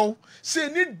macho se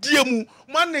ni diemu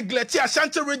man neglect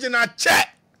asante regional che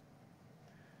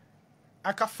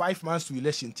aka 5 months to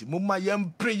election ti mo ma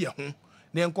yem pray ho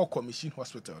na enko commission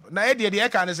hospital na e de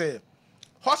can say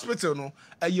hospital no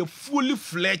a fully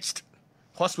fledged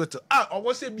hospital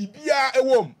owo se bibia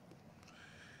ewom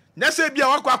na se bia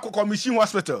wakwa commission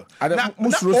hospital na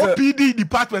OPD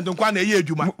department nkwa na ye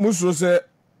adwuma musuro se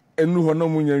enu ho no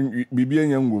munya bibia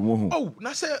nya ngwo ho oh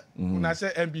na say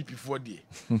MPP for there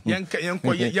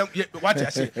yenko what I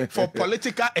say for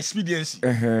political expediency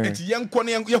et yenko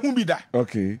na yehu bi da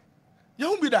okay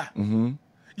yehu bi da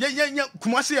ye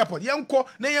Kumasi airport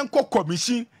yenko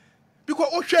commission because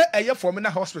o hwe eye for me na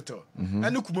hospital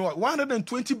and kuma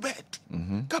 120 bed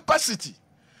capacity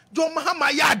John Mahama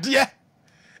ya de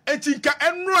etinka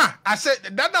enra I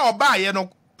said that na oba ye no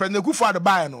President Kufuado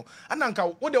buy no ananka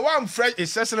wo the one fresh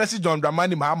is Excellency John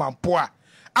Dramani Mahama Poa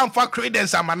amfa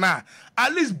credence amana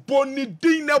at least boni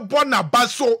din na bona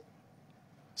baso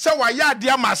se wa ya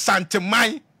dia ma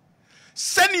santeman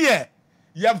senior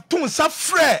you tun sa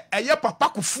frɛ eye papa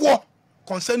Kufuo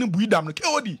concerning buidam no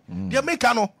KOD dia make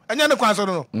no enya ne kwan so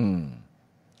no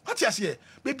what you say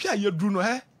baby aye dru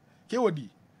no KOD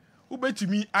wo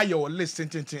betimi aye o list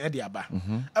tenten e de aba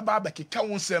abekeka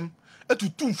wonsem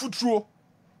etutum futuro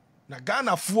na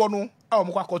Ghana fo no a o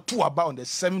mokwa to about on the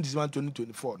 7th December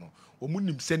 2024 no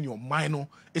omunim senior man no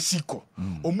esiko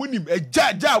omunim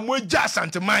eja mo eja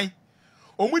santeman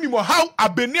omunim how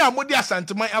abeni amode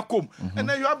asanteman akom and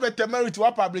then you have the temerity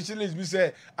to publish list be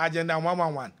say agenda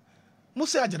 111 mo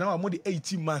say agenda amode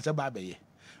 18 months aba be ye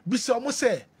be say mo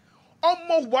say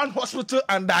almost one hospital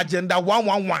and agenda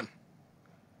 111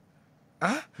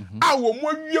 awo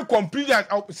mo wie complete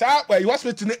sa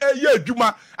hospital na eye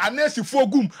adwuma anesi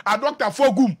fogum a doctor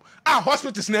fogum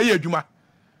hospitals na eye adwuma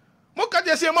mo ka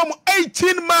je say mo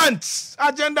 18 months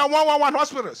agenda 111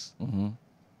 hospitals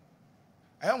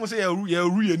I almost say ya ru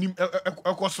enim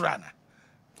ekosra na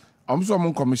am so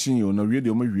mo commission you na wie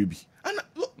de mo wie bi ana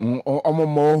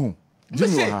omo ho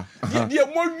Jimmy ha de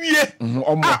mo wie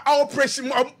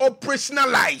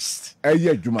operationalized eye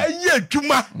adwuma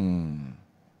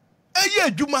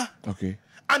okay.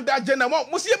 And that general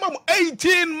must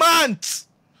 18 months.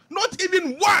 Not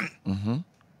even one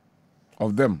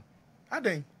of them.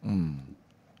 Aden.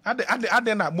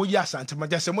 Aden na mo ya Asantema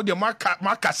just mo de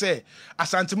maka say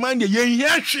Asantema de ye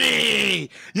hwe.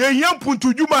 Ye hia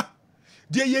puntu dwuma.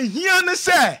 De ye hia ne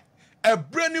say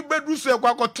ebrani bedu so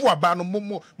kwakoto aba no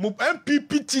mo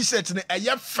MPP t-shirt ne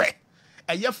eye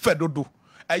fe dodo.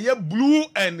 Eye blue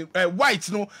and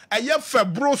white no eye fe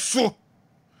bro so.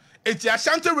 Eti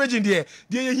Ashanti region there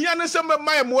ye hia ne say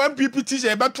my mo MPP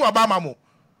t-shirt beto aba ma mo.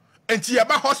 Enti ye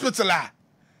ba hospital a.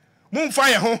 Mo mfa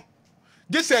ye ho.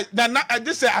 This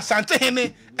is Asante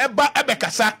hene ebe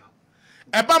kasa.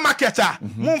 Eba marketer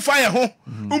mo mfa ye ho.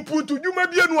 Mpuntu dwuma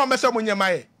bia nu amesa mo nyema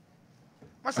ye.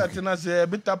 Masate na say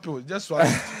bitter pill just one.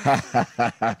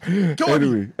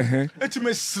 Anyway, eti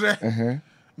mesre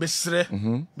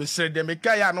de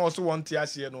meka ya na also want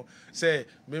ase no say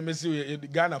me say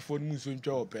Ghana phone mu so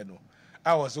ntwa ope no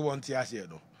I also want ase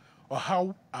no or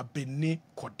how abeni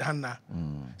kodana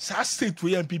sa state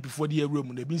we MPP for the area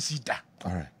mu na bi sida.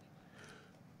 All right,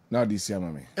 now this year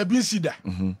mama e bi sida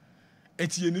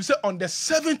eti you say on the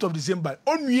 7th of December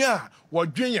onua wo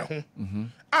dwen ye ho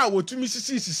wotumi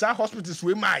sisi sa hospitals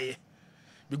we maye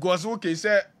because okay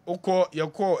say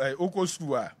oko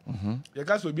school you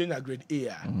guys will be in a grade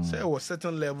A say it was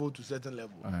certain level to certain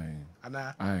level and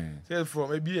say from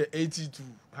maybe 80 to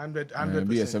 100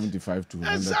 maybe 75 to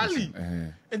 100%. Exactly.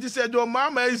 And he said your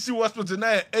mama is hospital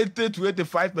now 80 to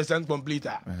 85% complete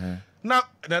now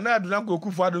do not go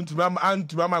for them to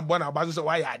mama born about so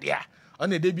why are there on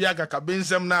the day biaka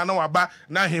kabensem na waba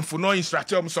na himfo no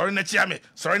instructor sorry na chia me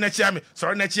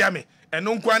and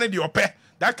no kwane de ope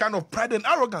that kind of pride and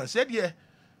arrogance said yeah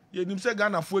you nim say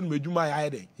Ghana phone medjuma ya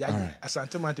dey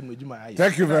Asante mante medjuma ya.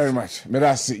 Thank you very much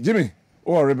Merasi Jimmy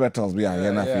or Robertals be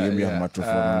ya na fe yemi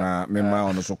amatofo na me ma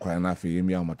ono so kwan na fe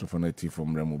yemi amatofo na ti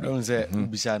from remu bi. I want say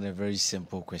bisa a very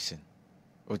simple question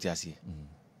what you say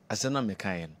asana me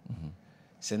kan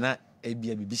se na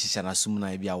ebia bibi shisha na sum na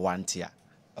ebia wantia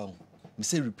me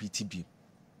say repeat bi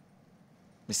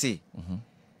me say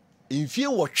infie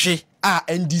wotwe a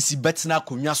NDC betina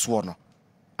konwa so no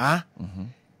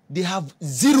they have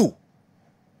zero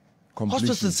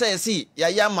hospital say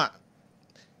yama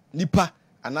nipa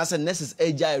anase nurses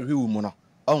eja ehwe mu no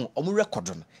omu record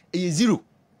no zero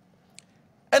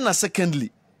and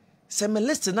secondly say me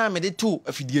list na me de to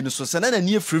afidie no so say na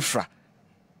ni afrifra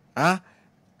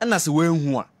and as we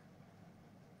hu a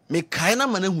me kai na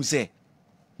mana hu say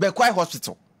be kwai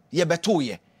hospital ye beto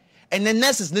ye and the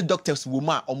nurses ne doctors wo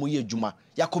ma omo ye adwuma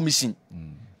ya commission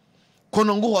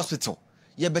Konongo hospital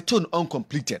ye beto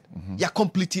uncompleted ya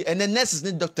complete and the nurses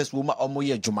ne doctors wo ma omo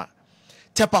ye adwuma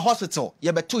Tepa hospital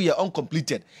ye beto ye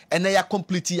uncompleted and ya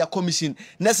complete ya commission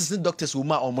nurses ne doctors wo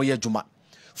ma omo ye adwuma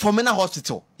Fomena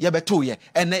hospital ye beto ye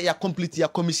and ya complete ya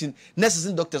commission nurses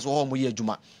ne doctors wo omo ye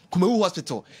adwuma Kumewu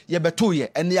hospital ye beto ye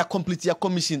and ya complete ya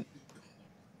commission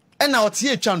and na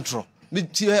otie twantro me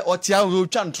tie otia wo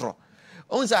twantro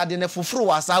onse ade ne foforo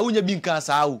wasa unya bi nkan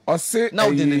sa wo na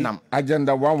wo de ne nam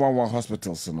agenda 111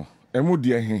 hospitals no emu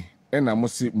de he na mo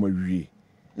se mawie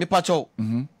me pacho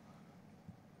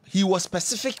he was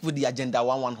specific with the agenda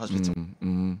 11 hospital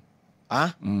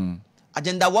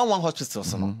agenda 11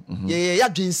 hospitals no ye ya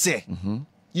dwen se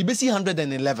you be see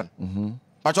 111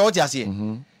 pacho what you say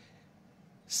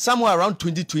somewhere around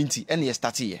 2020 and you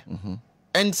start here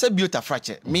and say beauty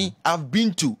fracture me I've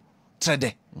been to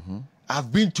Trede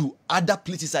I've been to other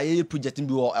places I projecting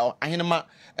be ahenema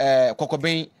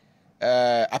Kwabena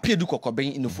appear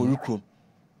Kwabena in the Forukrom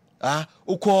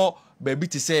uko baby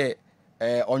to say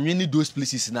on any those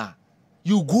places now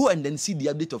you go and then see the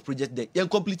update of project there you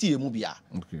complete mobia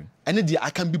okay and then I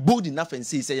can be bold enough and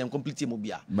say you complete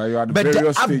mobia but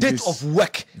the update of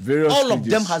work all stages. Of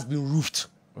them has been roofed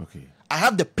okay I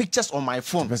have the pictures on my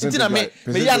phone. Percentage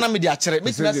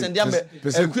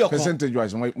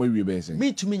wise,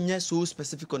 me to me so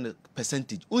specific on the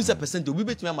percentage. Who's a percentage? We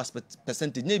bet me a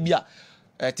percentage. Maybe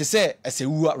to say as a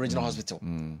regional hospital.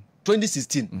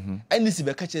 2016, and this is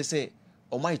the catcher say,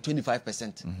 oh my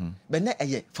 25%. But now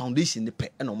a foundation the pay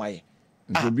and oh my.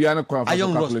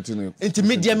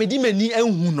 Intermediate medimeni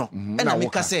enhu and I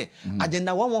make say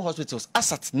agenda 11 hospitals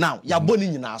asset now ya boni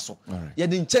nyina so ya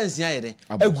the chance ya yede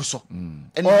eguso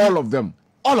and all of them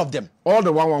all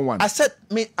the 111 I said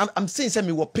me I'm saying say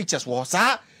me what pictures was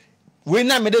we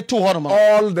na me de two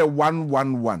all the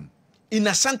 111 in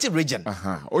Ashanti region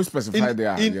or specify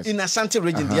there in Ashanti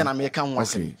region the American one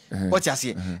what you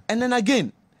say and then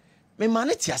again me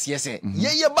manage as yes say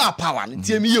ye ba power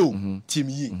team you team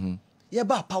yi ye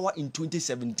ba power in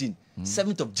 2017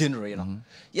 7th of January you know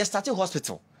ye started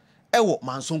hospital ewo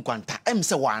manson kwanta em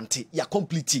se wante ya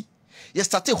complete You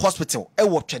started hospital. I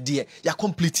work there. You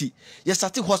complete. You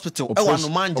started hospital. I want to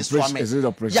manage swami.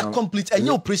 You complete. And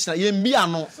you operational. You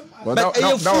no. But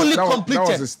you fully completed.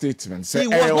 That was a statement. He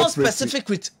was not specific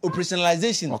with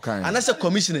operationalization. Okay. And that's a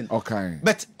commissioning. Okay.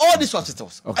 But all these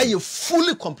hospitals are you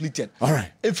fully completed. All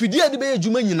right. If you did the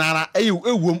juma nyinara, you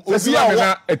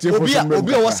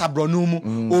obi was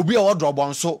sabronumu, obi was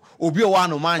drobonso, obi was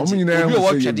no manji, obi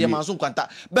was chede manso kwanta.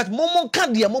 But momo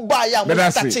kan dia mo ba ya mo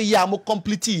start ya mo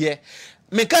complete ye.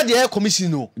 Me kan dia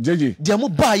commission no. JJ. Dia mo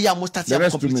ba ya mo start ya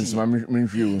complete. The rest 2 minutes me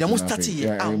review. Dia mo start ye.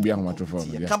 Yeah, be am to form.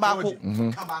 Kabako.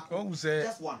 Who say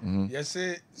yes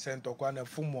say sentokwa na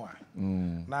fumo a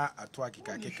na ato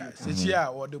akika keka. Se chia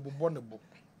o de bobonebo.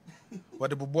 What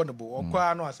the bobonebo o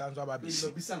kwa no asanzo aba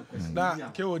bisi.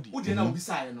 Na KOD. Who dey na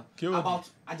obisa no about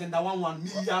agenda 11 me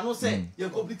ya no say you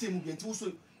complete mu genti wo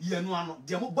so ye no ano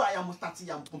dia mo ba ya mo start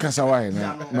ya mo. Kasa why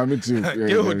na mami too.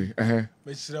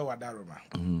 Me sire wadaroma.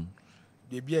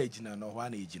 Baby ejina no hwa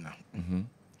na ejina.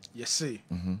 Yes,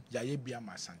 ya ye bia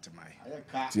ma santemai.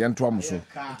 Ti ento amuso.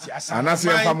 Anase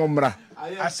yemfa momra.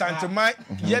 Asantemai,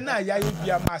 ye na ya ye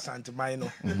bia ma santemai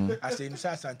no. Ase ni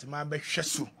sa santemai be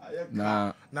hweso.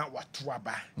 Na watu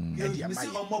aba. Ye dia mai.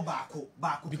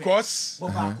 Because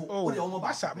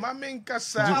asa mama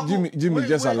nkasa. Jimmy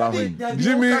just allow him.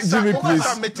 Jimmy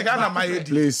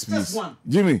please.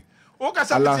 Jimmy. O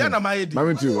kasa metia na maedi.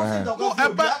 Mami too.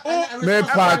 Me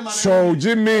pacho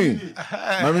Jimmy.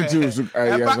 Mami too.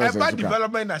 Eba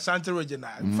development na Ashanti region.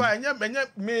 Fine,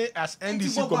 me as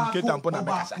NDC communicator mpo na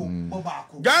bekasa.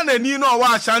 Ghana ni no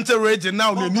wa Ashanti region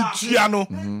now na ni tua no.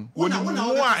 Woni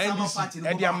mu a NDC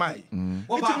e dia mai.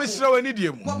 Iti me sira wani die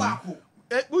mu.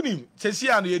 Unim, chesi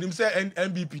anu yenim se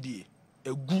NBPD.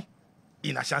 Egu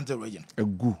in Ashanti region.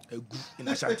 Egu in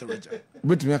Ashanti region.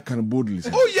 But me can boldly say.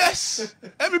 Oh yes.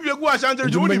 Every egu Ashanti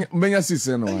region. Menya seat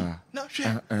no. Na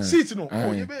hwe. Seat no.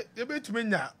 Oh you be to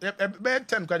menya. Be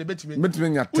 10 kwa be to menya. Bet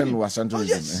menya 10 was Ashanti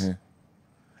region.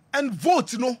 And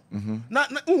vote no. Na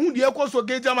who the equals for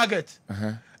Gauge Market.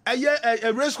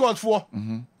 A race course for.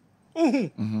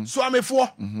 So am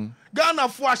for. Ghana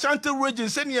for Ashanti region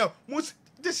senior most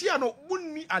this year no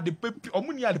munni at the paper or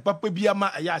munni at the papa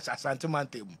biama ayas Ashanti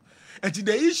Mantem. And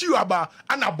the issue about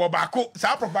Anna Bobako,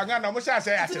 sa propaganda,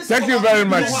 thank you very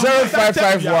much.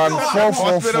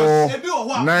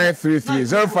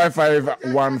 0551-444-933.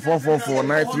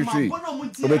 0551-444-933.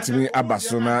 Obetimi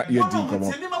Abasona Yedi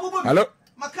Komo. Hello?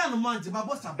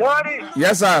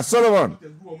 Yes, sir. Solomon.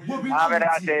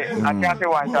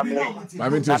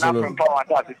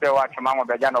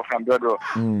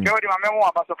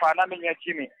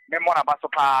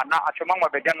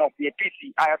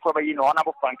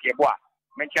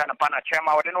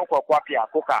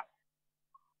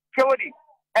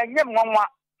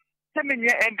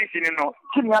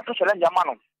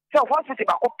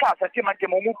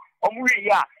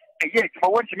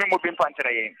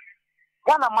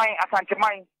 Ghana mine Asante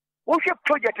mine. We should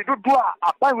project to do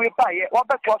a by way by what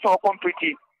back to us or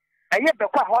complete. A year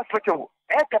Bekwa hospital,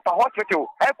 a Kepa hospital,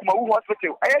 a Kumawu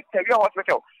hospital, a Teria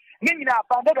hospital. Nina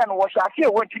Banded and was a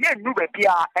few when you knew the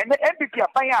PR and the MVP of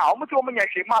Fire, almost woman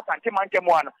she must Antimantem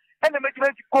one. And the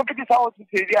material competitive house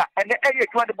area and the area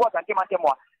to the board Antimantem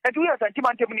one. And we are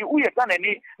Antimantem, we have done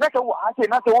any, not a I say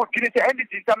not a word,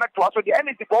 anything to us or the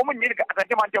anything for women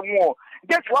Antimantem war.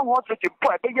 Just one hospital,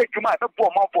 but you might have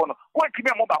 4 months on. What to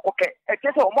be mobile, okay?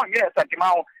 Just 1 year,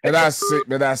 Santimao. But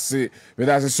that's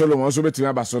a Solomon also between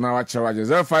Abasona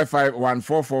charges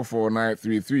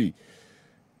 0551-444-933.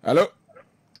 Hello?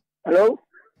 Hello?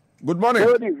 Good morning.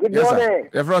 Good morning.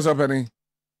 Your first opening.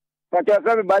 But you're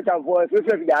very bad for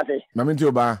Mammy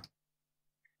Tuba.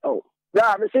 Oh,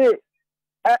 yeah, I see.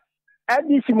 At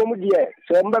this moment, dear,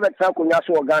 so I'm better to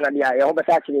Nassau Ghana, I hope it's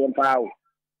actually in power.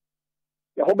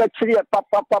 The whole battery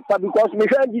papa because me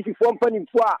heard this company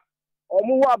for or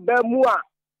more Bermua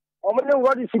or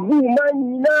what is a good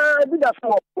man, did a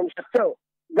for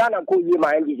Ghana could be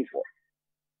my NDC for.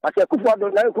 But I could for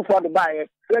the buyer,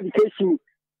 education.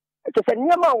 It's a new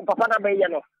amount, Papa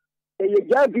Bayano. The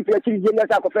young people actually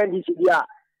generous of NDC,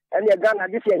 and you're Ghana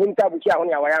this year, him to on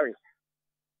your wiring.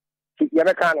 Thank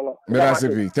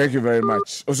you very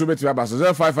much. Also, bet you about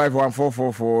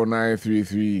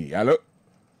 0551-444-933. Hello.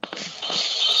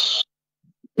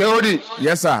 KOD.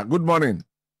 Yes, sir. Good morning.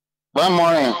 Good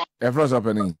morning. Everyone's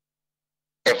opening.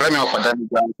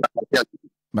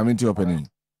 Maminti opening.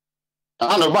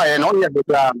 I don't buy no yet.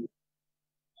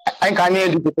 I can't hear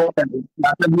the person.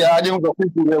 Not the idea of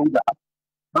people.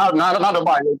 Not a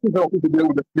buy. People to deal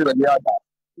with the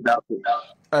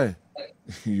hey,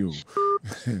 you.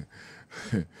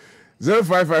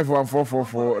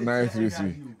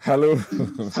 0551-444-933. Hello.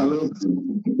 Hello.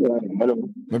 Hello.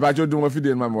 Me ba jo dum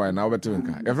afide ma me why na obete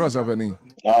nka. E fro so pani.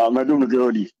 Me dum ke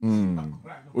odi.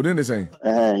 Odi ne say.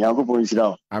 Yankopon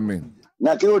nsira. Amen.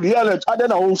 Na ke odi ala ade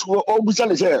na wo busa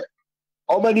le say.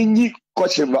 O ma ni nyi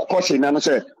question na no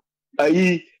say.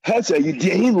 Ayi health ayi die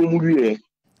hin no mu wie.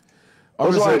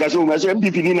 Also ga so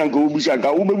MPP ni na go busa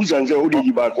ga wo busa say o de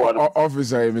yi ba ko na.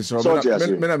 Officer me so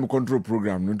me na me control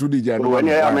program no to di ja no. Wo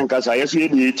ni ya men kasa yeso ye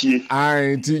ni etie.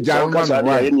 Ai ti ja no ma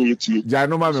me. Ja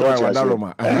no ma me why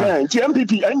wadaloma. Ti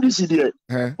MPP NDC die.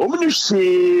 O mu ni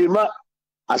shema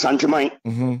asanteman.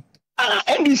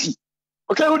 NDC.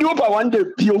 Okay, we do one day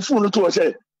be your phone to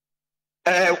say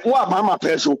what mama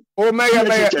peso. Oh, me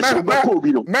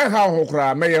how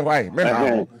hokra, me why?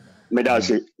 Me da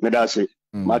say.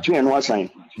 Maakye and one sign.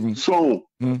 So,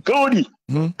 Cody,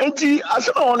 and as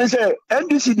I want to say,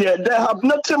 NDC they have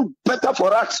nothing better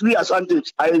for us. We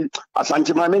advantage.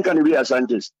 Asanteman can be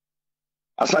advantage.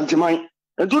 Asanteman.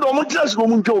 And to the Montas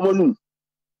woman Joe Manu.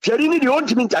 Cherini the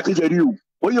ultimate tackle you.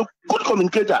 Or you good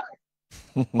communicator.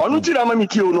 Onutira mami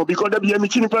kio no because there be a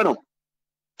machine panel.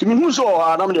 Kimi who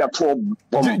saw na me dey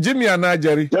Jimmy and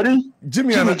Jerry.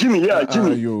 Jimmy, yeah,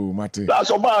 Jimmy. Yo, Mate. That's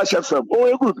oba chef.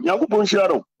 Oh, good. Yankopon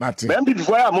share. Mate. Ben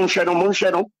before I mon share.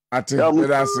 That's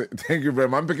it. Thank you very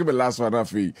much. I'm picking the last one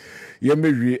off. Ye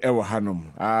me wi e wo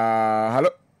hanom.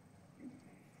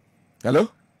 Hello?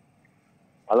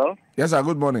 Yes, sir.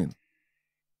 Good morning.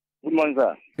 Good morning,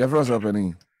 sir. Your first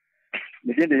opening.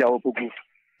 Me dey ya opoku.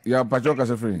 Ya pachoka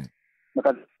se free.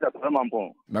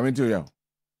 Na me too ya.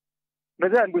 Me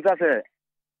say ngusa say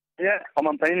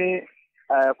omampani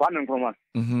Kwame Nkrumah.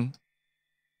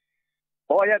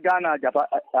 Oh yeah Ghana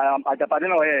Japan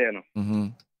no yeah no.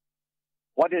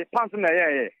 What the pounds na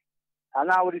yeah. And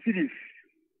now with the cities.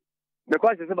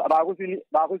 Because it's ba go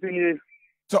sini.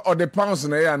 So all the pounds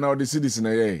na yeah now the cities na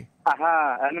yeah.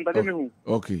 Aha, and but me who.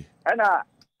 Okay. And that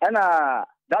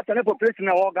the population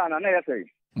na Ghana na yeah say.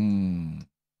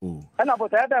 And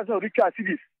about that so rich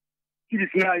cities. Cities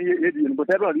na ye but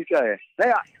everyone rich na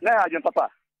ya papa.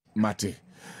 Mate.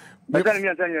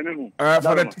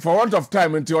 For want of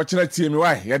time into your children team,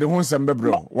 why? You the one some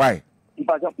bebro. Why? Me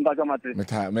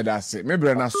da say. Me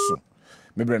bre na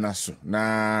so.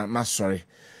 Na sorry.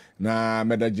 Na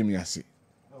me da Jimmy ase.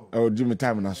 Oh Jimmy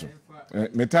time na so.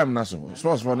 Me time na so.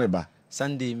 Sports for neighbor.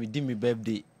 Sunday me di me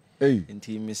birthday. Hey.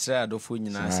 Nti Mr. Adolfo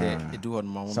nyina say edu hon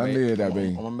ma Sunday da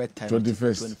ben.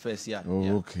 21st. Yeah.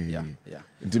 Oh, okay. Yeah.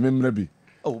 Nti me mrabi.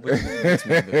 Oh,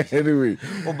 anyway.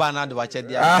 Obana do wache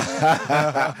dia.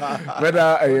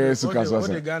 Meda suka so.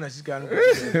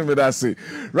 Meda say.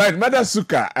 Right, Meda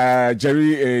suka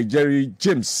Jerry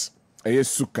James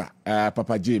suka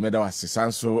Papa J meda wase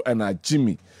sanso na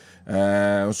Jimmy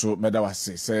so meda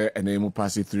wase say enemu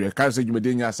pass through. Kan say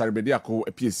jumede nya sarebedi akọ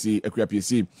PSC akua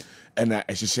PSC na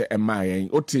ehihye ema yen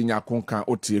otinya konka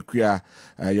otiekua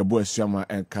yebo asuama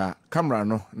enka camera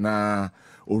no na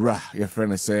ora your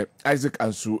friend say Isaac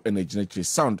Ansu Energy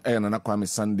sound na Kwame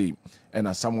Sunday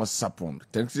and Samuel Sapon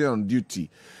thanks on duty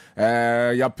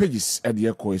your pages at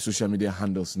the social media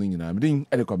handles ni nyina mdin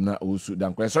Kwabena Owusu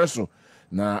Dankwah so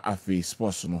na afi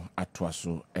sports no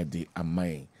atoaso edi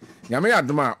amai nyame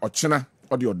adoma ochena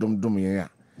odi odomdom yen a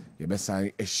ye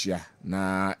besan ehia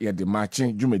na ye de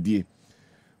Maakye dwumadie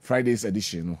Friday's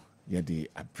edition no ye de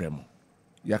abremo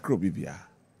yakro bibia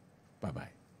bye bye.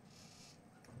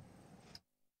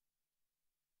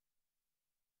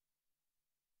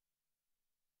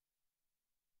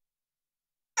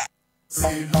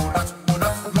 Say Lonat.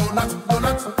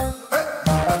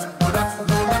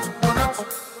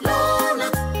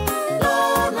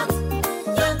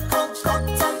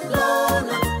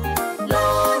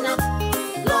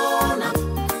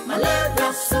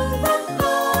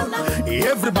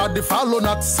 Everybody follow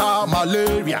not sa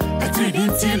malaria. A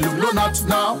treating till Lonat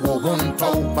now won't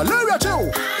talk. Malaria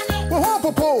chill.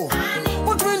 Popo.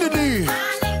 What will it be?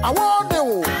 I want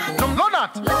you. Num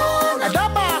Lonat. A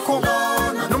dabako.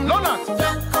 Num Lonat.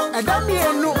 A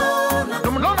damien no.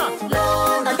 Num Lonat.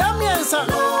 A damien sa.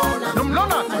 Num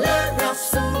Lonat.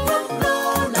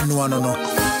 No.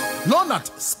 Lonat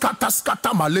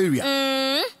scatter malaria.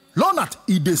 Lonat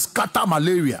ide scatter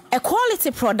malaria. A quality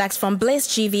product from Blaze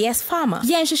GVS Pharma.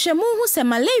 Yenshishemu hu se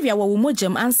malaria wa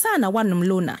wumojam ansana wanum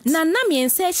Lonat. Na nam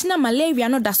yensearch na malaria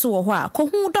no daso wo ho a ko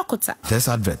hu doctor. This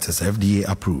advert is FDA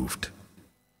approved.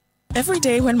 Every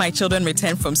day when my children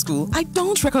return from school, I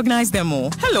don't recognize them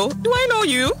all. Hello, do I know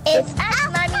you? It's us,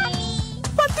 Mommy.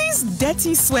 But these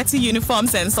dirty, sweaty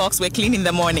uniforms and socks were clean in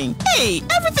the morning. Hey,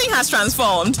 everything has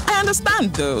transformed. I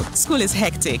understand though. School is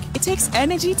hectic. It takes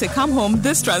energy to come home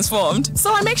this transformed.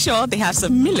 So I make sure they have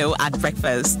some Milo at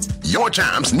breakfast. Your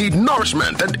champs need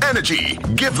nourishment and energy.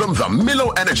 Give them the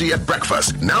Milo Energy at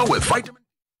breakfast. Now with vitamin